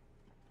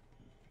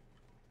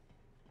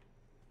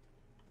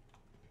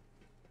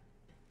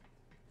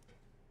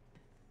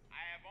 I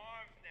have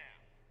arms now.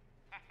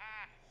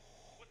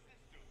 What's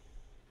this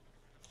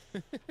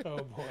do?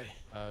 Oh boy.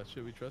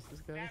 Should we trust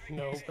this guy?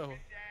 No. So,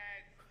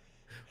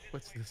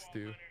 what's this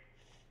do? We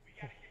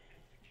gotta get to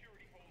the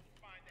security hole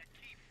to find that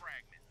key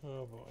fragment.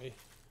 Oh boy.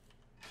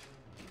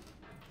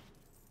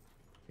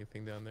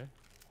 Anything down there?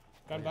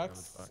 Gun Oh, yeah,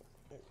 box? box.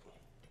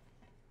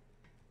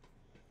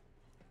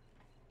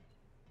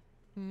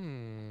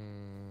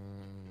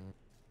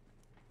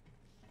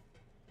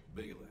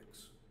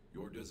 Balex,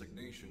 your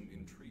designation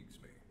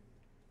intrigues me.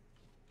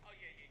 Oh,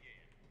 yeah.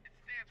 It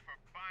stands for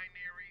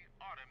Binary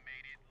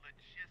Automated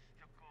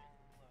Logistical,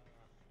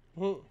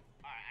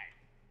 Alright.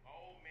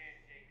 Old man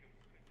Jacobs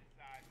couldn't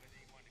decide whether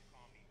he wanted to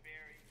call me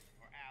Barry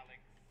or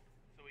Alex,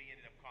 so he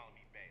ended up calling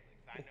me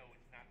Balex. I know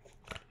it's not the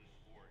coolest origin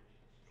story.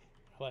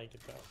 I like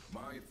it though.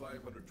 My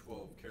 512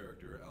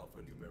 character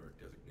alphanumeric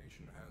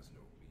designation has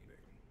no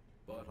meaning,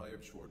 but I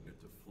have shortened it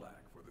to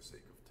FLAC for the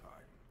sake of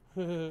time.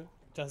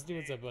 Dusty,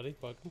 what's up, buddy?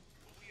 Welcome.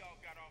 We all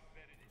got off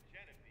better than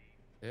Genevieve.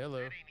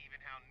 Hello. That ain't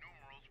even how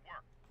numerals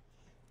work.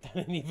 I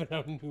don't even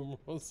know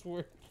numerals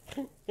work.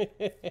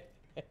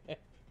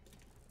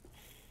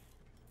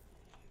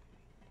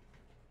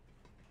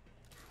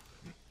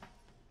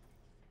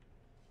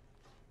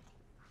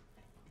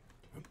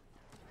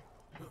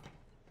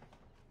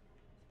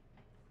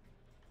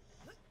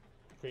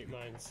 Great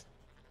minds.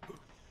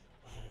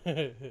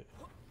 Okay.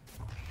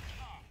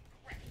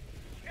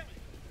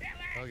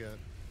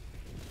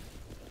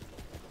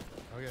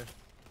 Okay.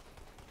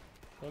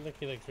 I don't think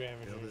he likes Nailed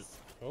Ravagers.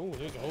 Oh,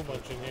 there's a whole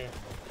bunch in here.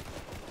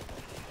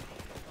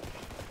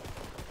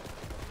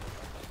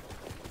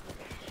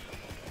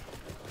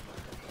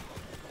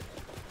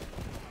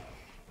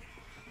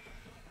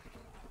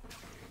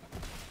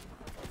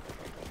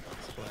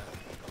 Splat.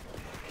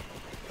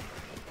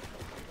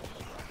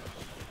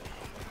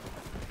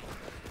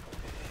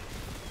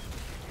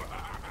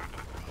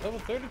 Level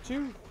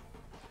 32.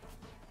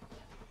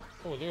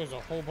 Oh, there's a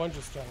whole bunch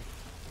of stuff.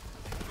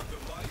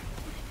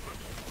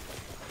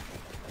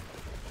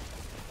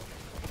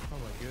 Oh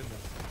my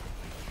goodness.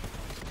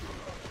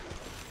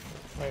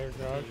 Fire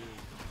dog.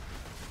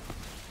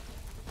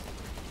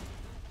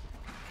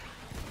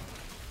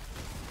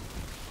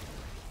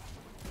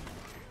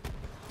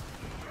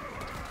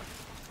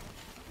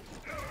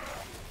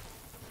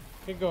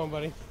 Get going,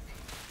 buddy.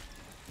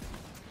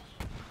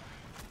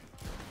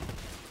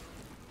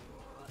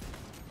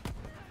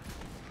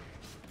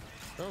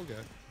 Oh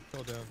god.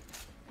 Fell down.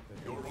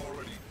 You're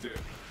already dead.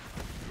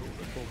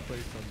 The full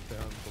place on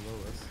down below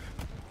us.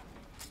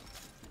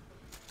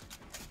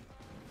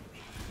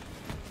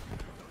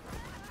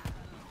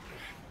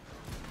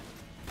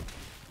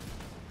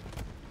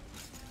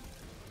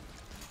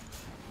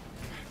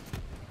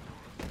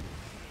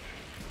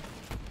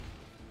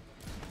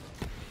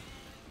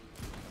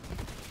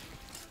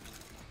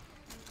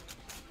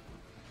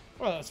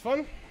 Well, that's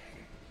fun.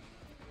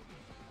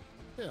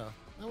 Yeah,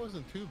 that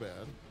wasn't too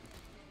bad.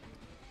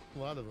 A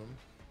lot of them.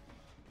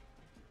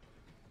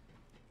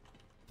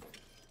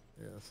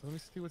 Yeah, so let me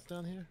see what's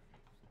down here.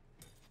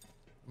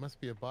 It must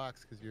be a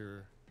box because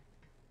your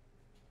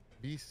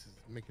beast is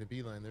making a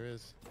beeline. There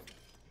is.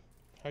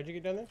 How'd you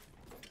get down there?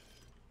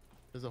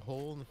 There's a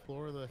hole in the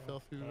floor that I fell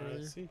through earlier.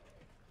 Let's see.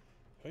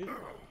 Hey.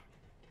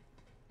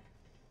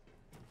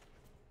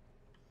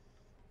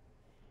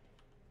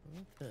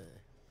 Okay.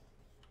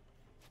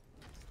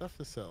 Stuff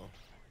to sell.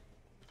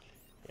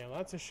 Yeah,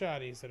 lots of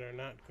shotties that are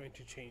not going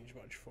to change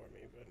much for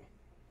me, but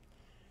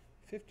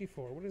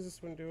 54. What is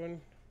this one doing?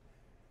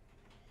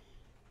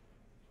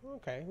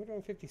 Okay, we're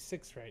doing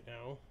 56 right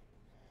now.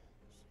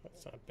 So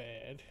that's not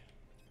bad.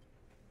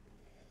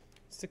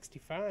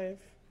 65.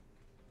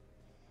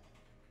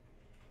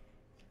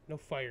 No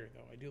fire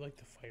though. I do like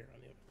the fire on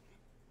the other one.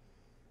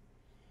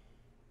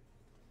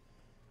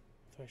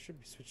 So I should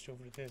be switched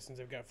over to this since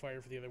I've got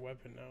fire for the other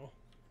weapon now.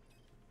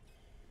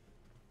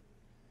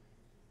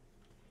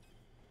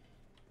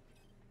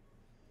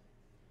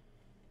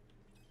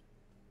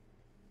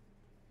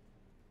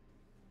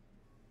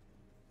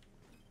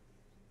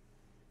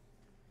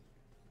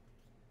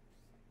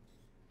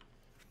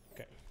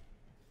 Okay.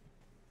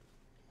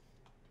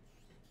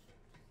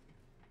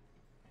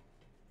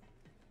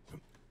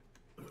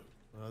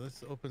 Well,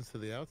 this opens to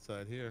the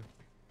outside here.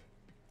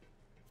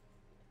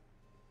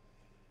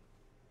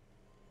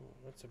 Oh,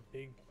 that's a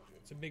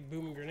big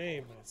booming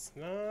grenade, but it's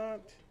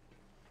not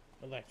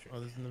electric. Oh,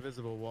 there's an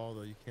invisible wall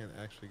though. You can't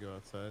actually go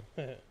outside.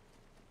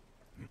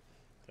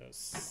 Those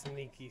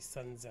sneaky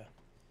sons of.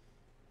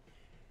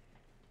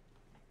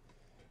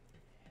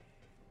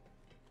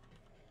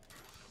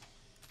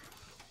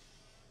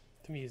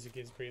 The music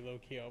is pretty low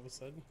key all of a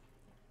sudden.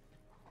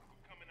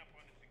 Coming up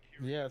on the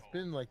security Yeah, it's hole.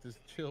 been like this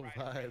chill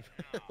vibe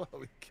while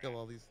we kill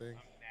all these things.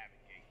 I'm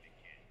navigating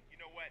again. You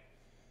know what?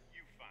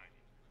 You find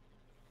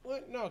it.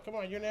 What? No, come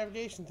on, your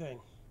navigation thing.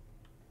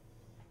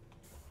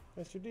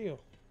 That's your deal.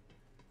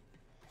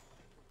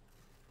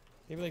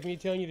 It'd be like me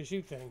telling you to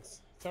shoot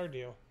things. It's our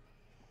deal.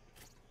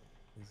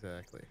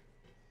 Exactly.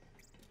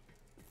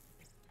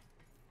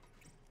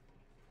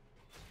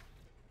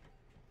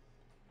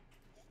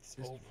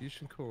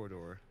 Distribution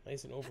corridor.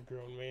 Nice and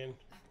overgrown, man.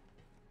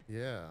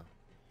 Yeah.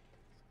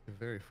 It's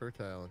very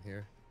fertile in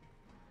here.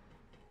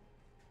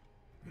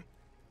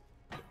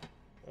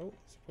 Oh,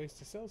 it's a place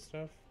to sell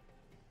stuff.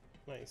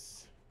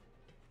 Nice.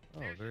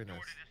 Oh, very nice.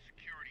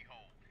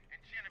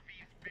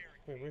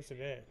 Wait, where's it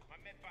at? My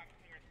medbox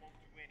clearance won't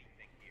do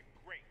anything here.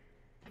 Great.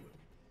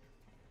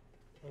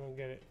 I don't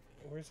get it.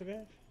 Where's it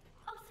at?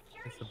 Oh,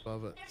 security. It's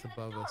above it. It's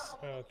above us.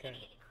 Oh, okay.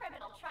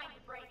 Criminal trying to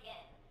break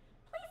in.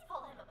 Please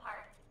pull him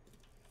apart.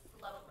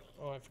 Slowly.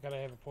 Oh, I forgot I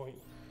have a point.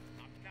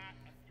 I'm not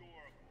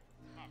adorable.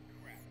 Oh,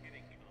 crap. It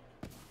ain't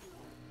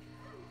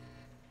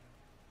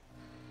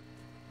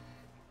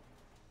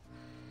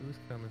Who's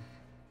coming?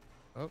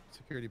 Oh,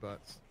 security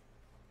bots.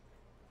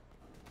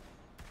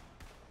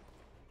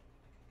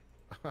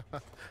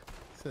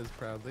 Says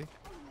proudly.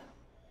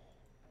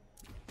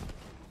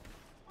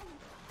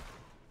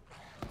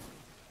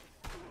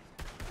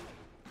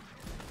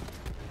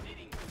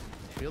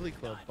 Billy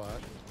Club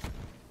bot.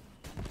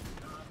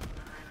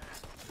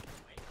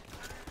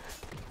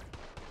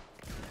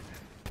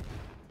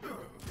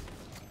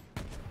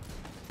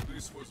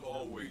 This was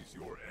always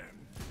your end.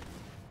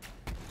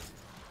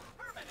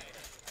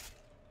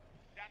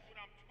 That's what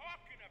I'm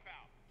talking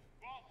about.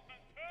 Vault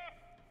Hunter.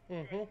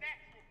 Mm-hmm. You're a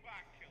natural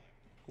bot killer.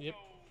 Yep.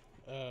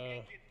 So,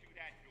 can't get through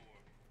that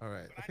door.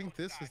 Alright, I think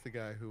this is the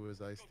guy who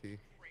was Ice-T.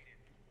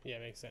 Yeah,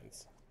 makes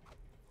sense.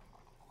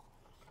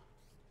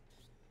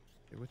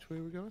 Okay, which way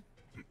are we going?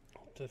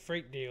 To the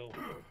freight deal.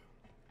 Alright.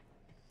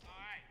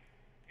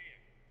 Here.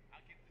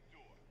 I'll get the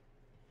door.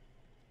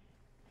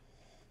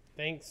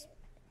 Thanks,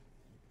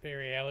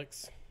 Barry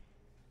Alex.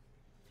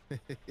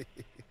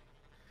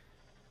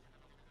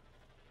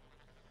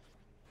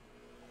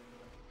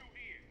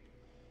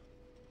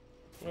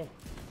 Oh.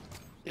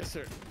 Yes,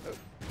 sir. Oh.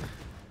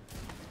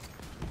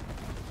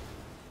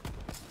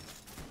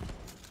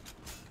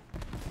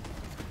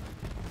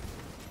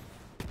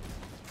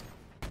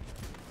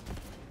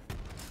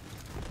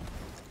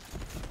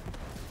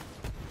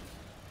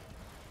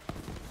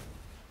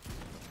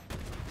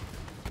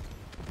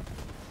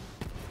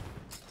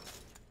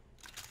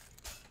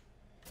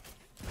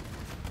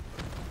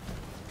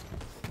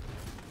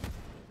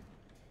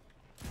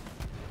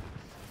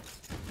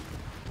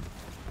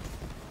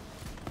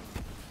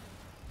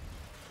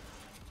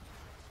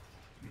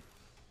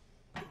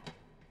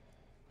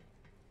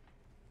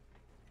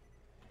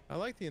 I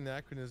like the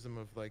anachronism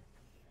of like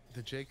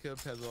the Jacob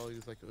has all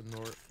these like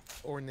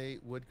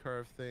ornate wood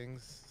carved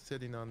things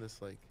sitting on this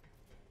like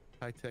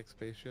high-tech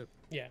spaceship.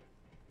 Yeah.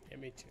 Yeah,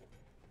 me too.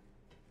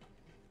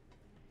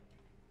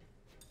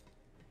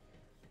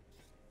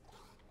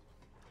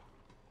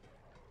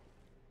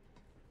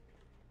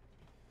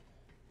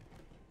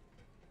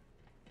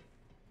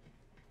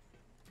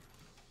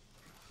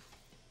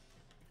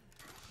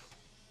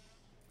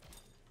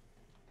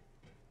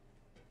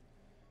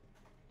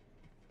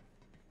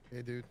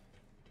 Hey, dude.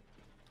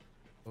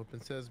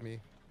 Open sesame.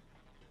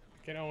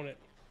 Get on it,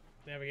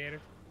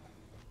 Navigator.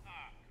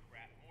 Ah,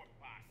 crap. More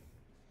bots.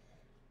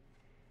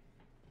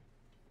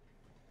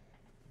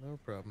 No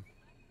problem.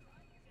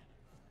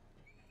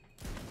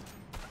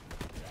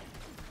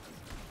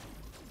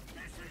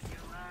 This is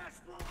your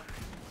last warning.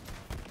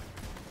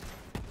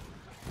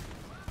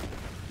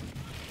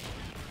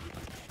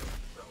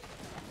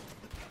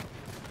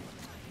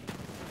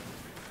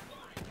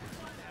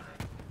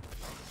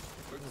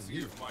 Let's see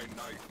if my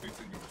knife fits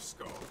in your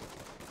skull.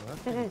 Well, that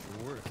thing's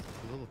the worst.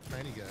 It's a little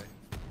tiny guy.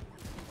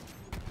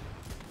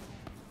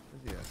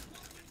 Where's he at?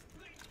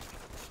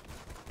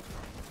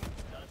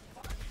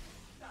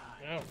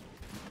 Oh. Hell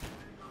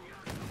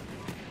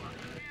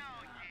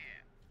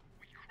yeah.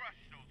 We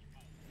crushed those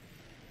fools.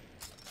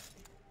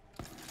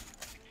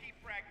 The key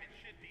fragment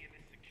should be in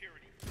the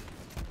security.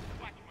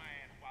 Watch my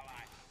ass while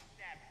I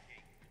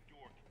navigate the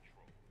door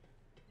control.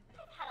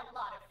 I've had a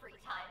lot of free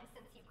time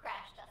since you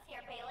crashed us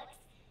here, Balix.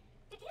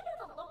 Did you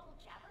know the local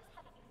jabbers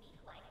have a unique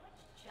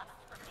language just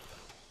for me?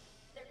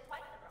 They're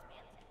quite the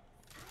romantics.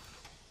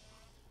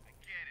 I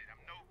get it. I'm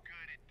no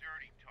good at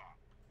dirty talk.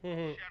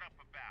 Mhm. Shut up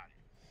about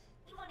it.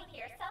 You want to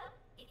hear some?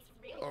 It's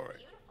really All right.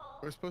 beautiful.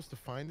 We're supposed to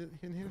find it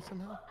in here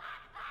somehow?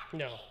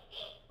 No.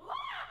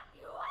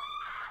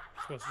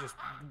 Supposed to just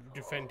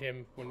defend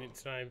him when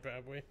it's time,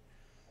 probably.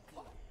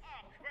 Oh,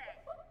 crap.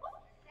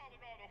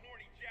 Calling all the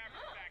horny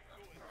jabbers back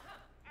to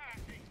us.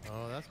 I hate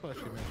Oh, that's why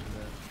she mentioned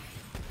that.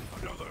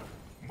 Another.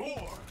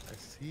 More. I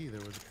see, there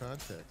was a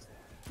context.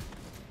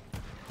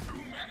 Too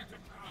many to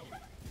count.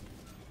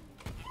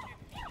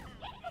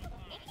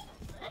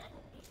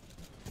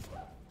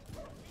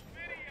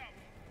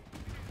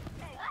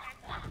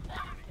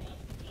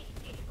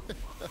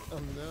 Oh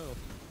no.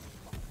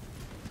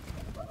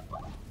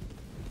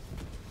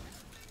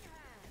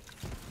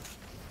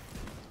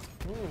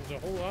 Ooh, there's a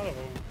whole lot of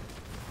them.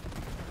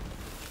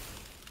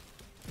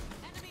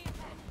 Enemy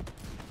ahead.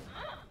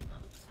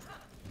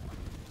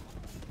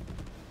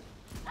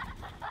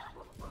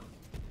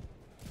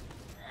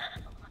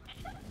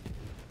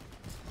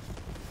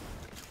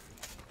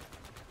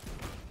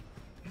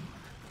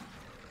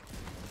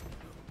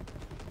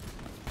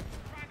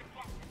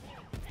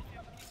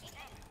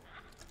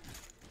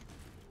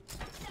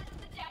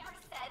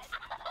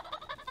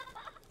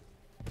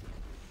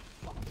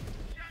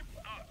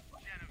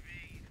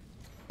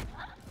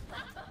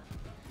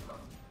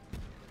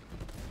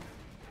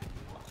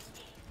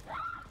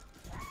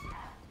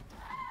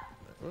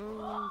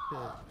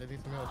 Okay, I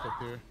need some help up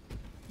here.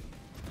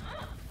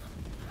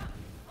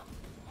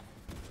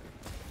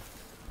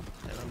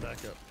 And I'm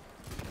back up.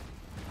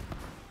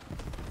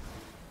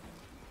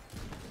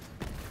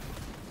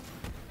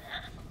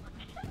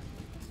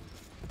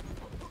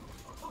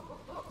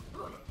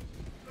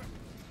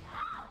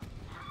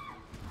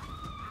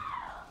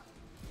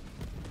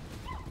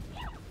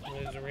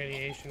 There's a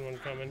radiation one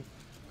coming.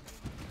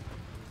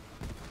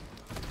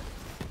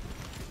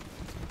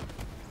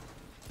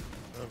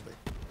 Lovely.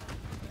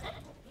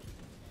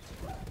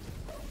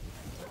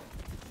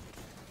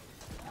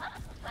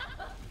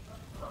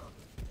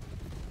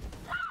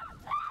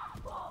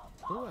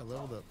 Oh, I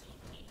leveled up.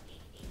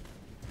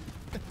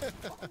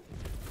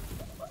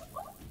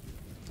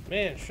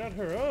 Man, shut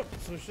her up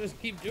so she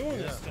doesn't keep doing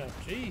this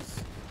stuff.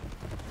 Jeez.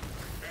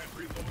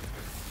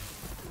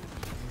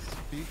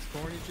 He speaks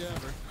corny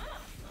jabber.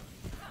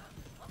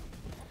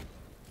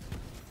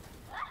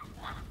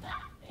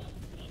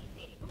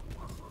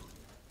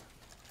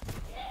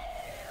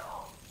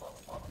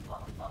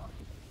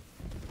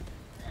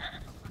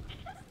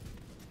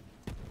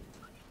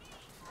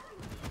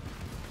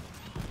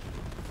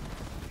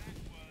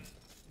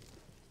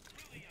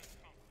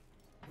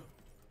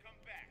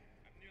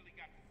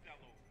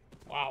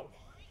 Wow.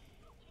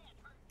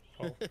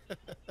 Oh.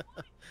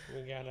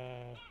 We got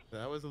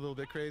That was a little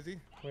bit crazy.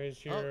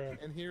 Where's your? Oh,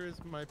 and here is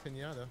my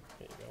pinata.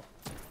 There you go.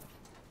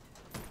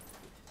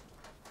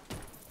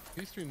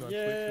 You streamed on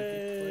Twitch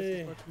with twice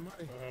as much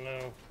money. I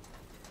know.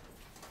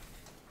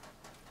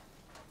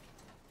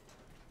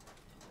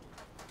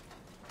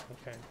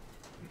 Okay.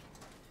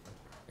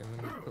 And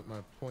let me put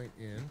my point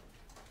in.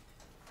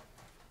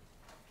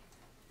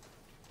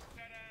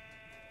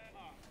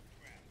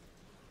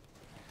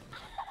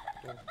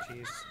 Oh,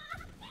 jeez.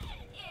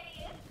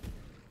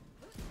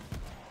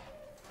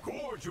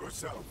 Gorge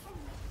yourself!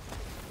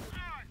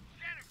 Ah,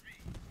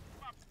 Genevieve!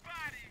 My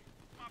body!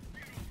 My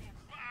beautiful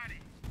body!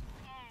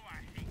 Oh,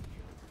 I hate you.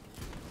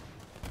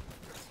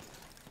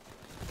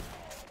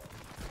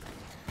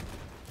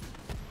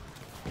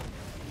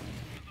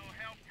 A little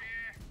help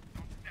here.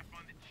 Don't step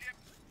on the chip.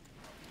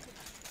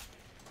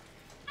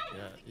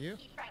 Yeah, you?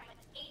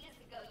 Fragments ages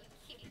ago,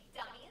 you cute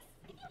dummies.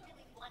 If you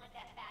really wanted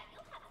that bad,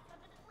 you'll have to come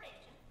to the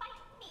bridge and fight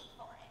me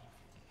for it.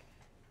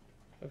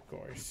 Of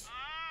course.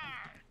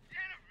 Ah,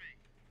 Genevieve!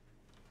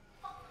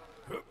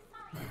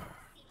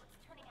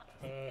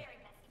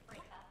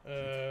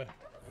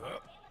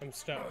 I'm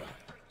stuck.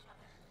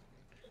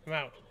 I'm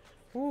out.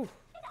 Whew.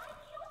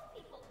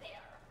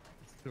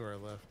 It's to our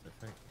left, I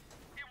think.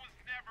 It was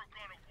never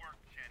gonna work,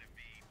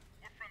 Genevieve.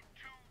 We're from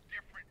two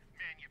different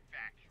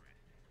manufacturers.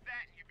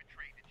 That and you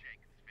betrayed the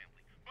Jacobs family.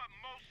 But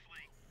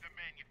mostly the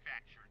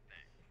manufacturer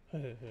thing.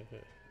 Okay,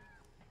 listen.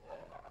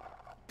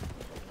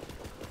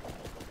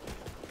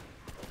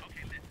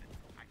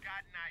 I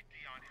got an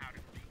idea on how to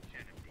beat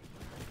Genevieve.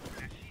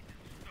 Now, she's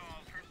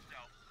installed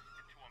herself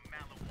into a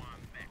Malawan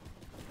mech.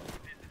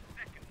 There's a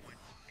second one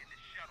in the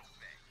shuttle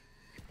bay.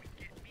 If we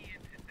get me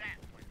into that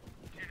one,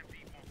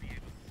 Genevieve won't be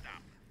able to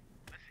stop us.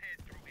 Let's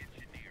head through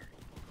engineering.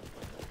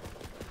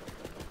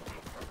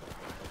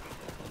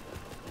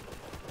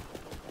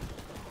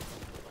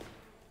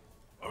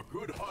 A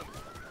good hunt!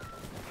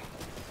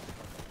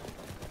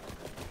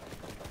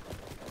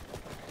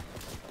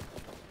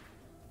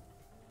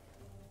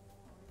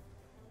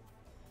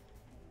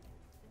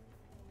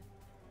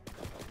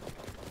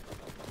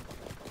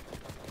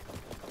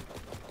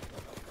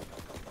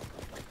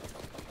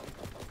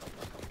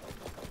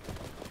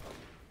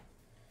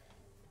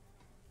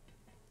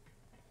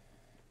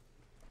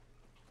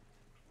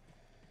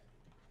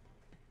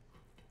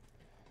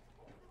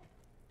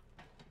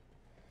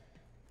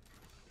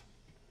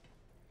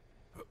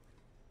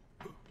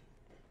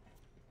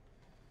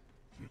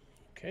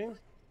 Okay.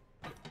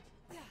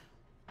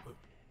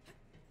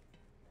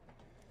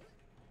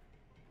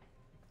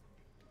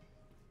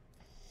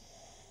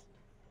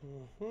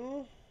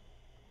 Mm-hmm.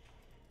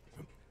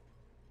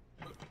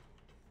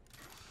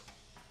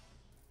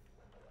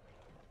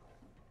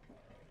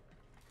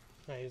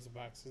 I use the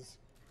boxes.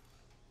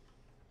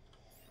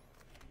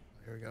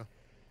 Here we go.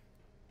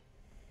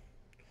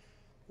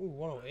 Ooh,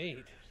 108.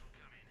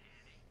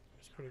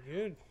 That's pretty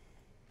good.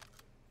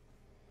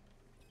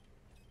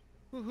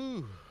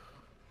 Woohoo!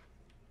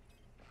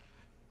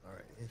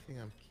 Alright, anything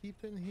I'm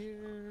keeping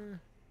here?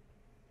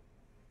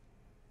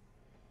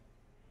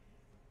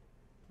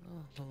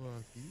 Oh, hold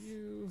on to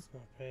you. It's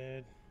not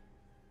bad.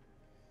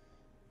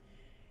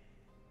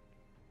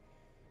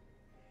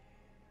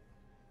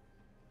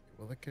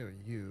 Well, look at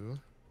you.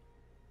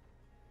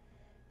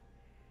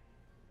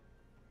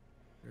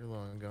 You're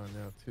long gone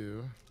now,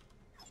 too.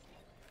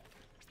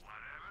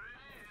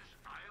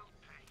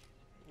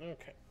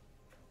 Okay.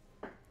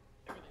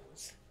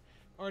 Everything's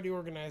already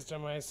organized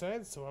on my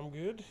side, so I'm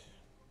good.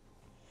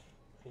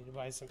 I need to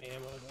buy some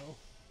ammo, though.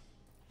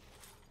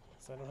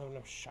 Because I don't have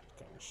enough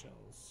shotgun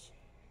shells.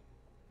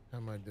 How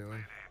am I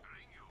doing?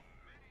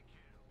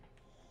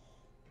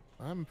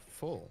 I'm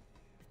full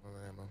on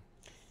ammo.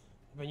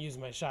 I've been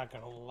using my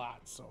shotgun a lot,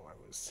 so I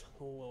was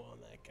low on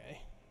that guy.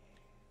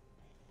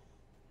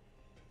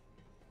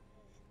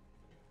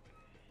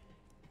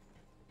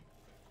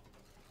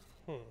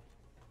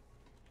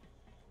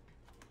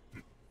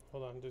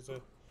 Hold on, there's a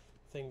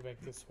thing back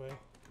this way.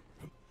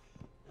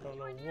 Don't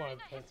know what,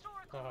 but...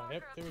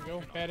 yep, there we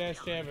go.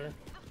 Badass jabber.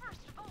 The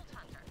first Vault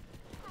Hunter.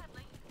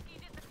 Sadly, he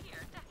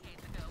disappeared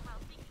decades ago while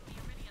seeking the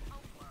Iridian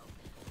homeworld.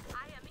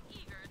 I am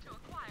eager to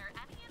acquire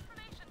any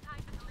information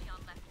tied to the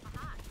Leon left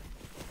behind.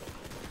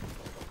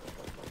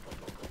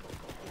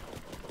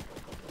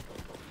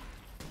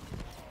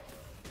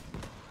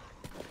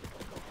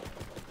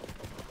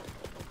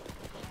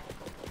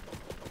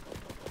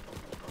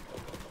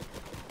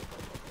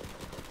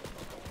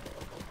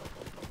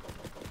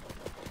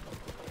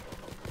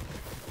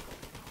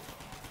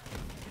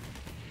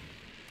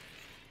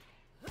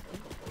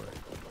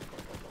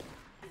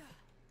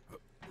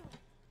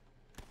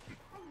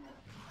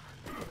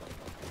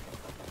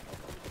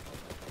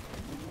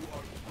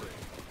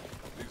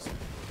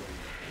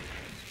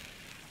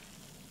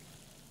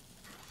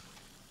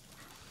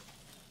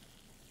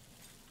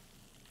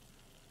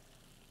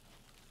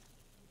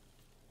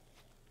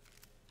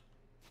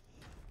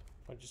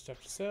 Bunch of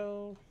stuff to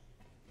sell.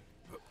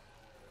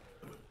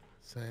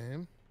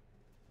 Same.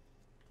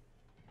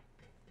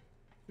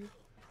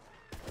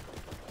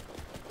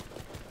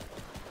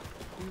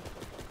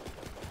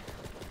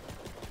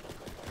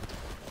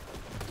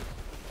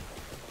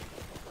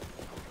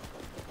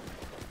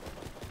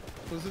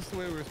 Was this the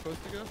way we were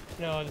supposed to go?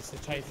 No, this is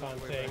the Typhon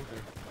thing.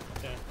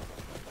 Yeah.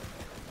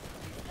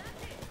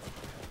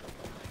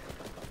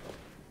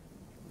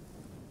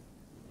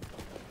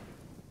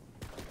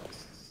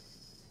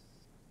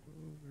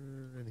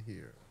 Over in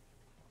here.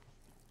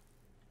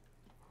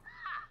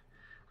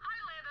 I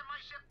landed my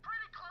ship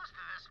pretty close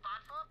to this spot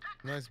for a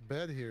picnic. Nice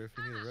bed here if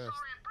you need a rest.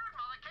 Saurian bird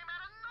mother came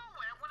out of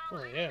nowhere when I was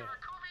Oh, eating yeah. a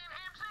Rakovian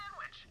ham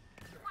sandwich.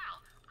 Well,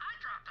 I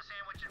dropped the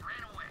sandwich and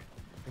ran away.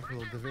 Think a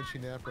little Da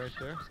Vinci nap right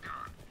there.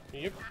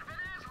 Yep. Could have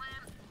been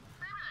Aslan.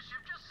 Maybe the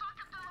ship just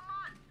sunk into the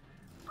mud.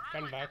 But I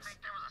Gun like box. to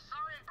think there was a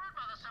Saurian bird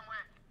mother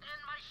somewhere in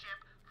my ship,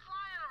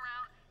 flying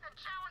around and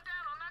chowing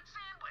down on that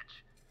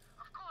sandwich.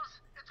 Of course,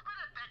 it's been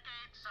a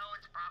decade, so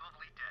it's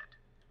probably dead.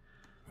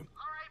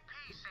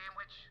 R.I.P.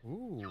 sandwich.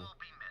 Ooh.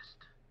 You'll be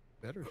missed.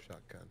 Better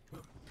shotgun.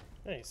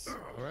 Nice.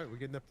 All right, we're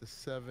getting up to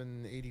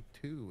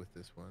 782 with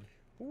this one.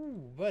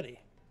 Ooh, buddy.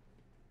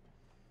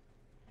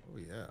 Oh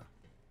yeah.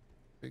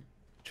 Big,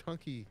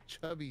 chunky,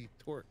 chubby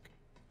torque.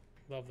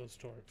 Love those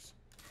torques.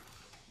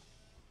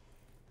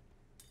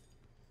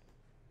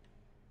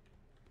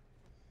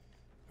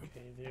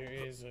 Okay, there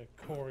is a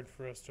cord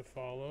for us to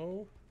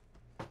follow.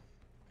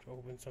 To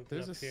open something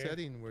There's up a here.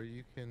 setting where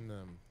you can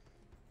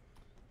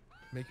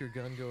make your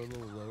gun go a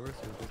little lower so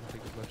it doesn't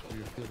take as much of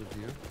your field of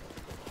view.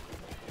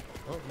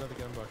 Oh, another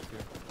gun box here.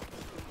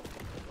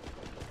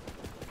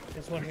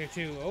 There's one here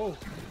too. Oh!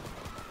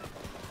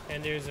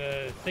 And there's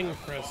a thing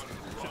for us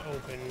to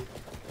open.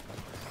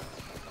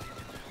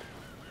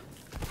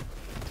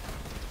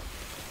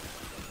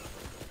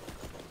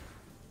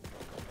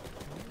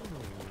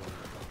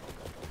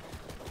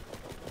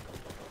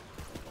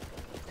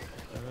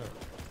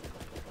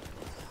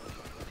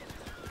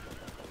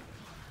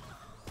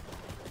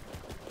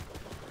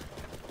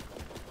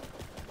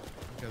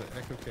 Got an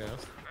echo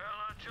cast. Well,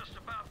 I just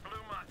about blew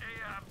my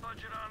AI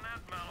budget on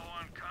that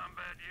Maliwan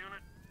combat unit.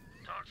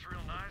 Talks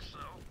real nice,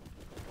 though.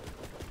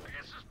 I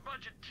guess this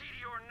budget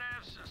TDR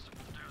nav system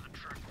will do the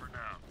trick for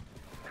now.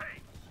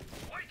 Hey,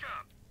 wake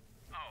up!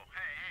 Oh,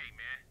 hey,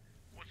 man.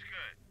 What's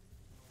good?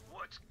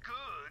 What's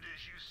good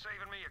is you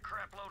saving me a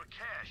crap load of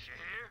cash, you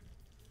hear?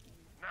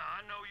 Now,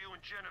 I know you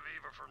and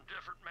Genevieve are from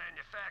different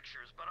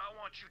manufacturers, but I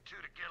want you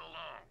two to get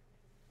along.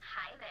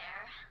 Hi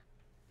there.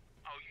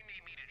 Oh, you need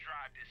me to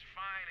drive this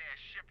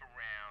fine-ass ship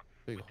around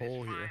Big with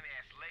hole this here.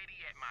 fine-ass lady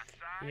at my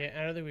side? Yeah,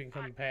 I don't think we can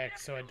come back,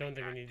 so I don't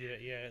think we need to do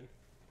that yet.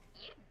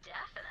 You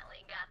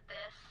definitely got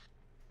this.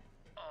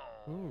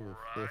 Ooh,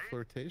 the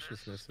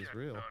flirtatiousness is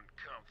real.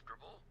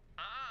 Uncomfortable.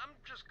 I'm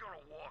just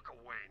gonna walk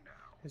away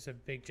now. There's a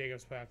big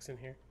Jacob's box in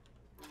here.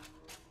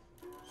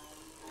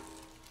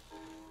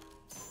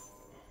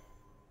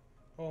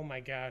 Oh my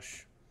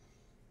gosh.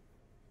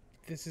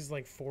 This is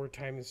like 4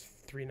 times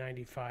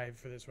 $395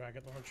 for this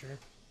rocket launcher.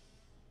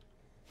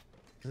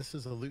 This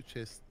is a loot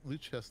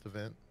chest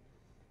event.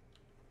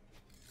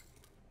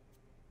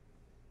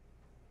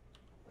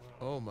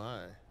 Oh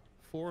my.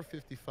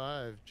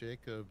 455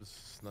 Jacob's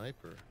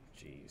sniper.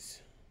 Jeez.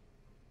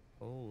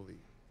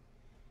 Holy.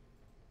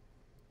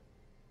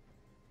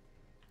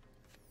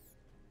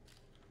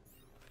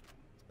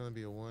 It's gonna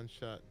be a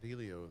one-shot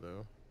dealio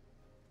though.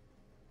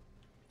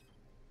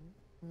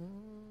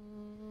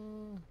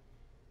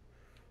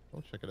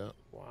 I'll check it out.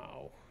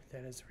 Wow,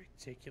 that is a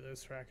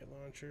ridiculous rocket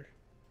launcher.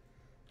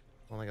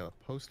 Well, I got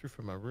a poster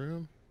for my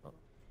room. Oh.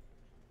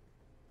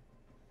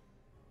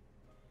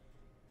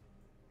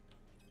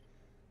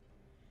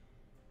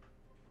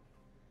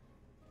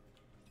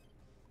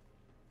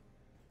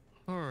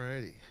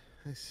 Alrighty,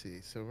 let's see.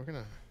 So we're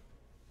gonna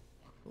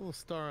a little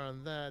star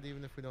on that,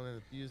 even if we don't end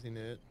up using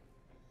it.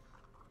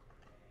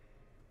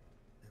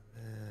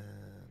 And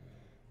then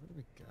what do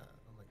we got?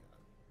 Oh my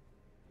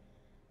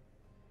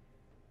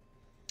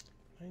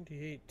god.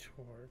 98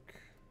 torque.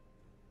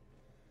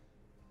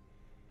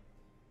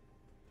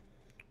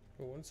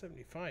 Oh,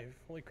 175.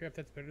 Holy crap,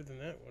 that's better than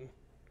that one.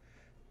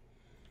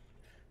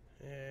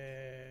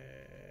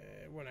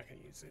 We're not going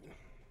to use it.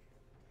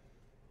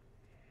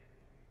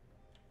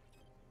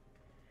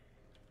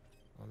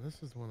 Oh,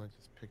 this is one I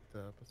just picked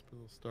up. Let's put a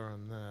little star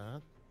on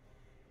that.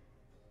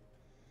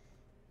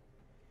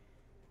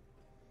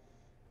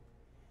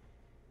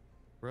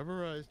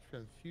 Rubberized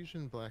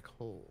transfusion black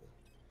hole.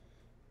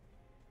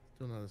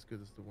 Still not as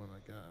good as the one I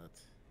got.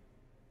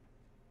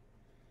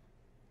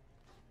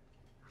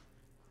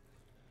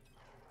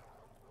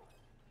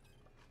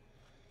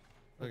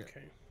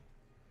 Okay.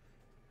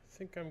 I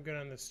think I'm good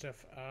on the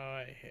stuff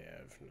I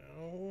have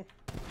now.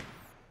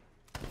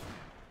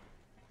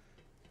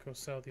 Go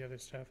sell the other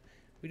stuff.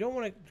 We don't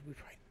want to.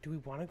 Do we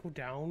want to go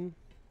down?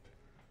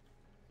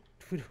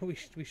 We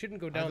shouldn't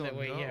go down that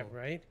way yet,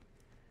 right?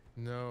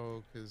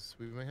 No, because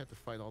we might have to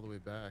fight all the way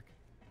back.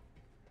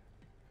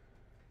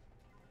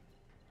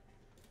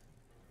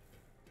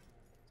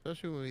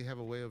 Especially when we have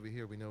a way over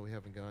here we know we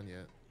haven't gone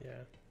yet.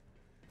 Yeah.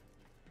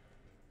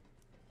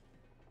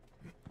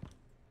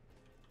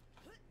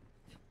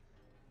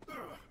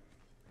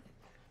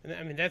 And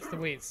I mean, that's the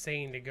way it's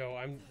saying to go.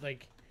 I'm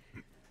like...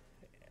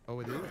 Oh,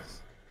 it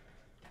is?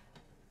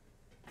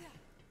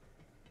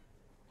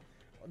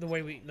 The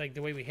way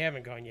we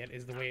haven't gone yet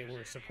is the way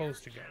we're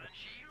supposed to go,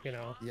 you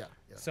know? Yeah.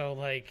 So,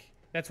 like,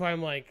 that's why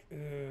I'm like,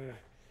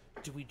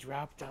 do we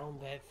drop down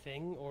that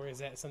thing? Or is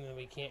that something that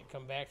we can't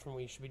come back from?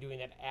 We should be doing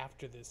that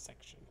after this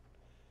section.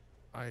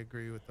 I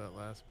agree with that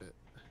last bit.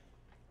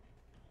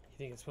 You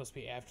think it's supposed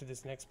to be after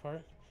this next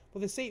part?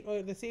 Well, the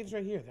save's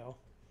right here, though.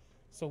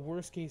 So,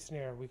 worst case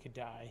scenario, we could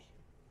die.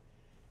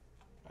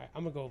 Alright,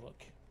 I'm gonna go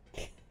look.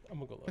 I'm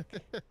gonna go look.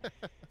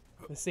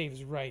 The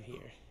save's right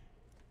here.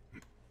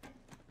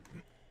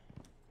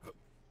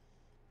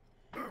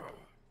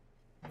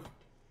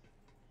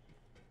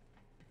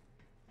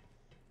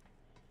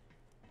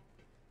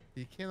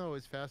 You can't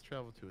always fast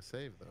travel to a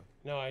save, though.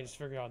 No, I just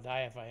figure I'll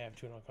die if I have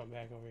to, and I'll come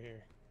back over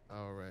here.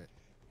 Oh, right.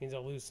 Means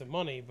I'll lose some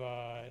money,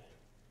 but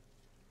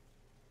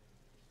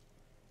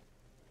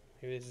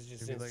maybe this is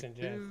just instant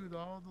death. Dude,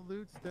 all the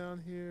loot's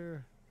down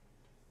here.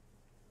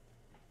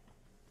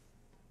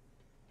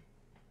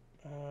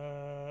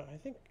 I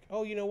think.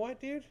 Oh, you know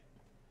what, dude?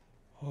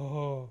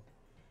 Oh,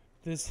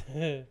 this.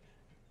 Oh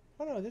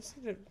no, this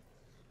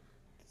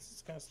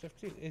is got stuff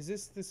too. Is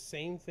this the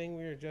same thing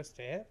we were just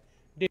at,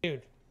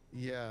 dude?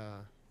 Yeah.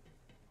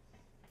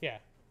 Yeah,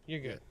 you're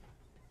good.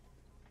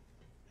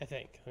 I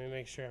think. Let me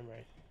make sure I'm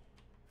right.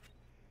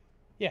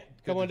 Yeah,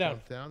 come on down.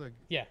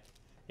 Yeah,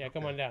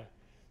 come on down.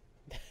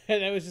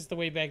 That was just the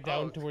way back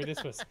down to where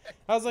this was.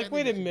 I was like,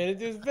 wait a minute,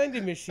 there's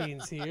vending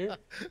machines here.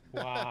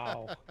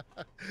 Wow.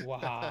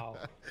 Wow.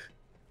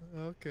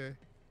 Okay.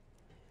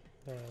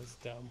 That was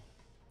dumb.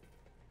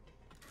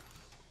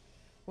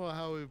 Well,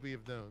 how would we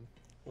have known?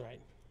 Right.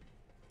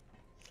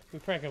 We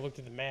probably could have looked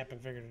at the map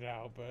and figured it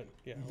out, but,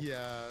 you know.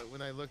 Yeah,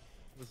 when I was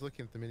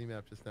looking at the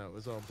mini-map just now, it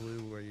was all blue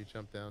where you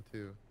jumped down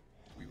to.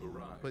 We've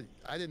arrived. But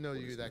I didn't know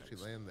you'd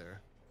actually land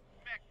there.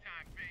 Spec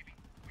time, baby.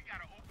 We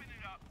gotta open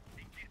it up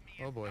and get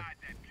me Oh boy. inside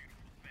that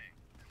beautiful thing.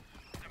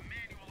 There's a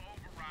manual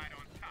override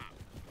on top.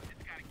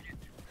 It's gotta get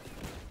to it.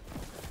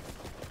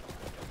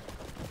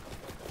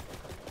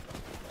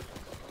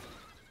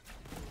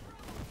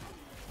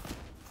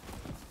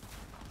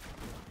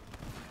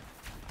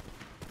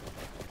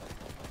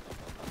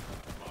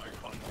 My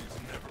hunt is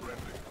never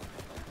ending.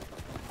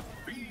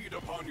 Feed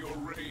upon your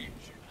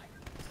rage.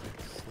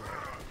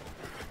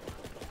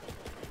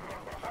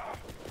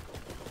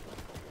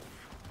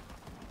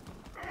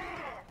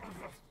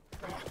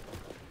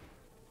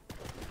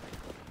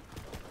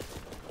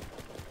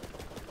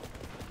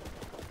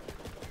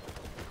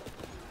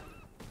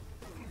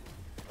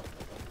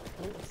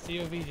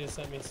 COV just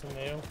sent me some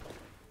mail.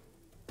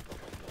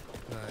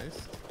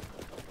 Nice.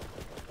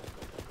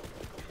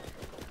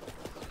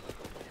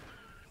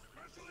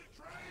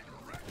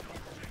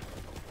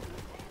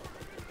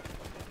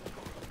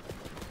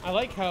 I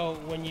like how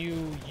when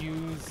you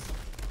use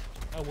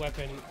a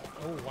weapon...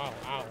 Oh, wow,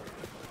 ow.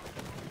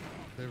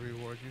 They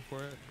reward you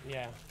for it?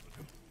 Yeah.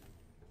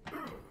 Yeah,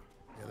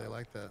 they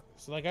like that.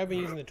 So, like, I've been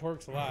using the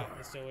Torques a lot,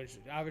 so it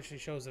obviously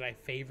shows that I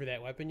favor that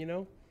weapon, you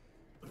know?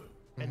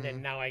 And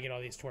then now I get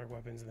all these Torque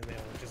weapons in the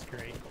mail, which is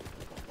great.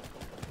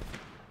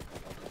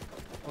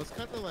 Well, it's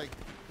kind of like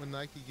when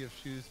Nike gives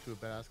shoes to a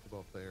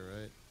basketball player,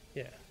 right?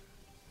 Yeah.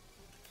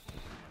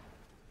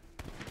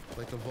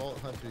 Like a Vault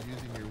Hunter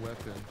using your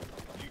weapon.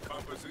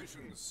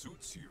 Decomposition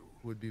suits you.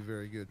 Would be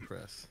very good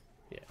press.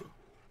 Yeah.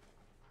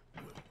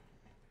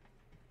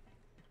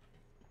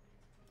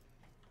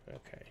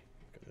 Okay.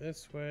 Go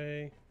this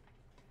way.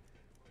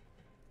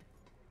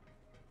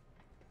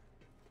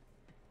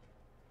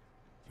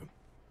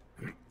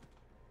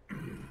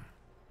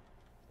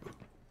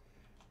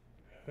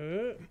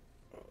 Here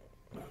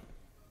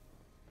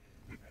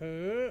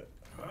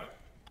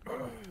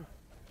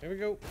we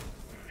go.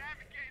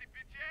 Navigate it,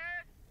 bitch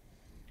ass.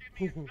 Get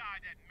me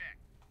inside that mech.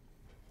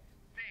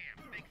 Damn,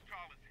 thing's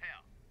tall as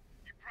hell.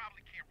 You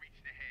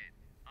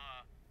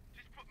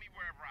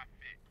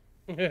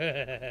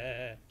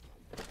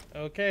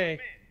Okay.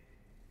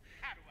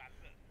 How do I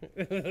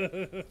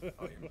look?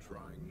 I am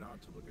trying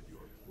not to look at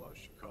your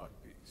plush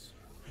codpiece.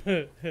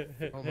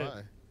 Oh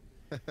my.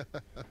 Okay,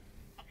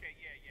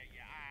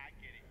 yeah, I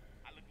get it.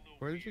 I look a little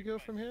Where did you go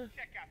from here?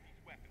 Check out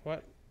these weapons.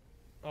 What?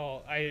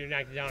 Oh, I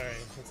knocked it down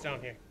already. It's down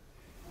here.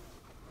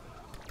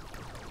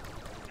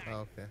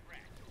 Oh, okay.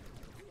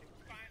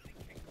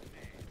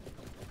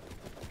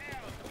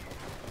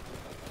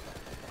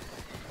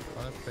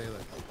 Oh, that's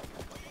Felix.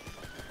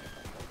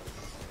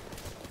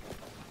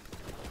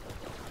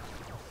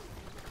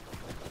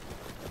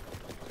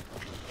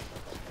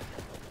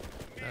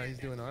 Now he's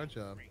doing our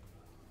job.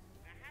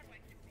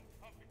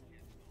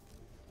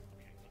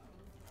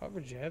 Hover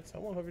jets? I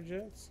want hover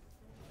jets.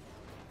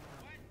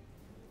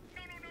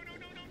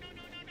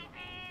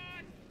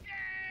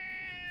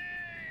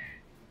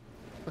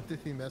 What,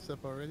 did he mess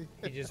up already?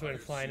 He just went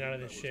flying out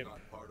of the ship.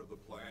 Not part of the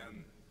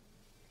plan.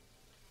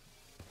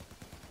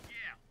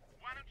 Yeah,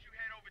 why don't you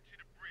head over to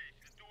the bridge?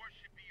 The door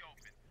should be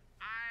open.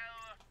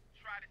 I'll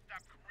try to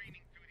stop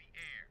careening through the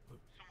air,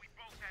 so we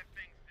both have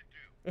things to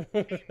do.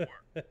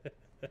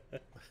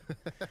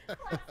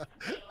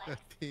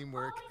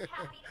 Teamwork. Teamwork. Always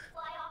happy to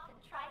fly off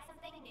and try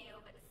something new,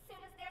 but as soon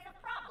as there's a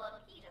problem,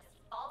 he just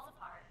falls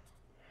apart.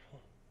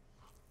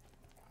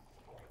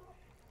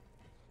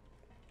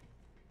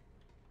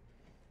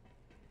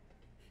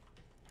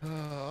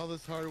 All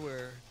this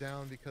hardware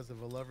down because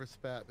of a lover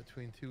spat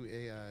between two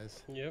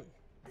AIs. Yep.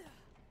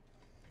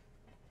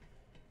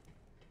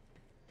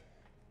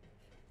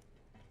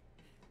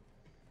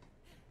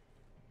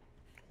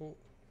 Oh,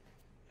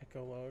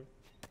 echo log.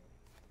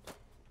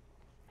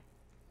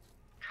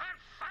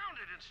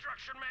 Confounded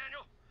instruction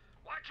manual!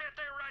 Why can't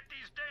they write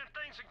these damn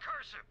things in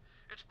cursive?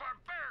 It's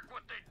barbaric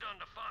what they've done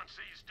to fonts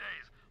these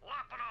days,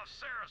 lopping off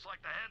serifs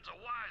like the heads of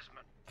wise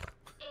men.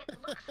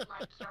 It looks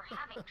like you're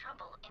having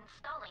trouble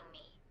installing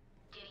me.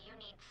 Do you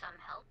need some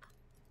help?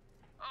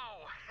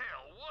 Oh,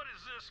 hell, what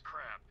is this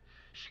crap?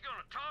 She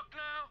gonna talk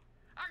now?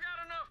 I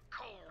got enough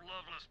cold,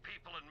 loveless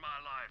people in my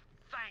life.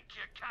 Thank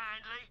you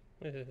kindly.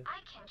 I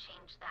can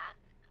change that.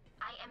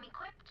 I am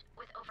equipped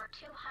with over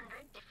 200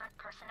 different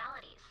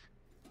personalities.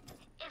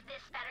 Is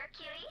this better,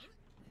 cutie?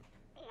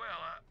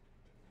 Well,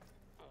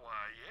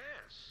 why,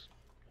 yes.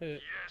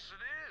 Yes,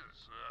 it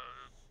is.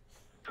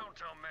 Don't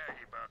tell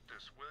Maggie about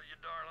this, will you,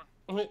 darling?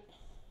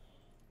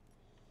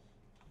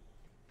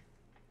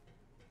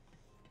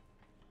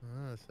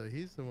 Ah, so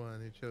he's the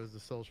one who chose the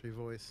sultry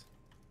voice.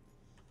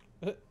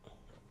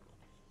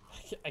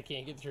 I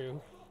can't get through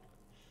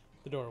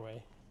the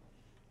doorway.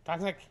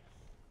 Toxic.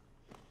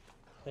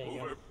 There you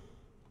go.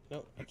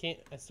 Nope, I can't.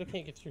 I still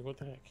can't get through. What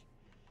the heck?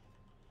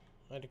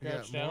 I had to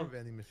crouch down. More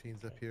vending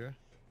machines up here.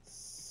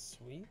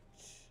 Sweet.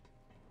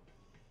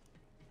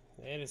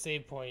 And a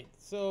save point,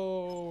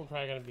 so we're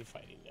probably gonna be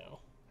fighting now.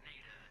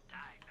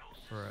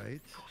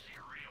 Right.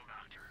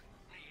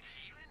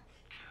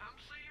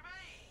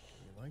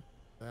 You like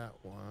that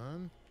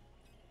one?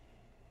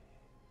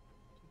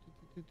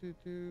 Let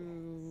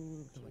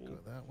go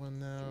of that one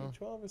now.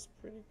 12 is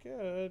pretty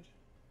good.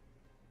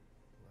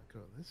 Let go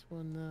of this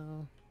one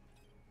now.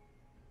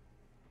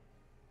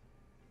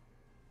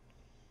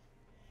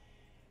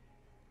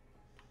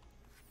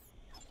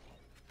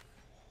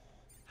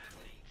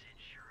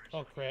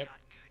 Oh crap!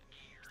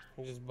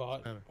 I just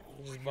bought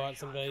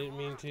something I didn't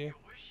mean to.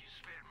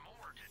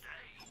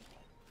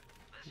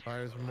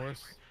 Buyer's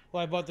remorse.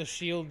 Well, I bought the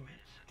shield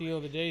deal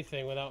of the day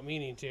thing without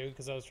meaning to,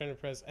 because I was trying to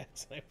press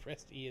X and I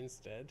pressed E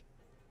instead.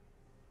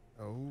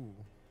 Oh.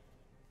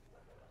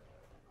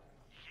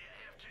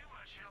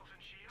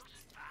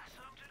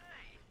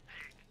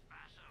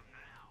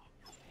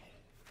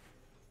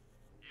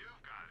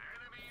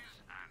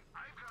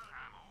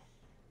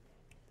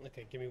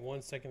 Okay, give me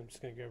 1 second. I'm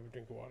just gonna grab a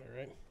drink of water,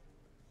 right?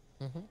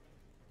 Mm-hmm.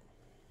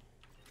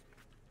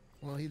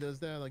 While he does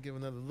that, I'll give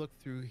another look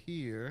through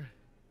here.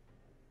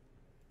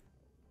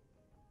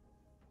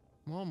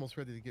 I'm almost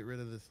ready to get rid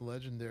of this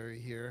legendary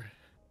here.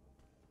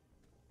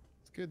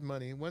 It's good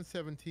money.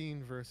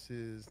 117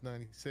 versus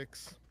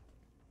 96.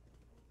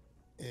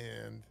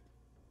 And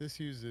this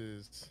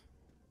uses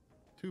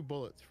 2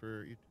 bullets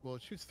for each. Well,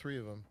 it shoots 3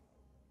 of them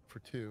for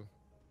 2.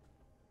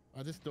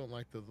 I just don't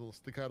like the little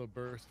staccato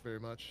burst very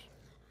much.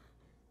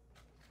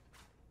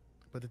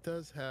 But it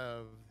does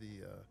have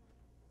the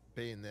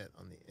bayonet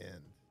on the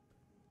end.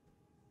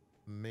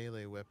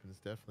 Melee weapons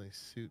definitely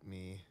suit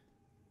me.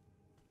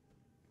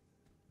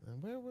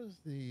 And where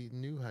was the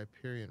new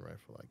Hyperion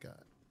rifle I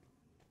got?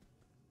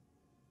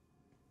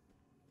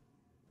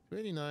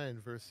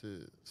 289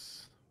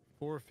 versus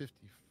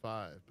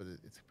 455, but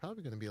it's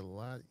probably going to be a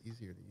lot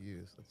easier to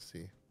use. Let's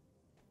see.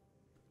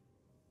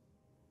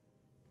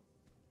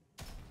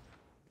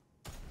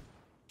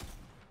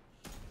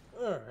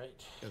 All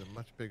right. Got a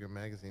much bigger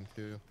magazine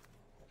too.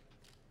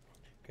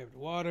 Grab the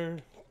water.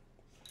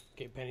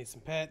 Get Penny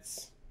some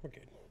pets. We're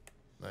good.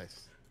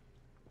 Nice.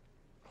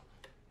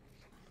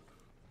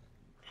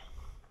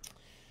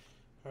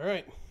 All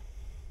right.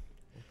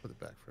 We'll put it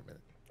back for a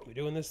minute. We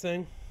doing this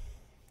thing?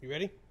 You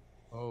ready?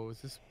 Oh,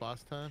 is this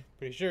boss time?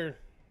 Pretty sure.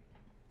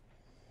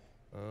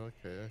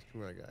 Okay, let's see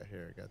what I got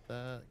here. Got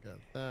that, got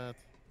that.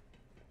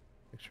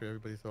 Make sure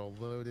everybody's all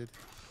loaded.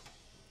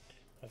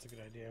 That's a good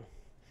idea.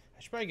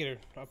 I should probably get her.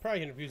 I'll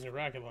probably end up using a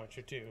rocket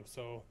launcher too.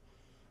 So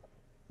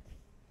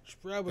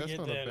should probably That's get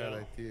not that. a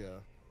bad idea.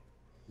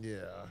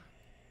 Yeah.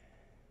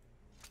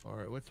 All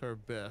right, what's our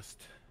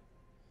best?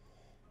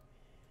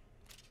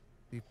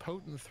 The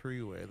potent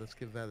three-way. Let's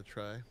give that a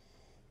try.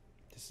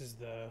 This is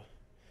the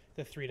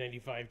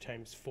 395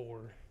 times 4.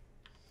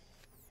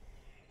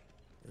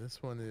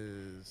 This one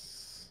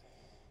is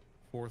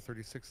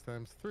 436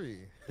 times 3.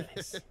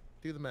 Nice.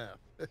 Do the math.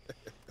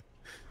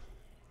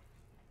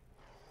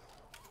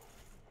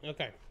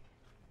 Okay.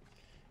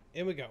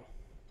 In we go.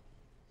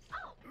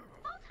 Oh,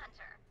 Vault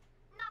Hunter.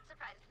 Not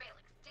surprised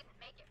Felix didn't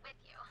make it with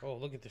you. Oh,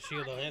 look at the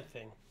shield on that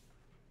thing.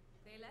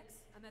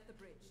 Felix, I'm at the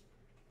bridge.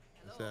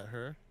 Is that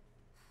her?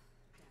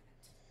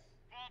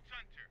 Vault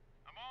Hunter,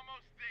 I'm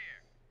almost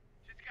there.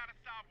 Just gotta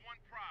solve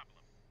one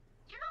problem.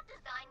 You're not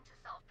designed to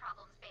solve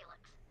problems, Felix.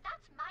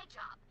 That's my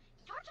job.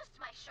 You're just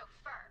my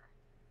chauffeur.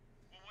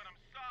 Well, what I'm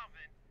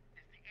solving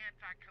is the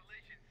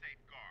anti-collision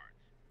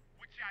safeguards,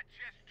 which I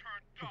just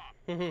turned off.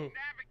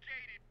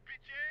 Navigate it,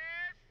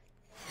 bitches!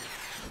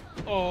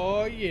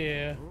 Oh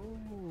yeah.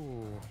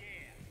 Ooh.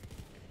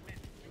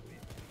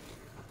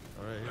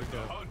 All right, here we go.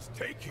 Hunt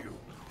take you.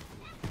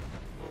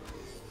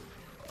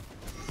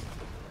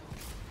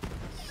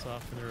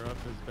 Soften her up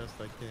as best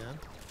I can.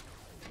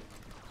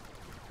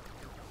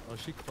 Oh,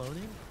 is she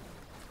cloning?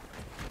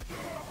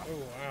 Oh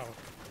wow.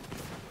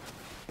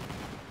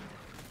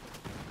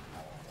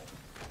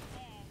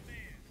 Oh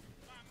man,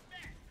 my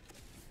mech!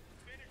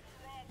 Finish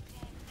her off,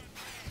 Vault Hunter!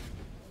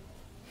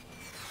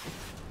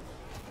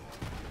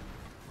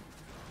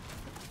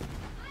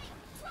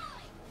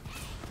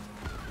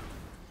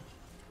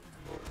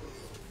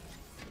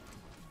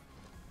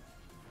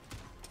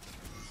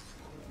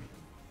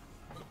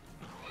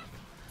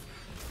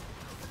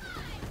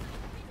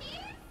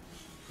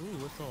 Ooh,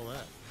 what's all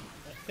that?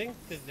 I think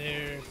that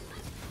they're.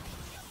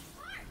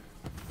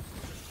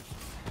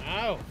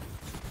 Ow!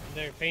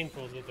 They're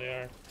painful is what they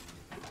are.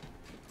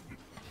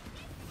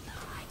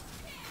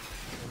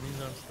 That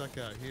means I'm stuck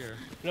out here.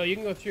 No, you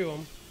can go through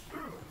them.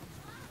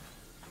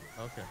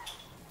 Okay.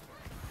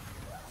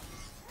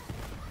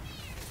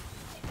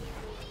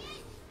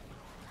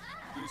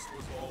 This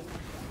was all.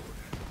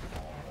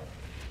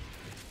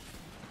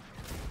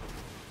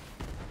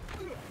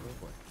 Oh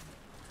boy.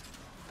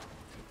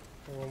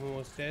 Oh, I'm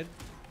almost dead.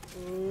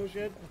 Oh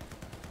shit.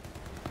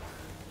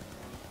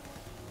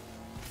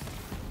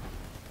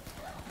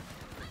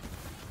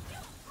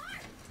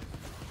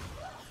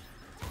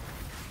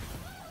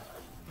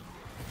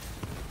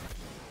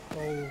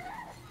 Oh.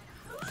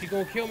 She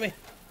gonna kill me.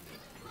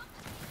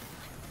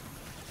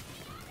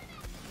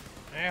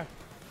 Ow.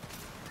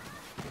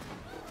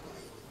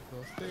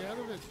 Well, stay out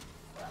of it.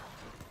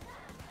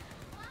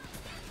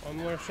 One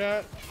more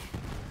shot.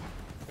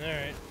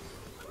 Alright.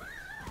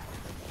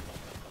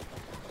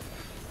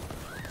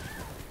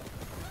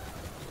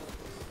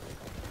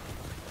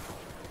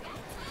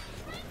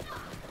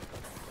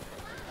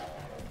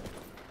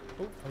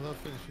 I love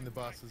finishing the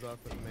bosses off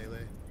with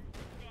melee.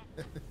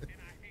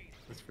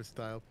 Just for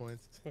style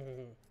points. What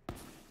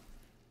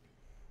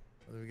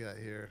do we got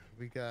here?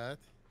 We got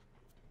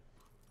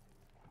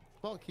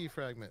vault key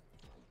fragment.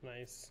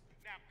 Nice.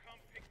 Now come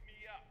pick me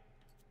up.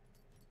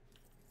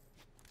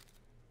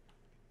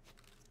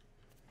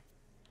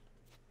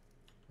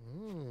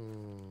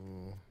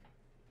 Ooh.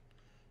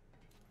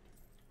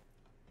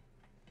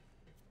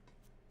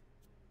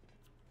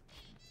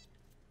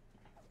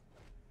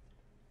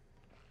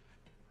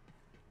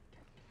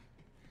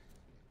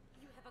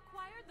 You have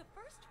acquired the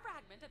first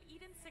fragment of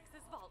Eden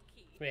 6's vault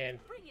key. Man,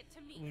 Bring it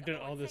to me. we've done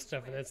all aboard this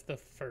stuff, and Sanctuary. that's the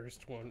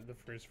first one, the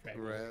first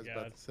fragment. Right, I we was got.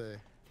 about to say.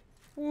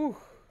 Woo.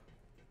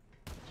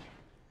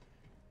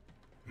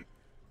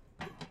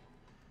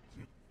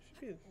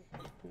 Should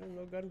be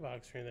no gun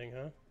box or anything,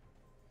 huh?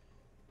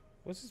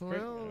 What's this?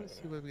 Well, let's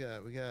see what we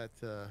got. We got,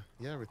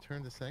 yeah,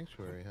 Return to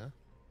Sanctuary,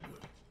 huh?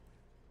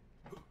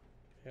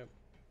 Yep.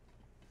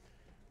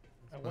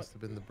 This must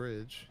have been the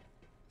bridge.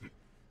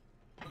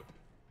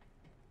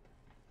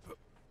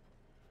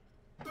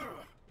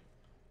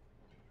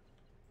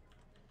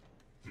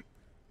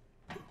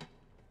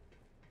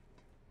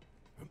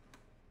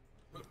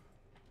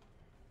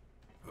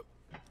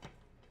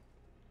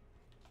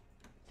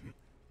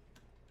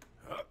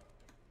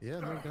 Yeah,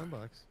 no gun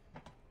box.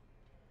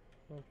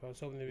 Oh, I was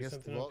hoping there'd be Guess the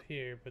something up vault-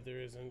 here, but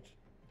there isn't.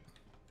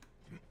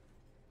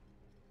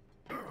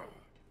 Alright,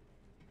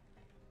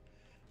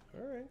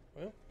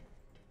 well.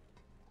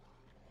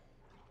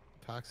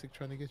 Toxic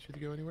trying to get you to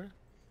go anywhere?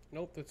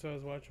 Nope, that's what I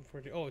was watching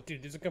for. Oh,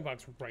 dude, there's a gun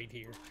box right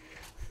here.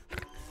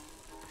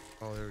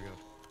 Oh, there we go.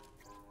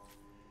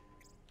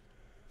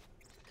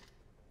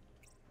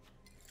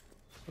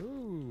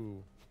 Ooh.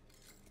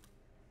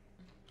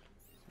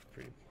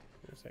 Pretty.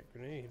 Where's that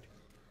grenade?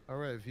 All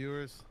right,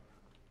 viewers.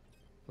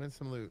 Win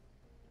some loot.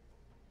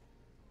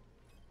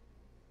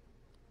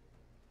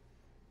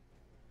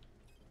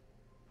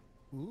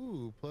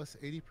 Ooh, plus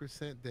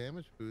 80%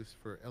 damage boost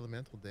for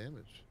elemental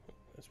damage.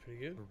 That's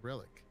pretty good. A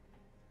relic.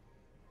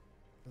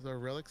 Is our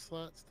relic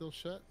slot still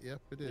shut?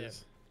 Yep, it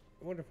is.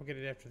 I wonder if we'll get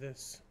it after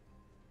this.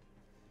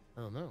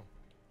 I don't know.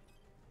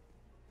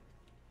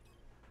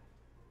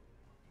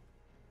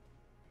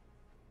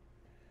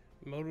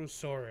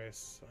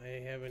 Motosaurus. I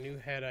have a new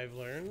hat I've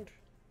learned.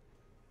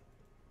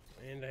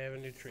 And I have a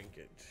new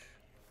trinket.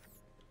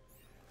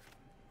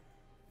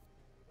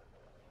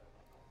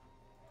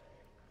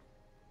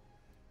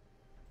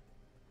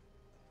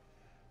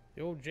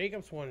 The old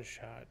Jacob's one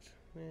shot.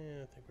 I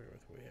think we're with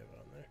what we have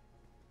on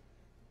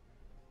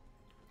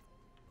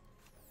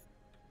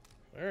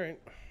there. Alright.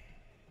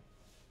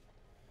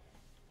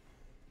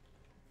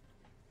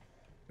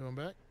 Going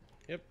back?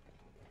 Yep.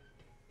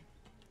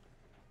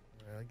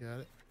 I got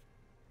it.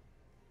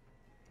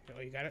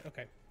 Oh, you got it?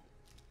 Okay.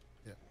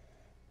 Yeah.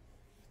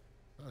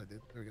 Oh, I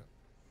did. There we go.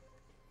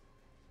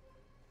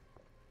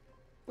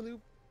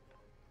 Bloop.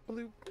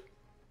 Bloop.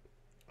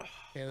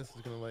 Candace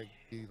is gonna like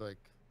be like,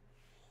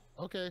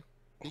 okay,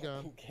 be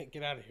gone.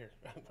 Get out of here.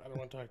 I don't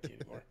want to talk to you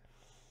anymore.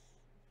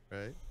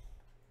 Right.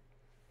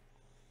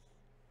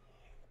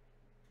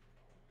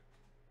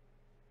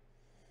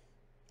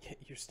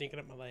 You're sneaking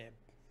up my lab.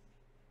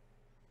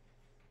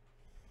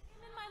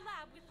 I'm in my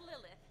lab with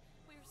Lilith.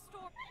 We're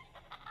storing.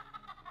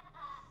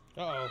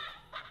 Uh-oh.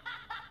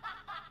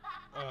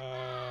 Oh,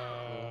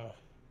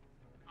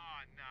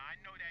 nah, I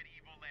know that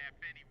evil laugh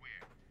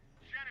anywhere.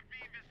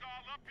 Genevieve is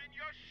all up in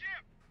your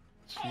ship.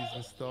 She's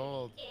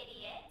installed.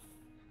 Idiots.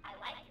 I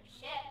like your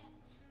ship.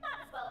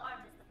 Not as well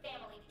armed as the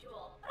family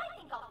jewel, but I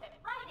think I'll fit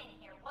right in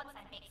here once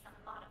I make some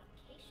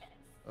modifications.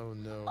 Oh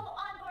no. Oh,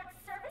 onboard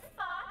service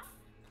box.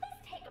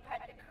 Please take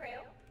apart the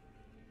crew.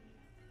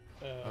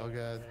 Oh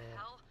god.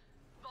 Hell,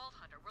 Vault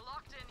Hunter, we're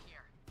locked in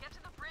here. Get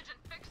to the bridge and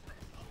fix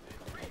this.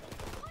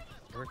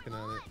 Working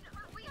on it.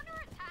 Are we under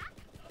attack?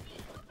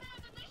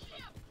 Abandon the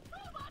ship.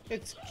 Robots.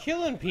 It's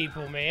killing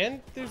people,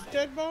 man. There's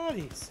dead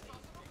bodies.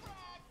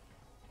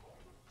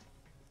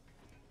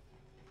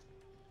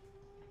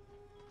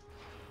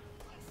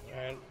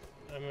 Alright,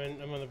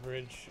 I'm on the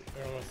bridge.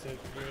 Or almost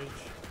at the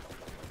bridge.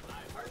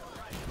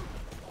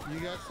 You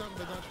got something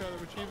but not try to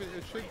retrieve it.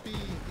 It should be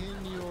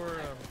in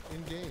your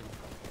in game.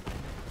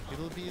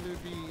 It'll be either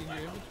be in your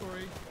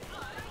inventory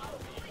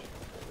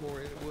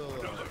or it will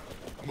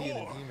be in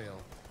an email.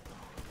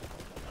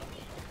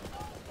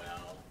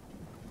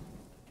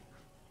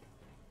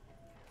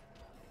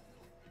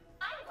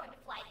 I'm going to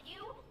fly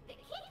you, the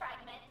key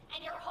fragment,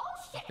 and your whole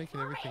ship I'm thinking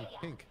to everything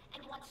Arahli. pink.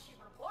 And once she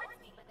rewards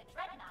me with the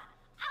dreadnought,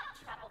 I'll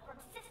travel from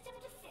system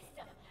to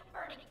system,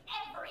 burning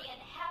every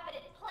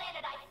inhabited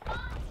planet I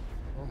find.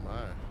 Oh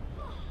my.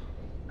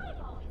 I've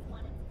always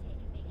wanted to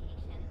take a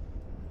vacation.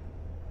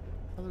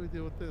 How do we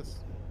deal with this?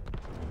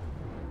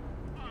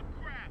 Oh,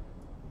 crap.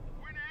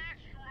 We're in an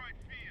asteroid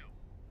field.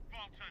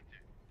 Vault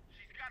Hunter,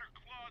 she's got her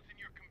claws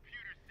in your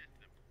computer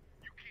system.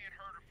 You can't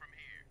hurt her from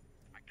here.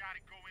 I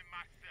gotta go in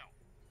myself.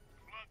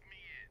 Plug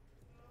me in.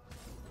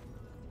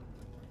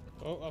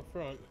 Oh, up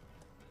front.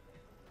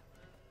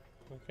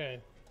 Okay.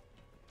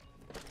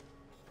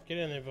 Get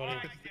in there, buddy. All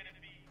right,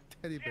 Genevieve.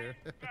 Teddy bear.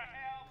 Get the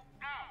hell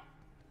out.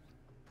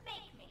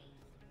 Make me.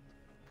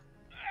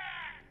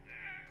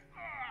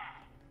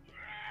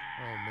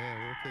 Oh man,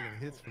 we're taking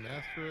hits from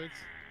asteroids.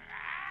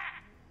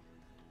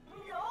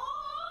 No!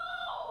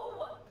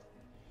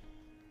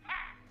 Ha!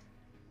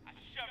 I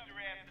shoved her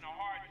ass in a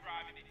hard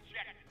drive and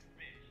ejected the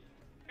bitch.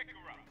 Pick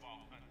her up,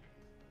 Vault Hunter.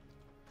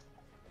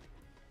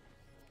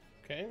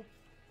 Okay.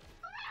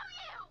 Screw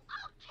you!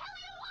 I'll kill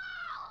you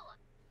all!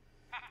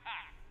 Ha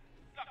ha!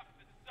 Sucks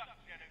to suck,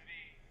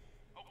 Genevieve.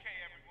 Okay,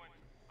 everyone.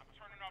 I'm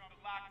turning off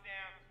the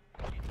lockdown.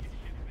 Get your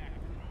shit back.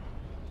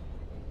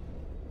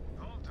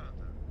 Vault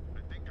Hunter,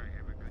 I think I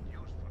have a good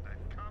use for that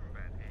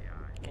combat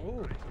AI.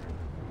 Oh.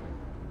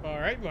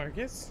 Alright,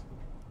 Marcus.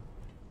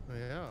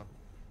 Yeah.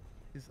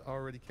 He's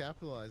already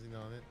capitalizing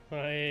on it.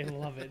 I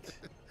love it.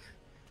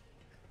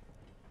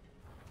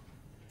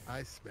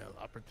 I smell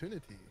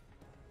opportunity.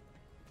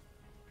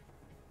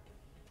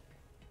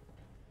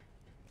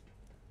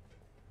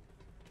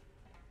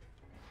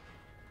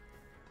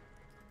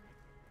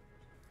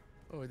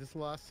 Oh, we just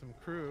lost some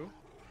crew.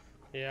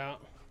 Yeah.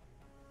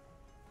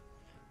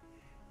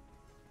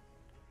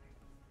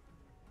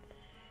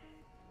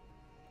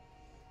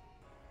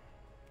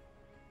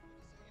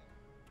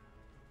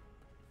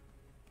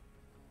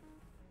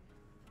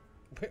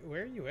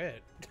 Where are you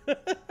at?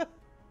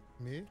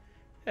 Me?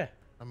 Yeah.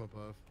 I'm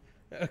above.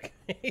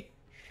 Okay.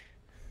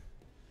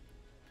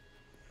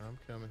 I'm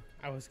coming.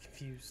 I was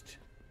confused.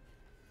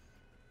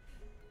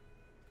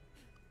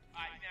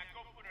 Alright, now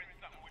go put her in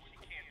something where she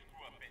can't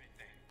screw up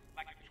anything.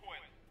 Like a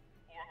toilet.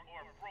 Or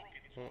a broken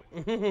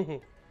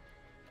toilet.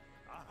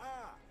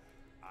 Aha!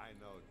 I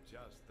know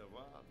just the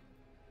one.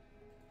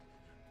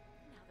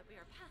 Now that we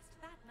are past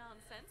that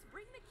nonsense,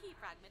 bring the key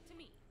fragment to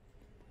me.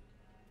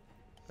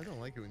 I don't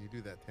like it when you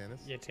do that,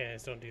 Tannis. Yeah,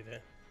 Tannis, don't do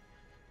that.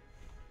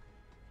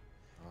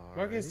 All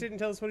Marcus right. didn't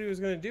tell us what he was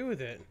going to do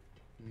with it.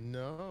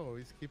 No,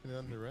 he's keeping it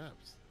under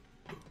wraps.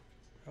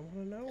 I want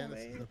to know, Tannis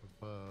is man. up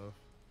above.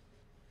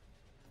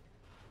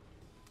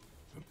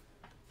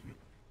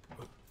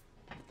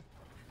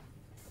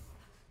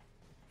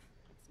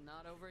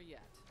 not over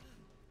yet.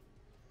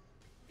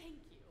 Thank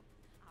you.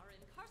 Our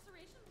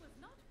incarceration was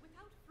not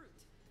without fruit.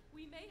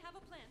 We may have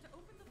a plan to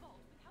open the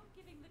vault without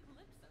giving the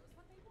Calypsos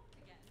what they want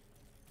again.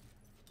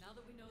 Now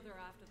that we know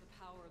they're after the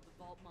power of the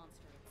vault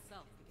monster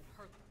itself, we can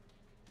hurt them.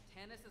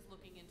 Tannis is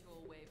looking into a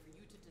way for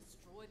you to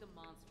destroy the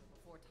monster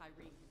before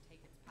Tyreen can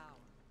take its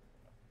power.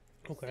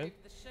 Okay.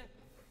 Save the ship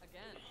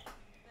again.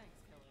 Thanks,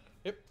 Killer.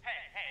 Yep.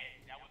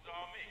 Hey, that was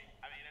all me.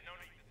 I mean, I know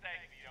that you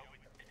thank me,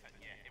 but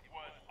yeah, it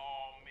was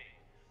all me.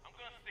 I'm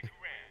gonna stick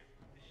around.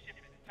 The ship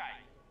is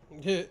tight.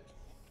 Yeah.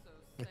 So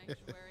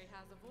Sanctuary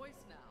has a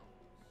voice now.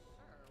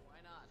 Sure,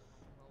 why not?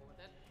 Roll with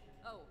it.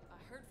 Oh, I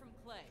heard from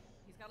Clay.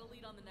 He's got a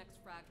lead on the next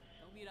fragment.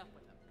 Go meet up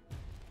with him.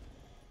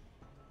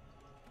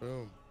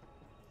 Boom.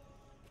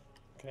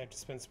 Gonna have to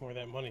spend some more of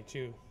that money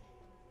too.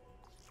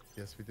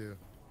 Yes, we do.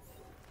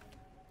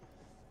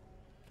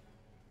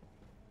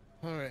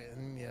 All right,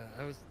 and yeah,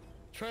 I was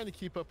trying to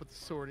keep up with the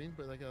sorting,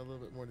 but I got a little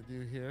bit more to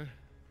do here.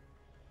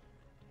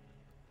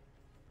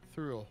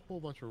 Threw a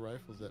whole bunch of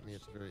rifles at me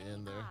at the very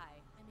end there.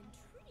 I'm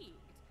intrigued.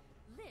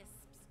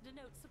 Lisps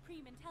denote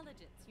supreme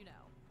intelligence, you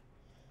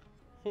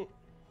know.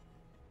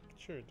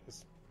 Sure it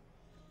does.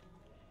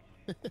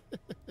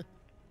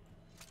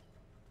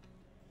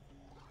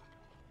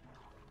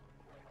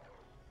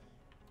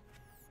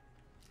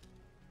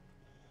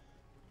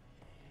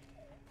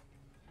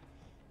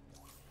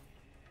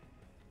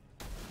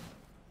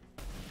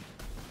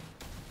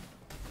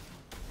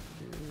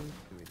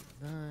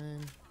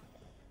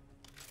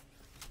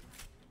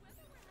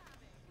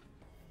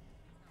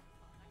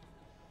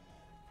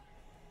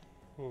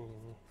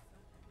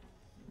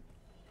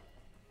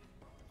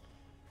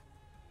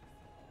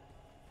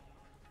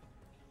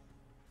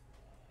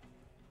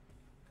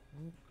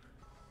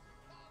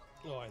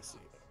 Oh, I see.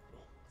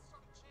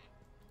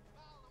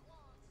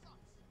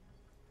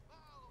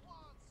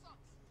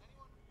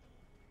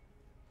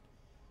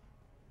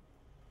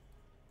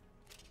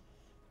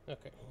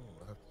 Okay.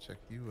 I'll have to check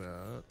you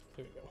out.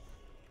 There we go.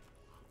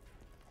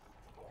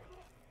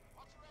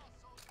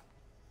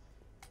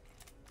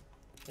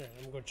 Yeah,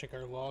 I'm going to check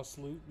our lost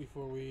loot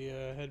before we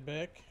head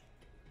back.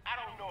 I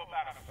don't know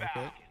about a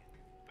Falcon,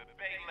 but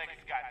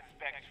Baylex got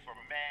specs for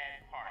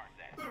mad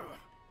parsec.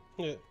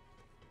 Yeah.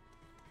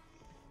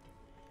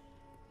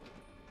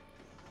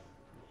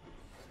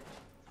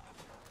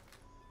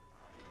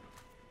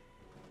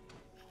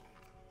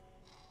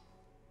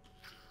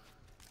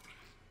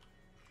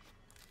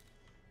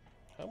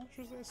 How much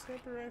was that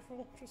sniper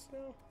rifle just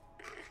now?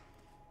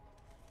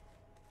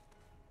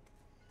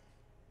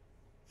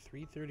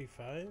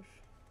 $335?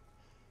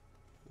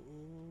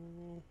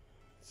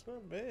 It's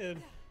not bad. I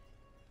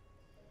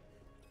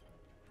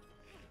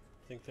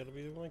think that'll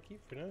be the one I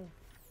keep for now.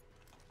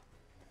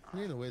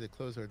 We need a way to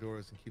close our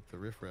doors and keep the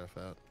riffraff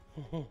out.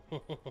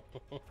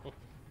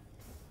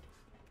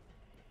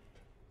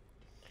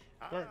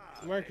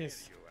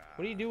 Marcus,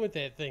 what do you do with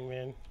that thing,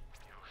 man?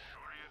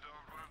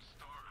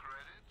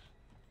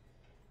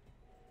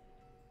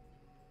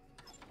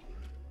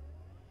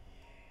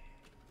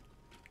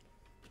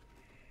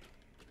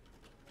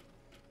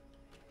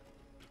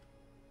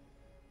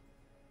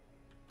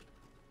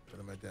 What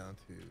am I down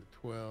to?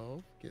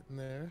 12. Getting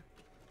there.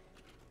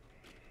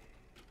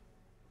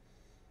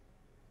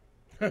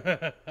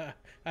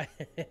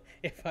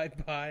 If I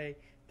buy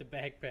the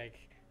backpack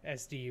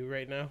SDU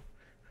right now,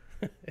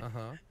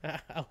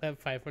 I'll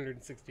have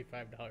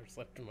 $565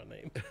 left in my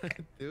name.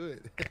 Do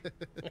it.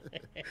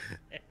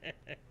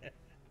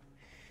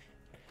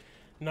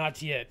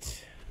 Not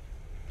yet.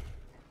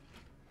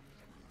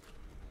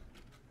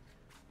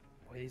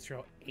 Boy, these are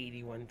all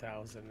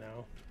 81,000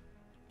 now.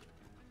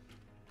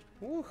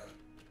 Woo.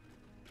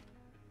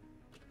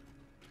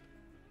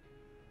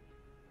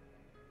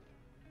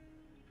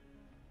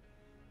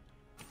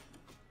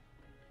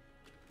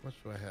 How much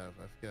do I have?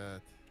 I've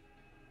got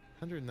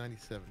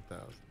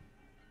 197,000.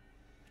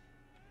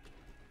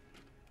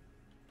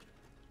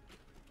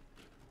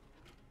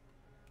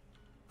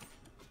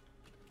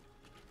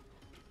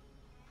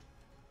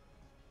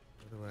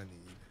 What do I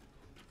need?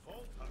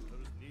 Vault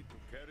hunters need to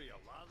carry a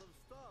lot of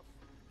stuff.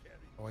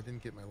 Oh, I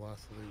didn't get my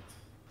lost loot.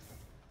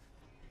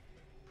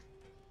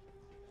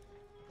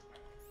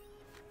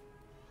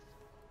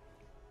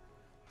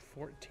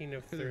 $14 of Could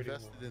have 31.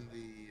 invested in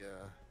the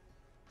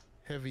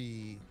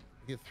heavy.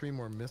 Get 3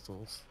 more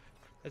missiles.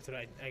 That's what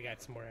I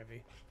got some more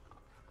heavy.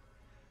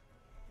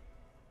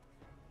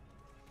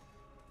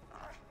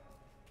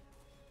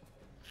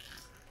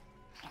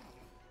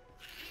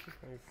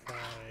 $2.5.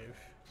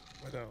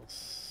 What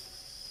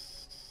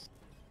else?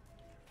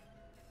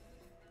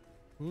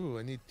 Ooh,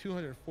 I need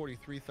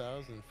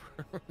 243,000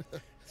 for.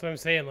 That's what I'm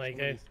saying. Like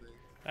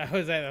I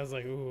was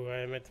like, ooh,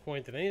 I'm at the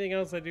point that anything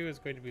else I do is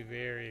going to be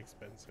very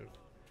expensive.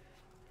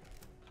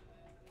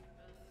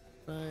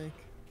 Bike,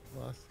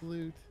 lost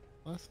loot.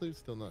 Lost loot's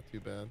still not too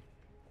bad.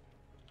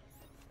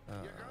 You're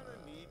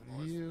gonna need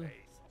more space,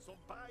 so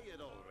buy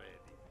it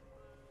already.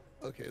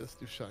 Okay, let's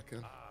do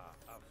shotgun.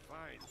 A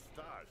fine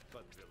start,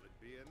 but will it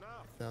be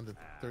enough? Down to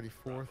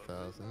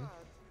 34,000.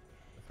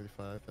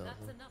 35,000.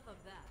 That's enough of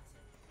that.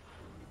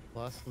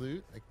 Lost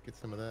loot. I can get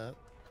some of that.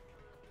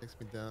 Takes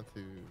me down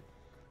to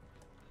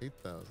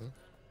 8,000. Alright,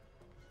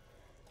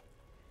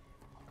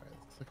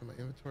 let's look at my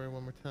inventory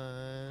one more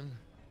time.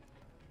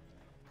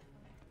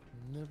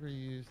 Never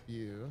used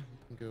you.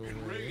 You can go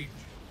away.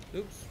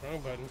 Oops,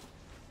 wrong button.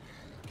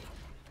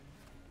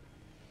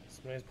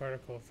 Some nice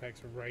particle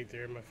effects right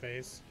there in my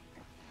face.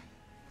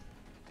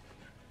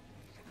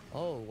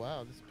 Oh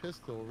wow, this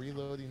pistol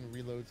reloading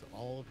reloads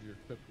all of your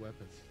equipped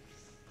weapons.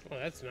 Oh,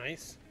 that's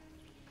nice.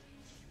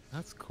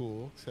 That's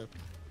cool, except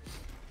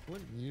I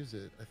wouldn't use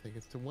it. I think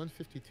it's the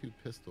 152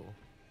 pistol.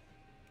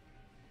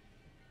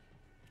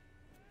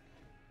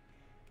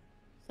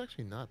 It's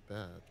actually not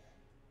bad.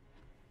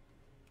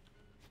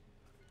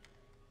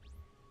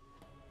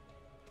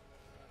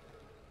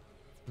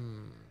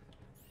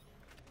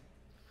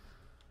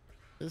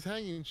 This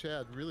hanging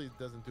Chad really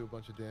doesn't do a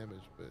bunch of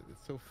damage, but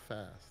it's so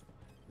fast.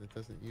 It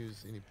doesn't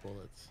use any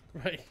bullets.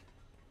 Right.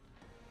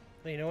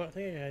 Well, you know what? I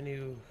think I got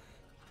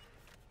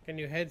a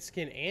new head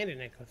skin and a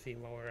necklace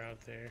theme while we're out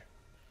there.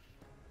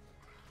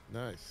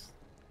 Nice.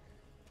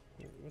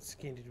 What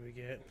skin did we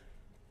get?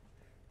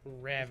 I spent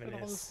all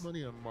Ravenous. this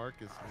money on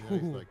Marcus, and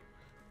now he's like,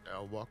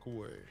 I'll walk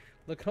away.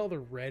 Look at all the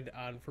red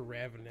on for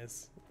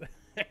Ravenous.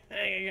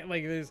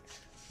 Like there's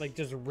like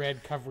just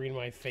red covering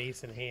my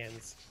face and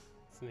hands.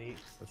 It's neat.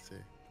 Let's see.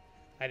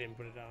 I didn't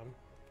put it on.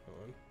 Hold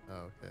on.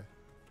 Oh, okay.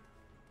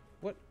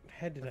 What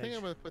head did I? I think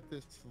I'm gonna put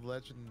this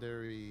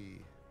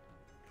legendary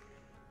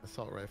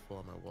assault rifle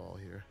on my wall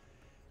here.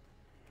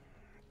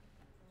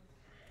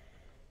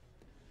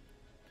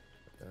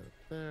 Put that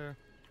up there.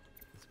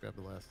 Let's grab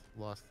the last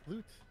lost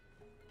loot.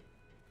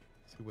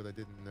 See what I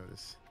didn't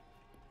notice.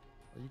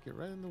 Oh, you get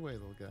right in the way,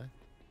 little guy.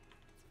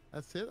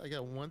 That's it? I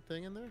got one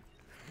thing in there?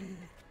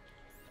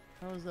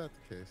 How is that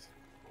the case?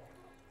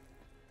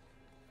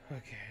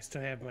 Okay, I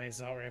still have my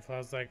assault rifle. I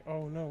was like,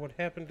 oh no, what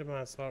happened to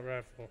my assault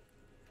rifle?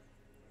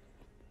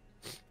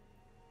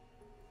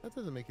 That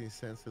doesn't make any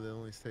sense that it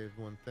only saved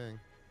one thing.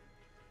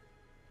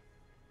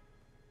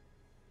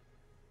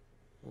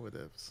 What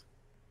ifs?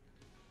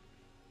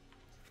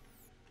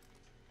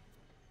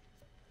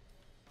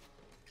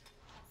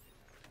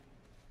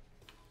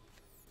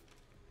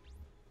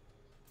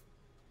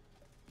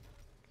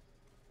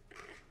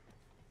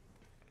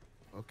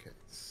 Okay,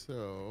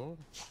 so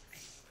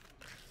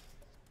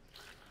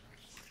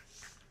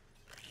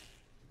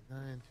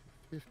 9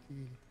 to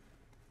 50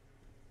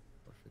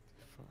 or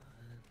 55.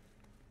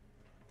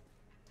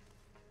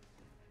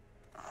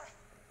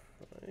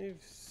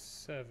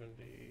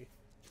 570.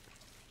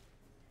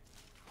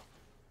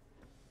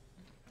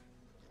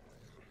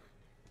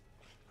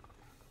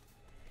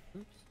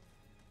 Oops.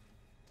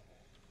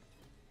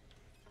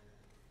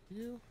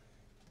 You.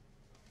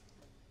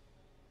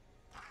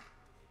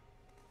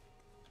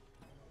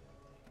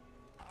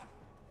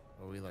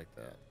 Oh, we like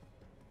that.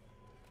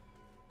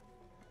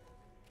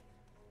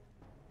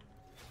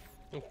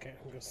 Okay,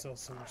 I'm gonna sell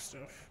some more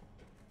stuff.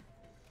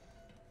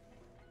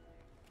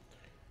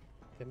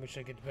 Then we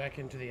should get back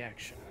into the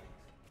action.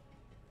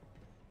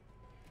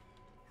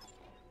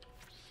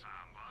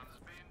 Someone's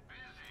been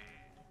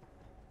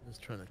busy.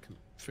 Just trying to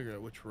figure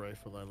out which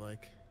rifle I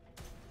like.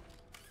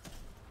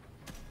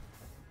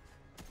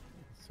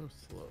 It's so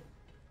slow.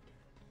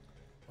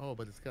 Oh,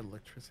 but it's got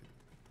electricity.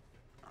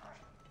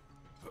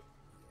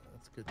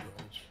 That's good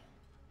damage.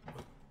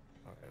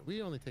 Alright,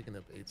 we only taken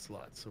up 8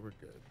 slots, so we're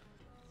good.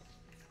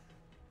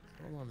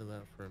 Hold on to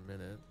that for a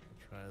minute.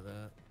 I'll try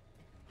that.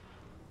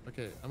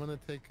 Okay, I'm gonna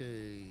take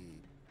a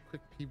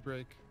quick pee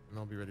break and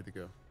I'll be ready to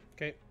go.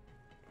 Okay.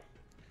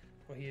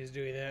 While he is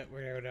doing that,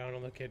 we're gonna go down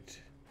and look at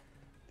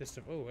this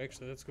stuff. Oh,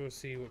 actually, let's go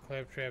see what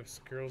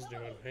Claptrap's girl's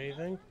doing.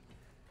 Anything?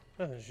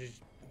 Nothing. She's.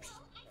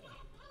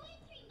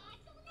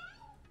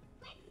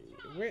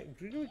 Where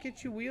did we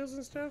get you wheels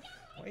and stuff?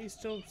 Why are you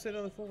still sitting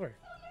on the floor?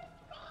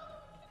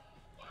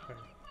 Okay.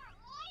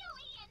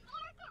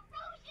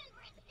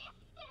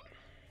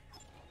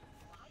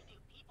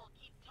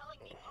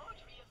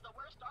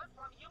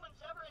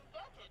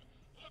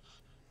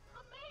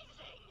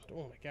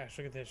 Oh my gosh,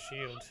 look at that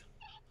shield.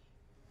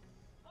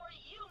 For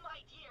you,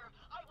 my dear,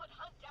 I would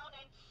hunt down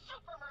and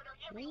super murder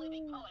every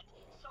living poet,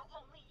 so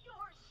only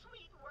your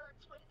sweet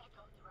words would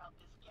echo throughout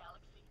this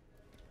galaxy.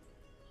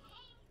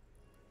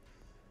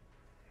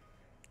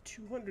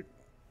 200.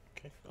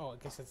 Okay. Oh, I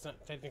guess it's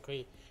not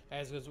technically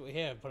as good as what we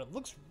have, but it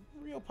looks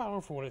real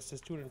powerful when it says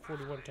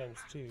 241 times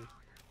 2.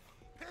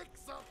 Pick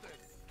something.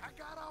 I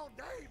got all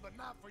day, but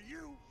not for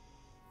you.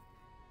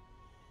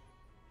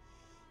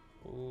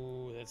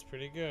 Ooh, that's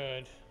pretty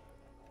good.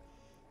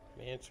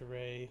 Manta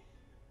ray.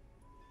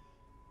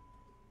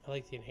 I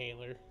like the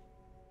inhaler.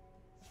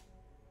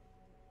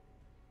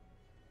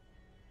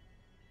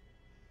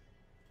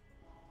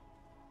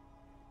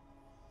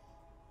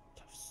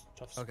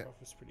 Tough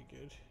stuff is pretty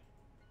good.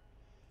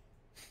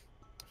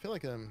 I feel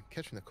like I'm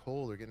catching a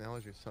cold or getting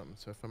allergy or something,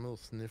 so if I'm a little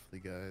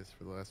sniffly, guys,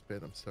 for the last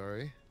bit, I'm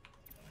sorry.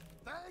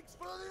 Thanks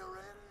for the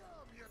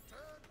iridium, you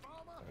turd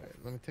farmer. Alright,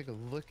 let me take a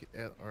look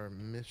at our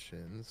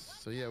missions.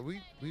 So yeah,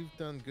 we've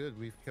done good.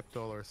 We've kept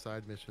all our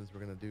side missions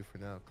we're gonna do for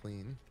now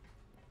clean.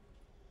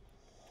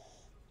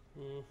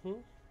 Mm-hmm.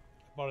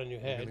 Bought a new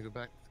I'm head. gonna go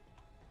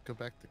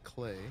back to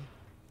Clay.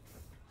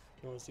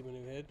 You want to see my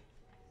new head?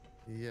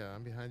 Yeah,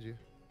 I'm behind you.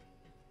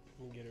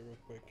 Let me get it real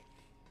quick.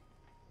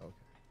 Okay.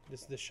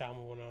 This is the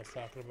shaman one I was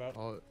talking about.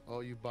 Oh,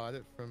 you bought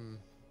it from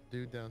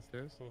dude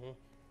downstairs? Mm-hmm.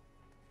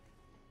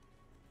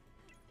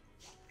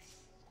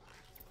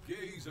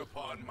 Gaze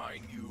upon my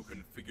new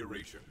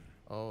configuration.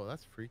 Oh,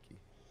 that's freaky.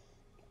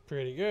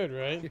 Pretty good,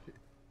 right?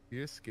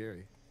 You're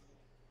scary.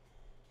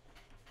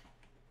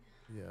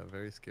 Yeah,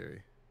 very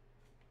scary.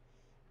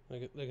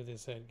 Look at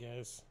this head,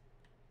 guys.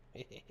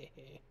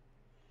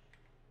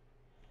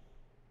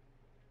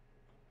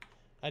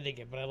 I dig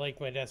it, but I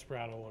like my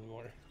Desperado one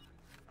more.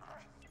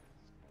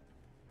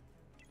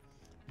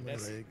 I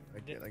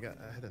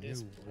had a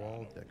new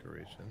wall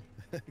decoration.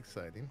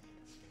 Exciting.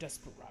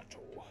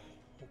 Desperado.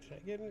 Did I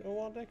get a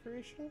wall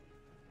decoration?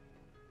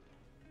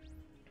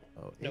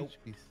 Oh, Nope.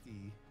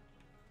 HBC.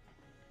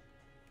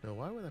 No,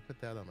 why would I put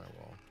that on my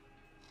wall?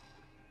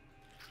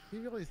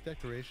 You have all these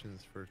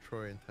decorations for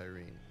Troy and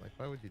Tyreen. Like,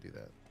 why would you do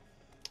that?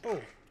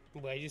 Oh,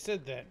 I'm glad you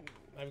said that.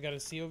 I've got a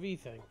COV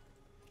thing.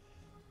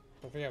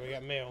 I forgot we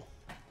got mail.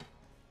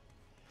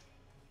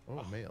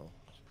 Oh, mail.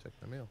 Should check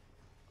my mail.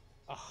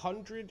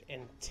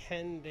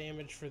 110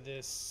 damage for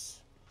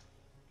this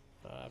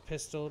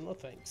pistol. No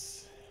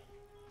thanks.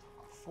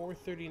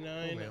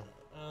 439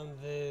 on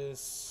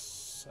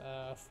this.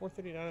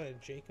 439 on a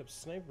Jacob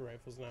sniper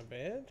rifle's not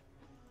bad.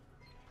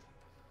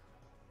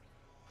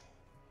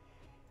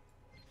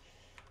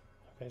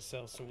 I'm gonna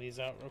sell some of these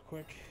out real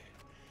quick.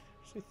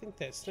 Actually, think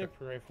that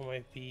sniper rifle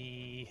might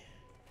be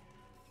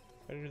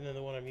better than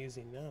the one I'm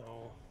using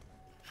now.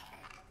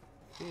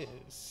 It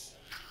is.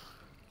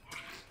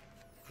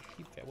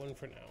 Keep that one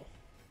for now.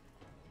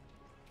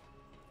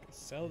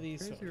 Sell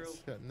these. Crazy Girl's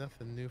got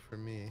nothing new for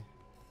me.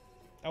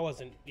 I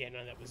wasn't. Yeah,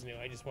 none of that was new.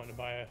 I just wanted to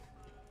buy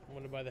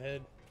the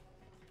head.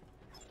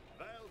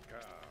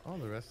 All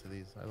the rest of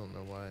these, I don't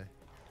know why.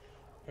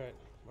 Alright,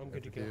 I'm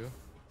good to go. Do.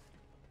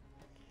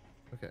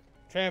 Okay.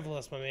 Travel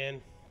us, my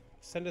man.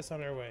 Send us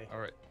on our way.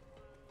 Alright.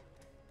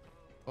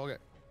 Okay.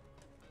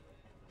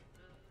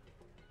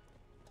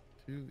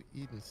 To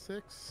Eden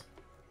 6.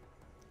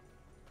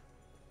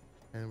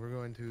 And we're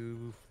going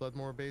to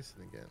Floodmore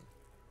Basin again.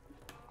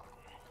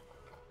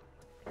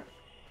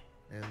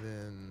 And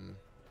then...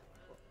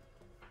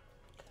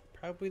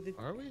 Probably the...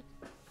 Are we?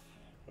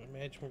 I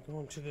imagine we're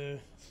going to the...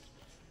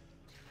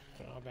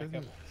 I'll back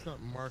up. It's not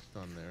marked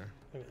on there.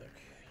 Let me look.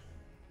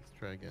 Let's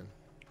try again.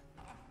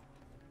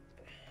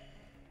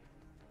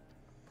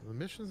 The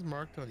mission's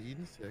marked on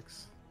Eden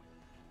 6.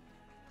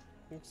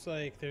 Looks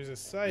like there's a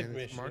side And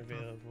it's mission marked on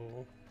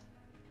available.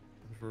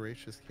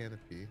 Voracious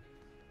Canopy.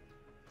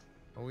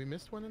 Oh, we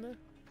missed one in there?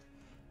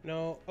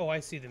 No. Oh, I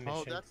see the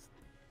mission. Oh, that's...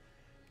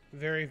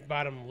 Very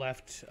bottom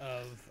left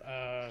of,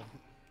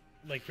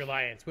 like,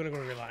 Reliance. We're gonna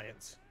go to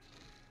Reliance.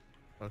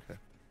 Okay.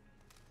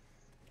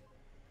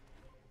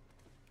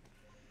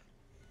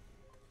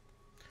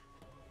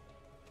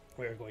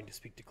 We're going to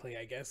speak to Clay,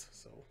 I guess,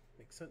 so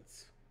makes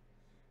sense.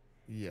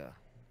 Yeah.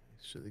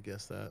 Should have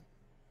guessed that.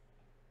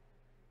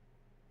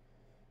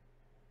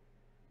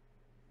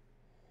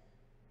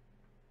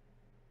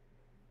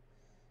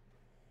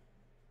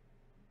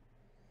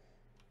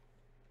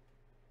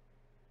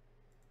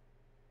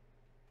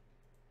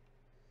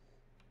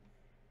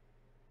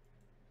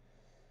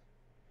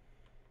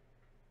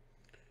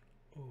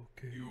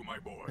 Okay. You, my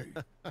boy.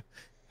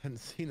 Hadn't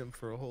seen him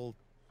for a whole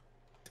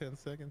 10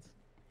 seconds.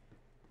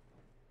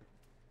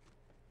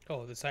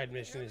 Oh, the side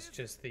mission is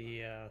just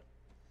the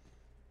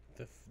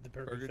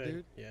burger thing.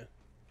 Dude? Yeah.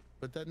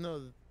 But that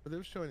but it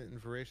was showing it in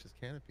Voracious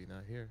Canopy,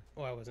 not here.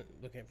 Oh, I wasn't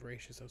looking at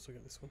Voracious. I was looking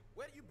at this one.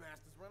 Where do you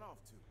bastards run off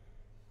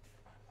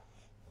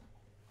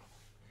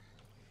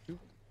to?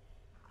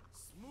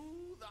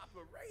 Smooth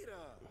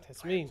operator.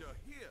 That's me. You're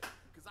here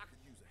because I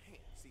could use a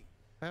hand. See,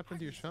 What happened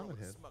to your shaman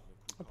head?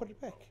 I put it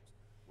back.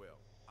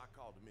 Well, I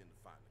called them in to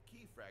find the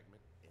key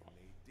fragment, and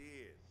they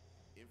did.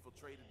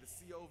 Infiltrated the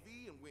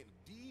COV and went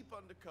deep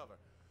undercover.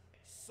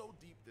 So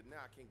deep that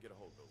now I can't get a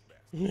hold of those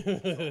bastards.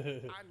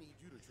 So I need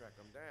you to track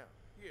them down.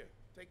 Here,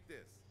 take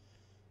this.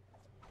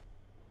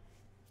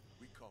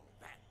 We call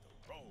that the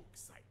rogue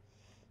site.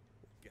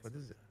 Guess What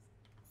is it?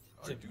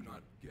 I do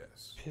not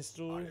guess.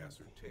 Pistol? I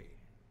ascertain.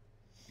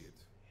 It.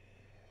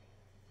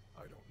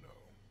 I don't know.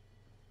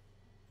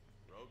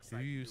 Rogue Do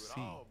site you do it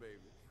see? all,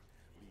 baby.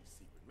 Leave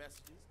secret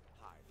messages,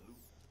 hide loot,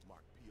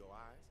 mark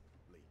POIs,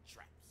 lay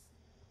traps.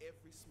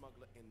 Every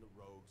smuggler in the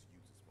rogues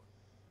uses one.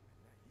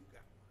 Now you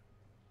got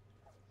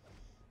one.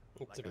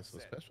 What's Like I so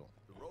said, special?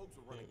 the rogues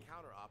were running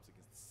counter ops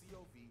against the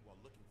COV while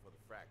looking for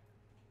the fragment.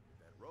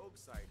 That rogue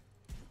site,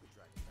 you could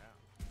track it down.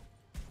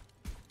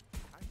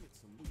 I hit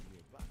some loot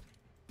nearby.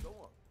 Go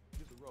on,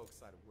 give the rogue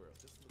site a whirl.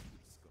 Just look through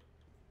the scope.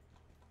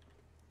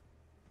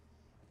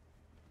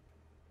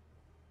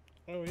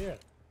 Oh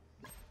yeah.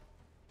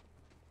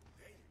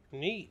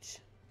 Neat.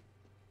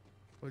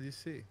 What do you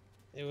see?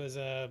 It was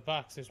a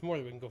box. There's more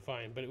that we can go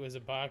find, but it was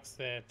a box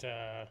that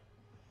that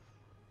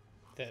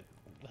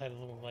had a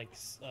little like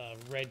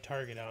red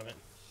target on it.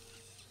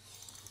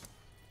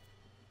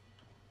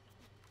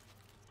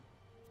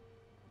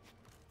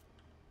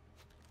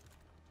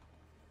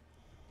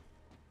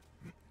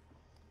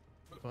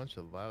 bunch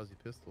of lousy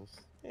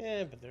pistols.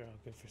 Yeah, but they're all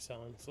good for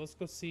selling. So let's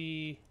go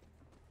see.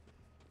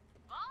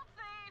 Vault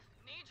thief!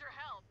 Need your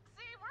help.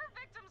 See, we're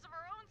victims of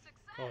our own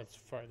success. Oh, it's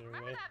farther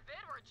Remember away. that bit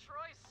where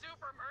Troy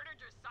super murdered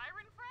your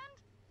siren friend?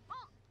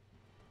 Well,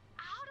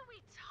 how do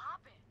we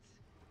top it?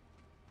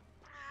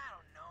 I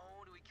don't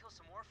know. Do we kill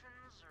some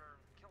orphans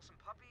or kill some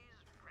puppies?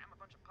 Cram a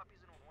bunch of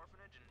puppies into an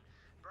orphanage and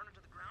burn it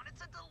to the ground?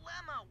 It's a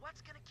dilemma.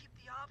 What's gonna keep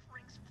the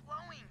offerings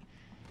flowing?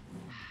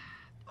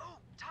 Oh,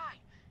 Ty.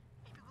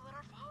 Maybe we'll let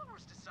our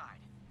followers decide.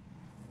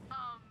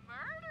 A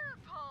murder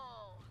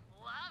poll!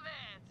 Love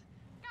it!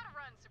 Gotta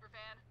run,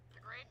 superfan. The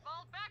Great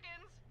Vault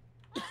beckons.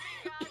 We'll see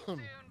you guys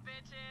soon,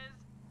 bitches.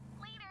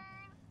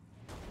 Laters!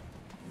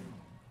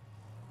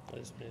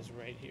 This one is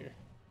right here.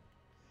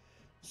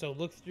 So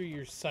look through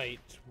your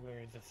sight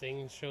where the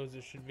thing shows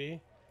it should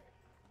be.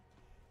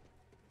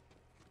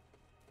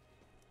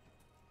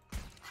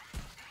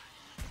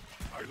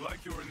 I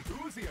like your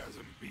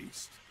enthusiasm,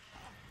 Beast.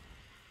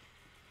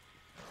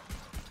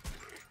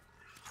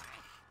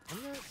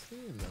 I'm not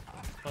seeing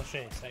nothing. I'll show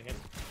you in a second.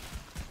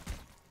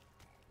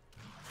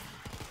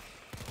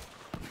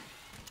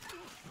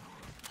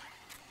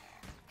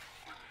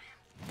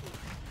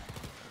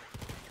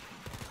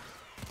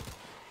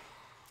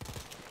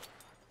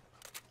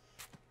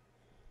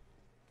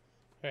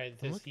 Alright, I'm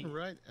this looking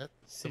right at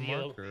the see the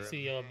yellow, marker. see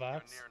the yellow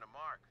box? Nearing the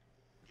mark.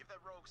 Give that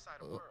rogue side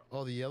a whirl.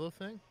 Oh, the yellow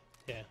thing?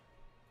 Yeah.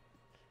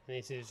 And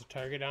you see there's a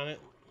target on it.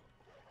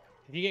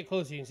 If you get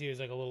close, you can see there's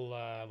like a little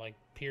like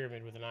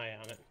pyramid with an eye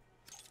on it.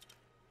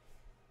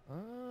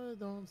 I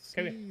don't see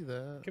Come here.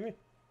 that. Come here.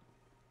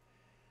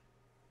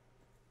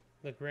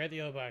 Look, right at the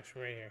yellow box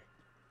from right here.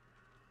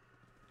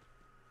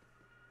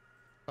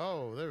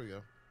 Oh, there we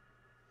go.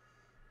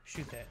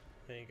 Shoot that.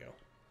 There you go.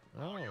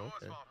 Oh, Yours,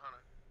 okay. Vault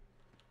Hunter.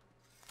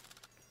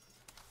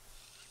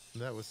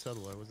 That was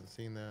subtle. I wasn't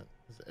seeing that.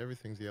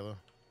 Everything's yellow.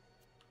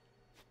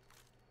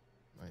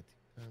 19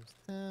 times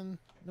 10.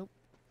 Nope.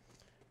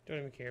 Don't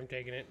even care. I'm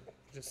taking it.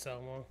 Just sell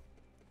them all.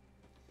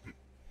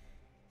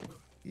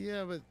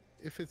 Yeah, but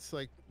if it's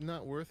like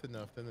not worth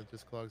enough, then it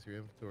just clogs your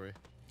inventory.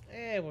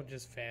 Eh, we'll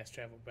just fast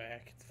travel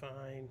back. It's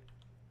fine.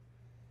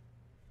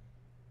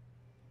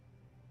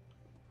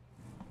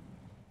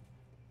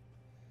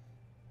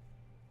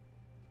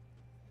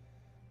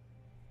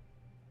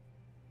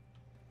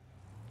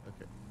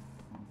 Okay.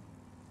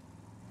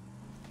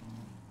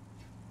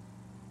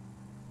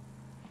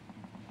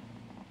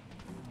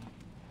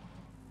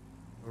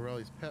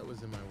 Arahli's pet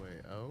was in my way.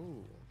 Oh,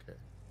 okay.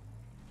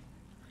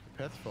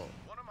 The pet's fault.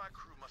 One of my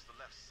crew must have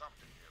left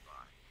something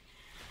nearby.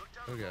 Look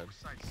down Oh, the God. rogue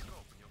side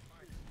scope and you'll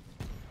find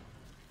it.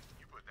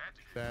 You put that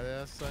together. Fat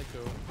ass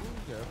psycho.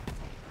 Ooh, yeah.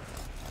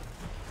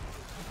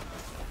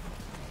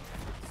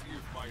 See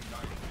if my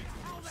knife fits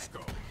in your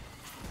skull.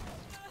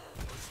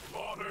 A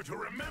slaughter to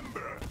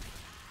remember.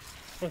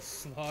 A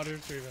slaughter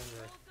to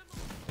remember.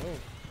 Oh.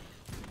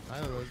 I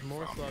don't know. There's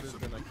more slaughters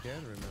than I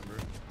can remember.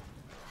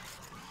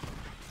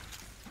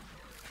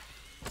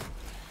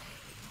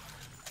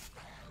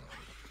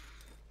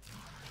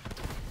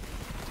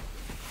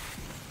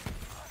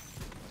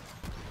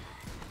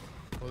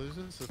 Well, there's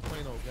just a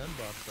plain old gun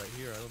box right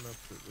here. I don't know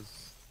if it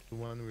was the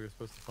one we were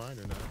supposed to find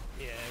or not.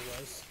 Yeah, it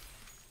was.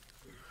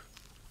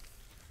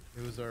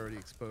 It was already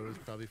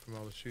exposed, probably from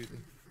all the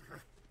shooting.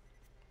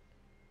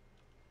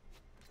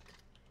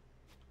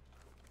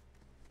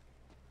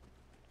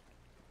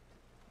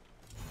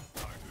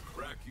 Time to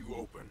crack you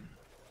open.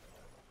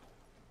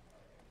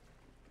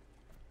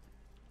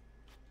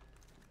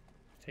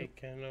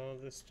 Taking all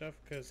this stuff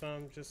because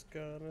I'm just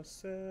gonna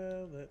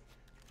sell it.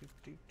 Do,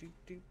 do, do,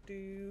 do,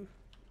 do.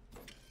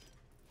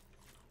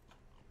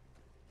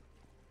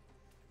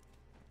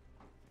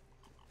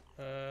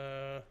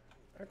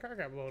 Our car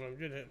got blown up,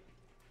 did it?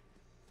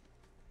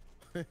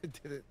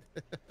 Did it?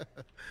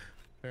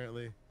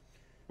 Apparently.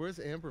 Where's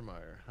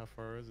Ambermeyer? How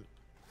far is it?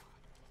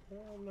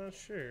 Well, I'm not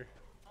sure.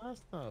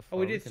 That's not far. Oh,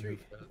 we did can 3.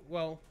 hoof that.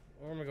 Well,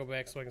 I'm gonna go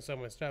back so I can sell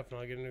my stuff, and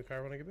I'll get a new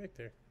car when I get back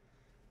there.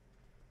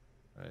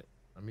 Alright,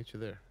 I'll meet you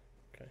there.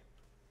 Okay.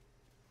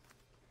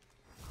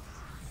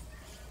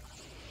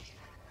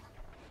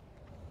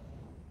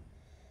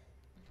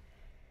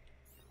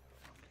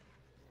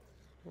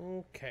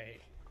 Okay.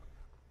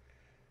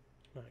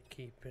 Not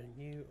keeping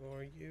you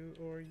or you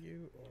or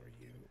you or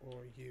you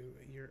or you.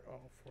 You're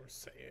all for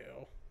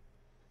sale.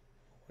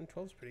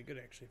 112's pretty good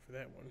actually for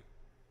that one.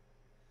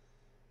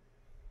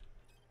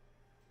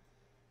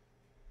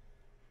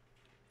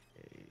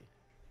 Okay.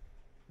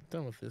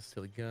 Done with this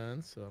silly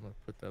gun, so I'm gonna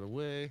put that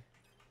away.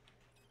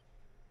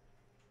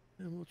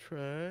 And we'll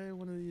try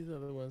one of these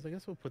other ones. I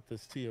guess we'll put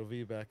this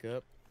COV back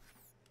up.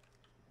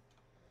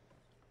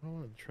 I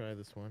want to try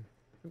this one.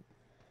 Oop.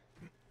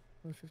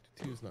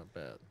 152 is not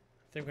bad.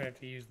 I think we're gonna have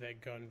to use that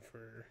gun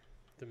for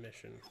the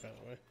mission, by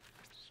the way.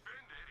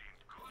 Spend it in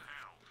good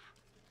health.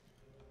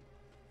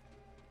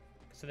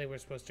 So they were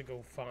supposed to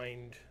go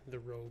find the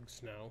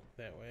rogues now,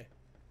 that way.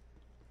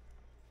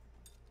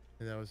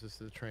 And that was just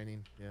the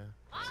training, yeah.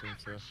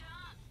 Seems so.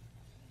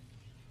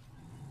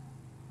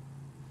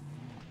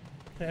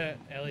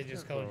 Ellie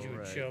just called you a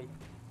Alright. chump.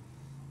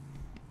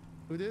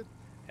 Who did?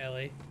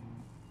 Ellie.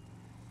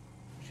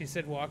 She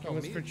said walking Oh,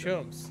 was me? for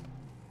chumps.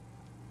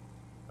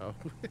 Oh.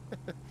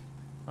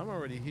 I'm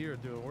already here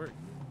doing work.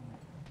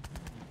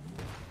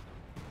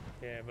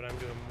 Yeah, but I'm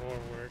doing more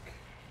work.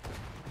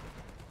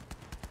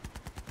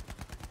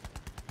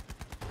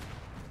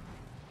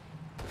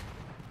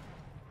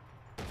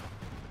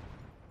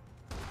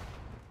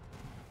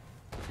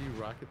 Are you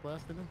rocket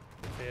blasting him?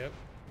 Yep.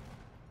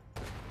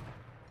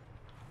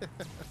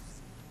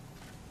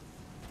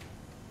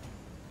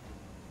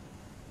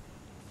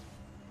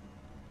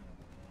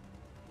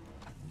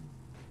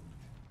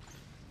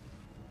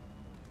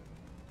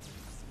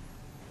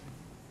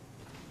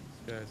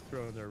 This guy's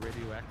throwing their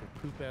radioactive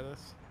poop at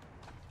us.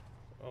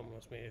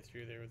 Almost made it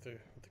through there with the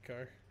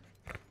car.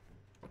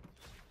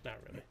 Not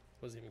really.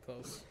 Wasn't even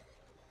close.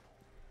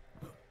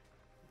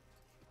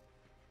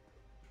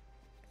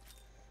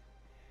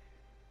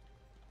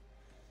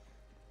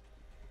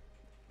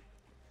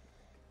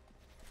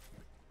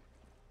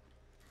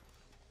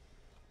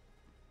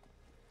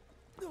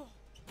 This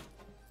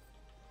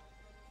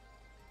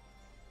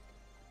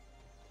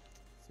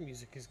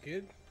music is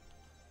good.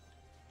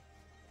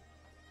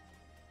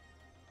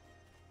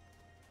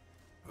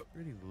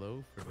 Pretty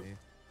low for me.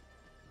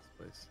 This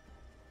place.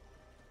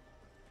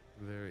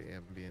 Very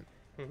ambient.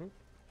 Mm-hmm.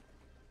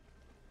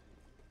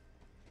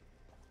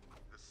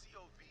 The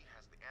COV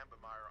has the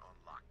Ambermire on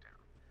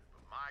lockdown,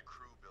 but my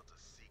crew built a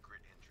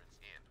secret entrance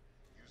in.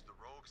 Use the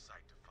rogue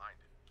site to find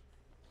it.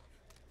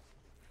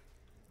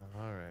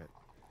 Alright.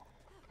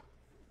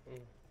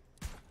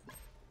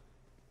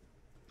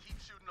 Keep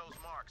shooting those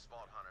marks,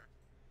 Vault Hunter.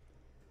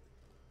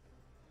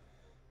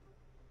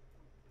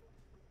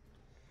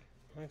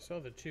 I saw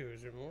the two.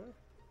 Is there more?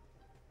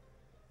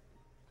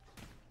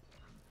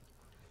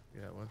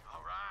 Yeah, one.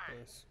 All right.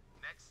 Nice.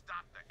 Next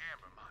stop, the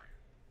Ambermire.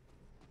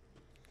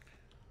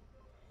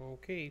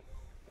 Okay.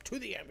 To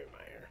the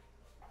Ambermire.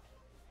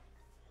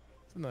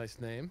 It's a nice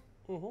name.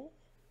 Mm-hmm.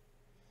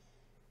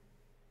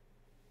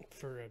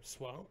 For a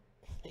swamp.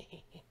 I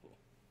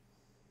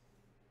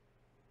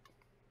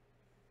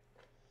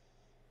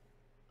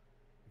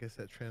guess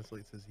that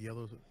translates as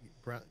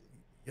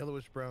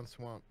yellowish brown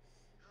swamp.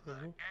 The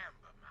Ambermire.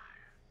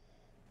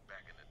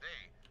 Back in the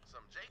day,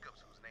 some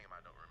Jacobs, whose name I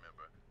don't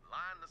remember,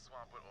 lined the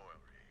swamp with oil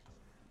rigs.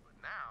 But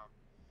now,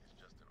 it's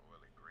just an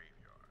oily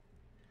graveyard.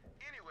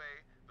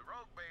 Anyway, the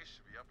rogue base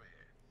should be up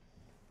ahead.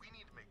 We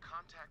need to make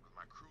contact with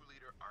my crew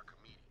leader,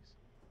 Archimedes.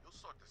 He'll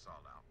sort this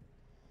all out.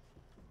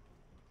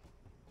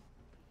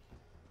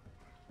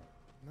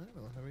 I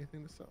don't have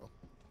anything to sell.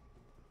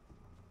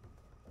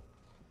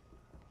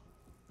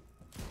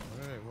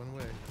 Alright, one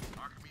way.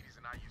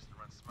 Archimedes and I used to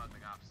run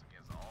smuggling ops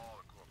against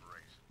all the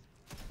corporations.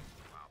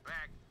 A while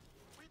back,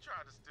 we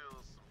tried to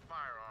steal some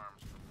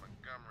firearms from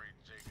Montgomery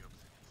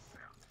Jacobs in the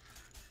South.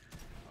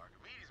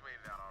 Archimedes made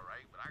it out all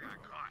right, but I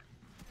got caught.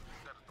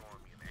 Instead of throwing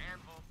me an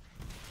anvil,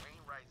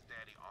 Wainwright's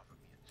daddy offered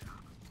me a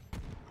job.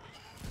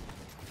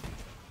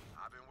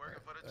 I've been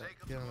working for the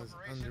Jacobs yeah, it was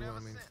Corporation ever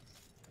underwhelming. since.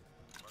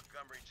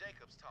 Montgomery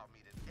Jacobs taught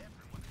me that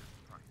everyone has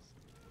a price.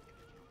 And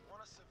if you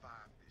want to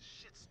survive this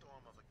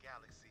shitstorm of a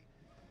galaxy,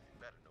 you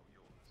better know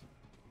yours.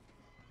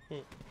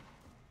 You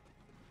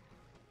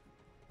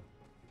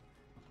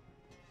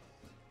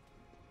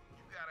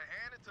gotta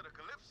hand it to the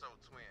Calypso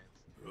twins,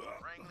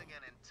 wrangling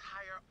an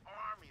entire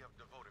army of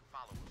devoted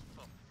followers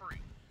for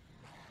free.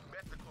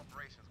 Bet the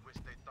corporations wish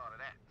they thought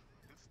of that,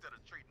 instead of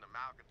treating the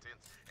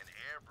malcontents and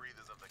air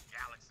breathers of the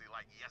galaxy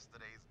like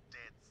yesterday's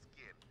dead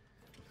skin.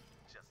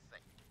 Just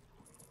saying.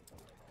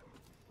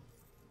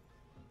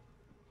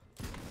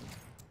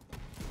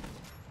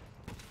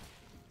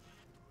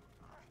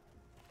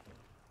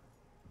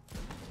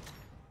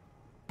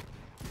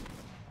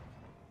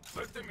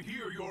 Let them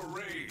hear your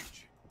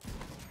rage.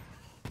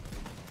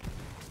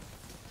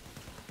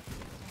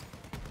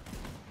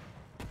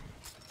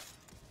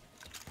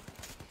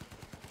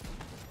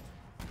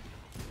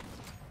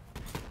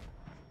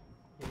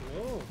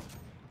 Oh.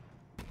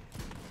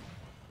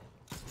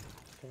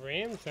 The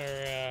Rams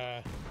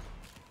are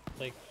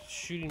like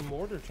shooting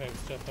mortar type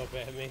stuff up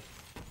at me.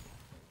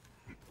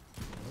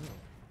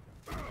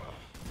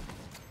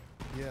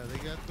 Yeah, they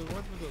got the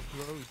ones with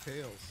those glowy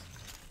tails.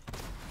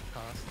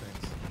 Toss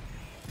things.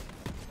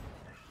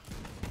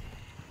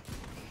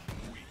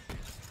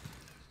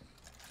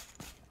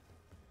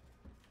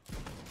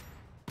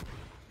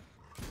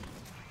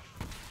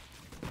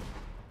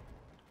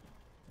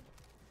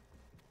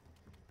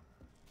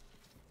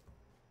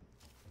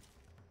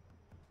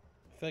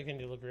 I feel like I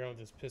need to look around with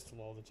this pistol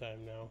all the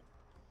time now.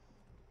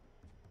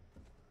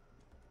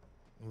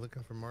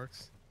 Looking for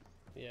marks.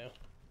 Yeah.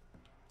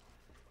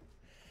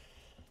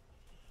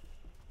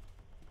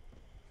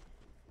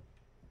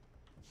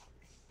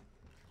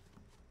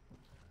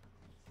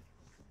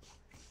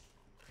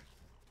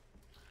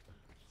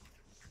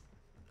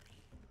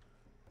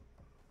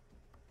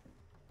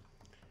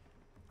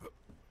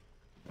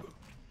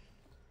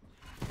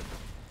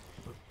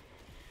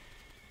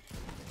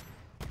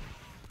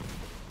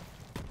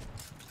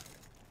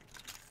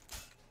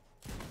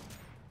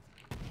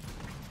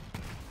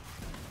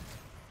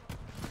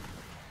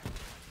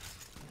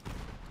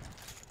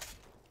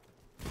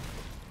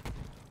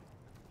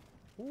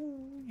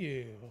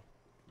 yeah.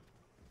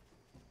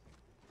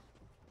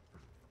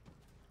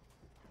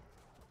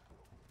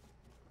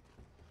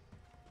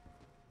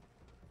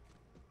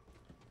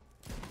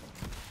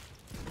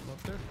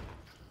 Up there?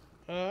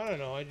 I don't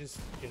know. I just,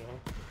 you know,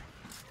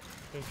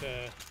 there's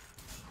a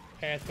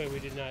pathway we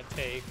did not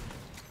take.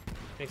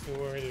 Makes me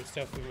worry there's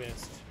stuff we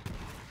missed.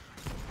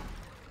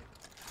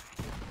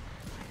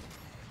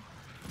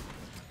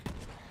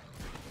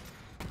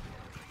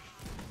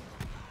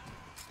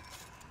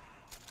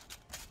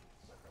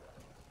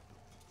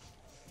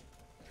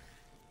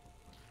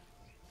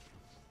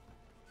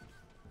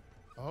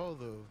 Oh,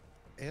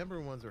 the amber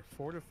ones are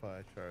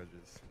fortify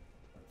charges.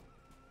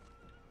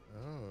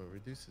 Oh, it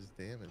reduces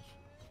damage.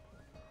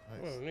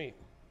 Nice. Oh, neat.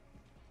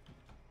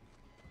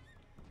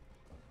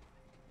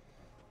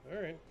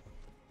 All right.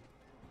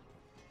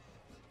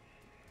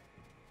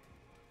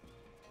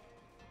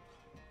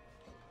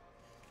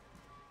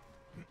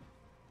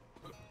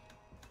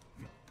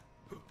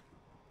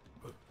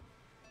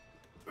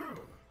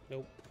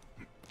 Nope.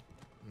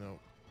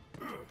 Nope.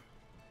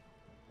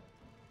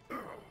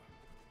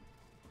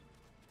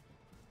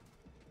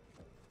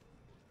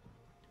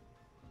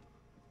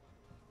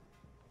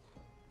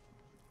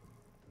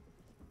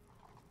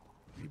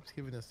 Keeps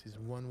giving us these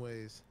one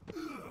ways.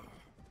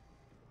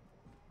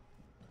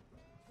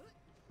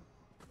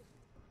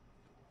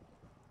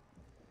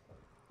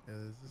 Yeah,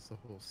 this is a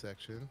whole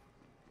section.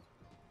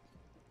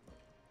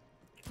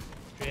 Oh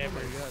my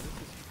god,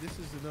 this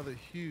is another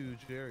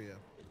huge area.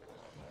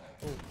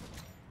 Oh.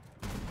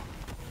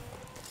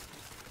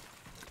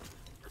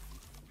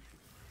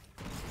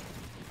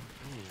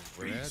 Ooh,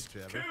 Brad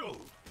Jabber.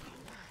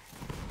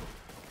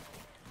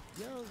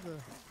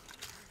 Yowza.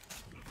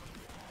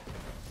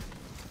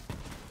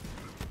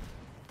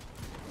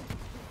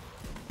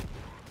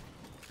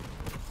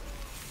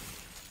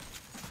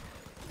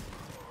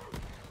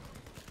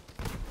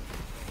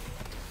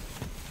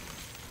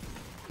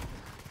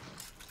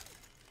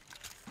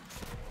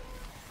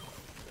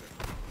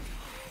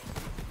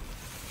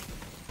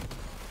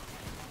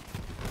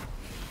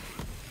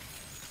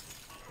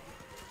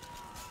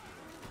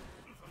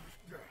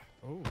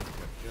 Oh, got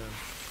gun.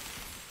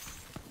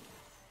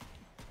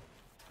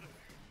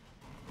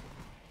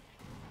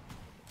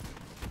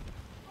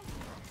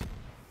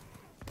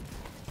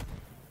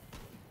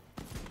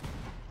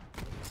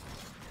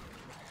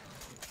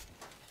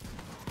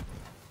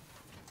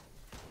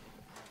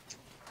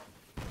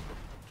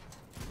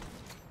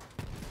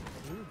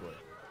 Ooh boy.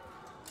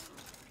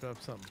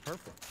 Drop something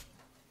purple.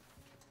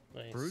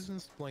 Nice. Bruise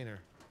and splainer.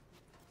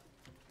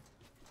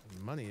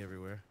 Money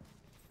everywhere.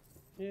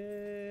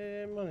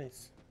 Yeah,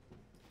 monies.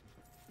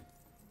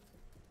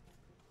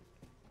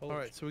 Oh,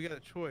 Alright, so we got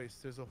a choice.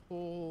 There's a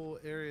whole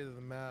area of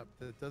the map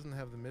that doesn't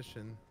have the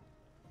mission.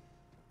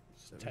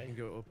 So we can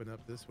go open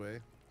up this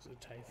way. There's a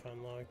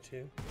Typhon log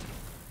too.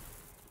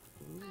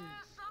 Ooh.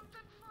 There's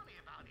something funny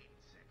about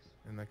 86.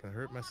 I'm not gonna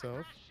hurt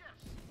myself.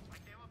 Ships,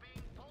 like they were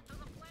being pulled to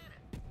the planet.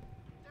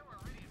 They were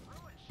already in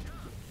ruin,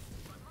 sure,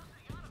 but most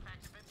of the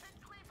artifacts have been picked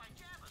clean by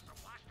jammers or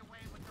washed away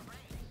with the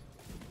rains.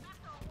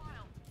 After a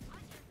while,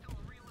 I came to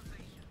a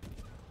realization.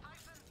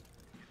 Typhon,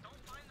 if you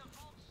don't find the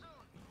vault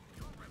soon,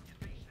 your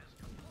reputation is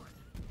kaput.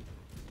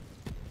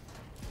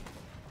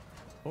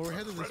 Well, we're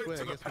headed this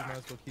way. I guess we might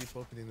as well keep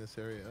opening this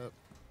area up.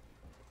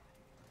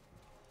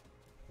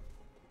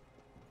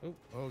 Oh,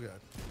 oh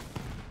god.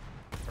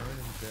 Burn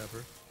and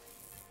Jabber.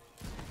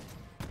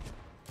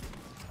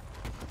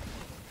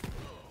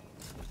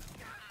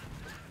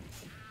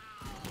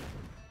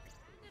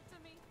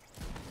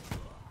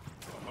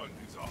 The hunt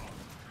is on.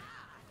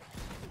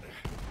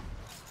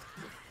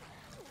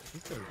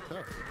 He's gonna be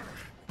tough.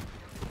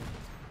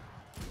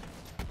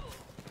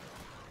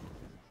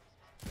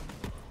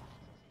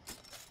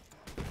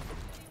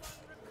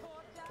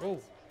 oh.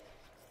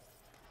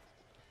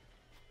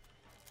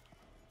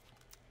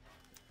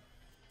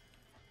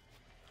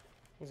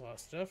 There's a lot of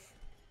stuff.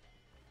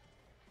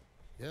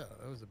 Yeah,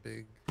 that was a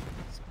big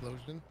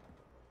explosion.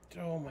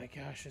 Oh my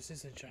gosh, this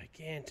is a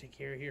gigantic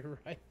area,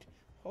 right?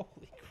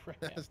 Holy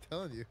crap. I was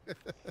telling you.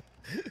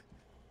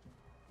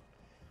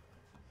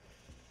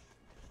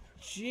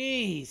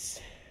 Jeez.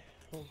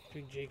 Oh,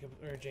 big Jacob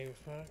or James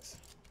Fox.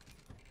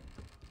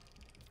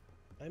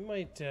 I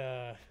might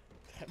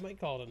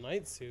call it a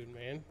night soon,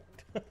 man.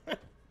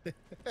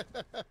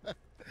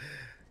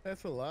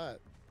 That's a lot.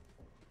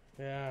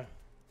 Yeah.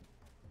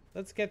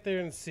 Let's get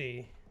there and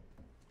see.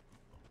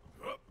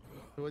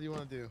 So what do you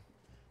want to do?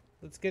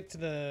 Let's get to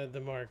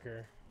the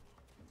marker.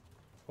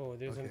 Oh,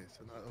 there's Okay,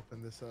 so now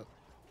open this up.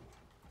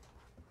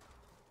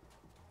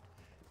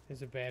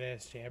 there's a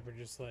badass jabber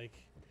just like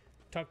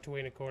tucked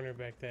away in a corner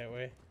back that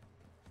way.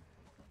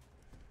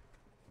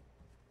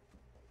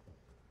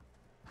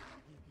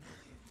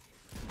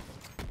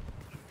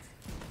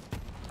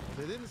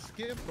 They didn't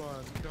skimp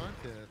on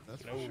content,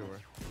 that's for sure.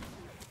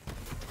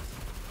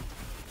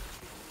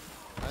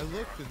 I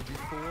looked and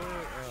before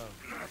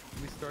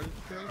we started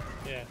today,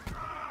 yeah,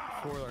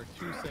 for our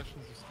 2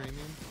 sessions of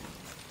streaming,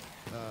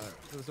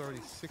 it was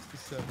already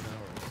 67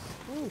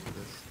 hours for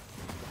this.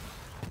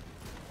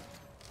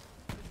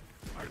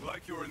 I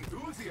like your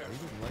enthusiasm. You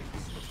wouldn't like to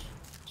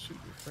shoot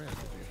your friend,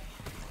 would you?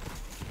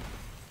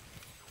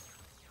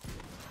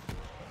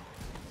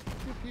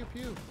 Pew,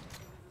 pew, pew.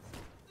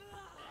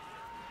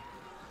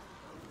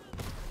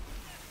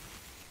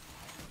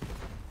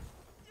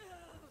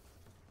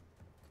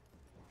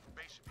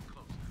 Base should be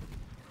close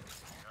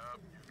now.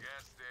 Yup, you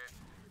guessed it.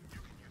 You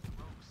can use the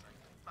rogue site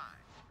to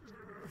find.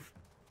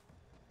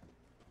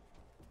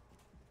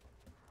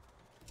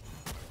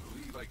 I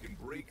believe I can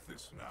break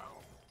this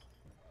now.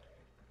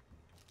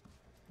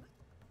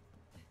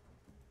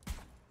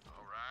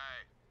 All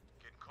right,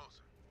 getting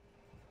closer.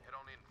 Head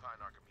on in and find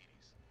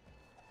Archimedes.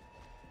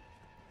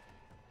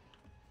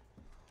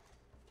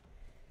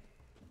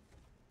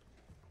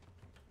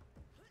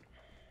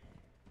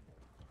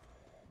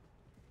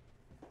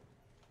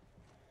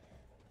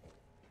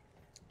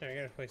 I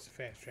gotta place the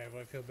fast travel.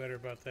 I feel better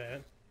about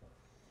that.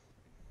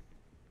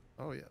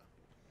 Oh, yeah.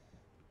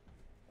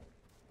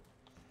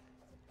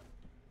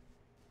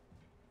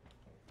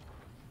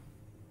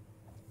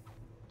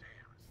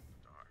 Damn, it's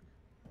dark.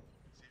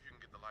 See if you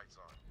can get the lights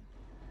on.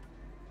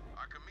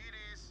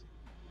 Archimedes!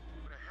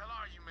 Where the hell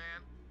are you,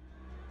 man?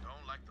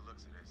 Don't like the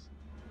looks of this.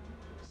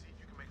 See if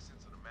you can make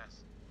sense of the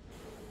mess.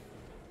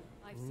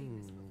 I've seen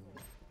this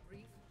before.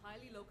 Brief,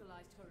 highly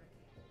localized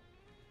hurricane.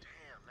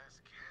 Damn, that's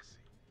Cassie.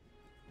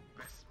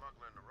 Best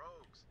smuggler in the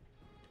rogues.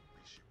 At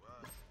least she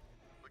was.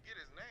 Forget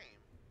his name,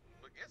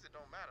 but guess it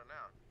don't matter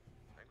now.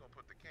 They gonna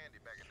put the candy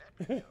back in that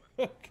pinata.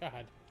 Oh,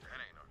 God. That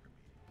ain't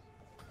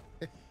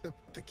Archimedes.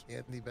 Put the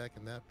candy back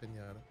in that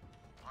pinata.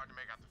 Hard to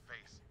make out the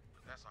face,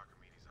 but that's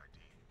Archimedes' ID.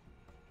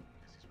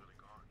 Guess he's really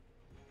gone.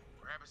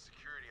 Grab his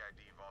security ID,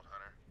 Vault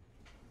Hunter.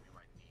 We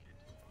might need it.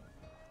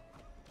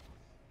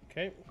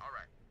 Okay. All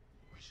right,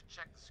 we should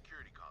check the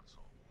security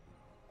console.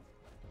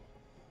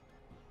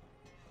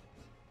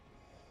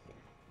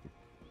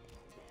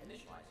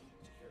 Initializing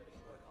security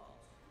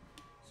protocols.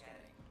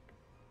 Scanning.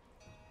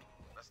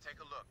 Let's take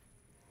a look.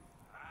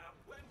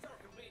 When's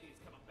Archimedes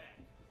coming back?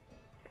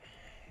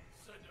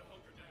 Said to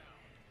hunker down.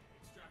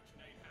 Extraction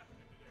ain't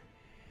happening today.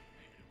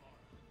 Maybe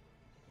tomorrow.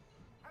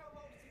 How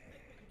long does he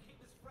think we can keep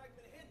this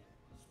fragment hidden?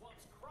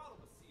 Swamp's crawling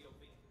with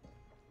COV.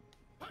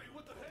 Hey,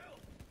 what the hell?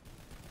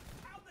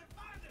 How'd they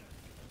find us?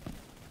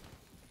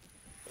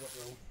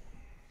 Uh-oh.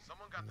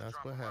 Someone got And the that's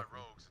drop what on my happened.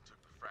 rogues and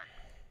took the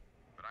fragment.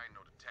 But I ain't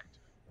no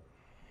detective.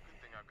 Good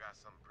thing I've got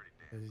something pretty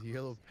damn There's close.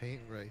 yellow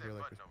paint right That here,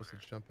 like button we're over supposed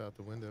to there. jump out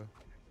the window.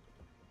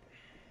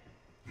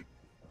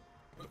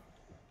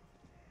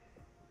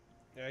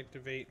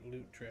 Activate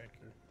loot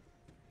tracker.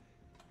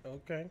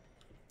 Okay.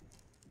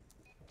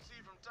 See,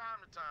 from time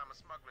to time, a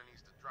smuggler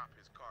needs to drop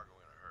his cargo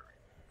in a hurry.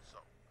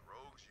 So, the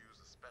rogues use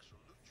a special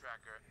loot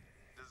tracker,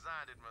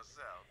 designed it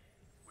myself.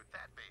 With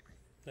that baby,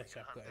 we Nice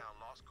can hunt upgrade. down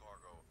lost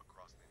cargo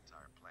across the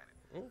entire planet.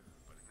 Oh.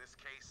 But in this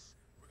case,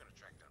 we're gonna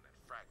track down that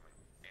fragment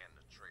and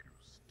the traitor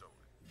who stole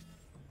it.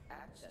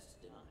 Access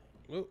denied.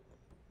 Oh.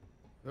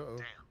 Uh-oh.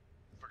 Damn,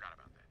 forgot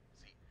about that.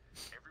 See,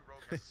 every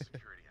rogue has a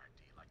security ID,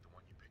 like the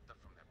one you picked up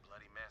from that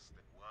bloody mess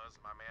that was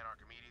my man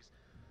Archimedes.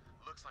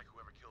 Looks like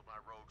whoever killed my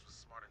rogues was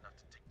smart enough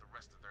to take the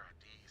rest of their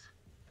IDs.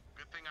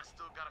 Good thing I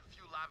still got a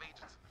few live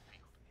agents in the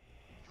field.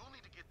 You'll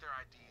need to get their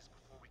IDs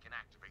before we can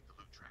activate the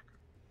loot tracker.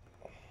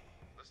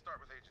 Let's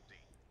start with Agent D.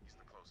 He's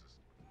the closest.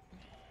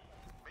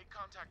 Make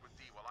contact with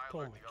D while I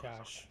Oh alert my the others on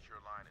the gosh. secure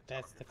line and tell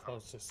That's them the you're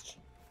coming. closest.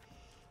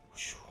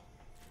 Whew.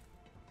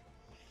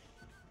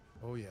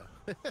 Oh, yeah.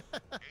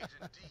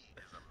 Agent D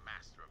is a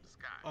master of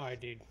disguise Alright,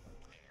 dude.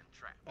 and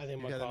traps. I think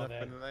You we'll got call enough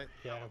that. for tonight?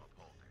 Yeah. Hell of a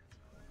pole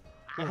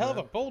dancer. A hell of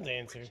a pole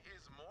dancer. Which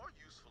is more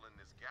useful in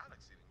this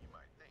galaxy than you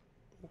might think.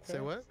 Okay.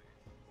 Say what?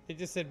 It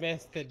just said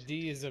Master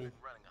D is a. Been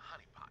running a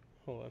honeypot.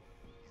 Hold on.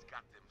 He's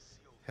got them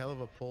sealed. Hell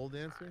of a pole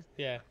dancer?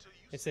 Yeah. Until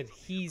you It said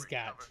signal he's to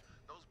break got. cover,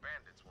 those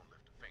bandits won't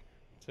lift a finger.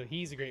 So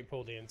he's a great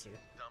pole dancer.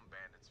 Dumb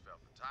bandits fell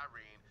for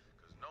Tyrene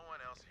because no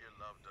one else here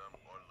loved them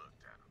or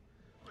looked at them.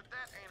 But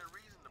that ain't a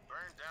reason to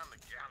burn down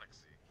the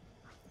galaxy.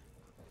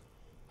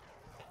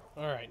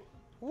 Alright.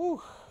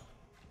 Woo.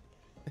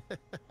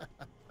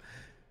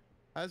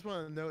 I just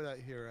want to note out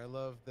here, I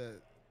love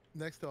that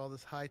next to all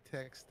this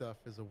high-tech stuff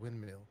is a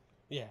windmill.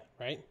 Yeah,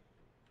 right?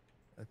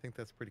 I think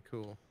that's pretty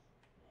cool.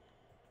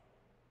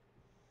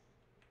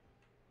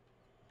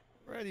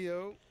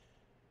 Radio.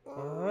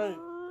 Alright.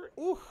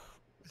 Ooh.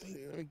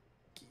 Let me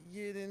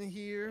get in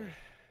here.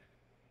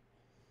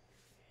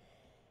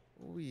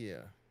 Oh, yeah.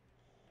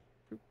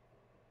 Boop,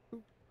 boop,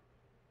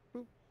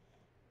 boop.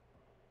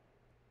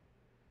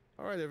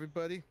 All right,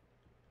 everybody.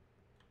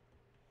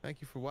 Thank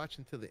you for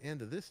watching to the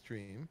end of this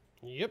stream.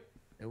 Yep.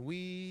 And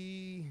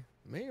we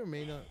may or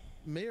may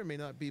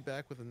not be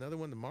back with another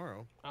one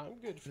tomorrow. I'm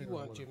good if you Yeah,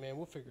 want to, man.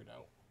 We'll figure it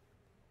out.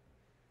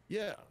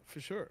 Yeah,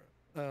 for sure.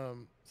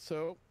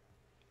 So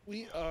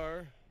we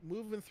are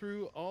moving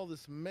through all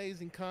this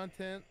amazing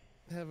content,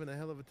 having a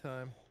hell of a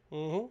time.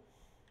 Mm-hmm.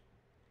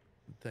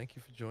 Thank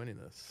you for joining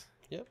us.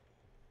 Yep.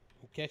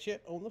 Catch you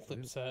on the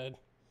flip side.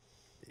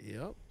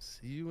 Yep.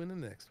 See you in the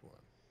next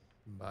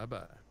one.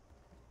 Bye-bye.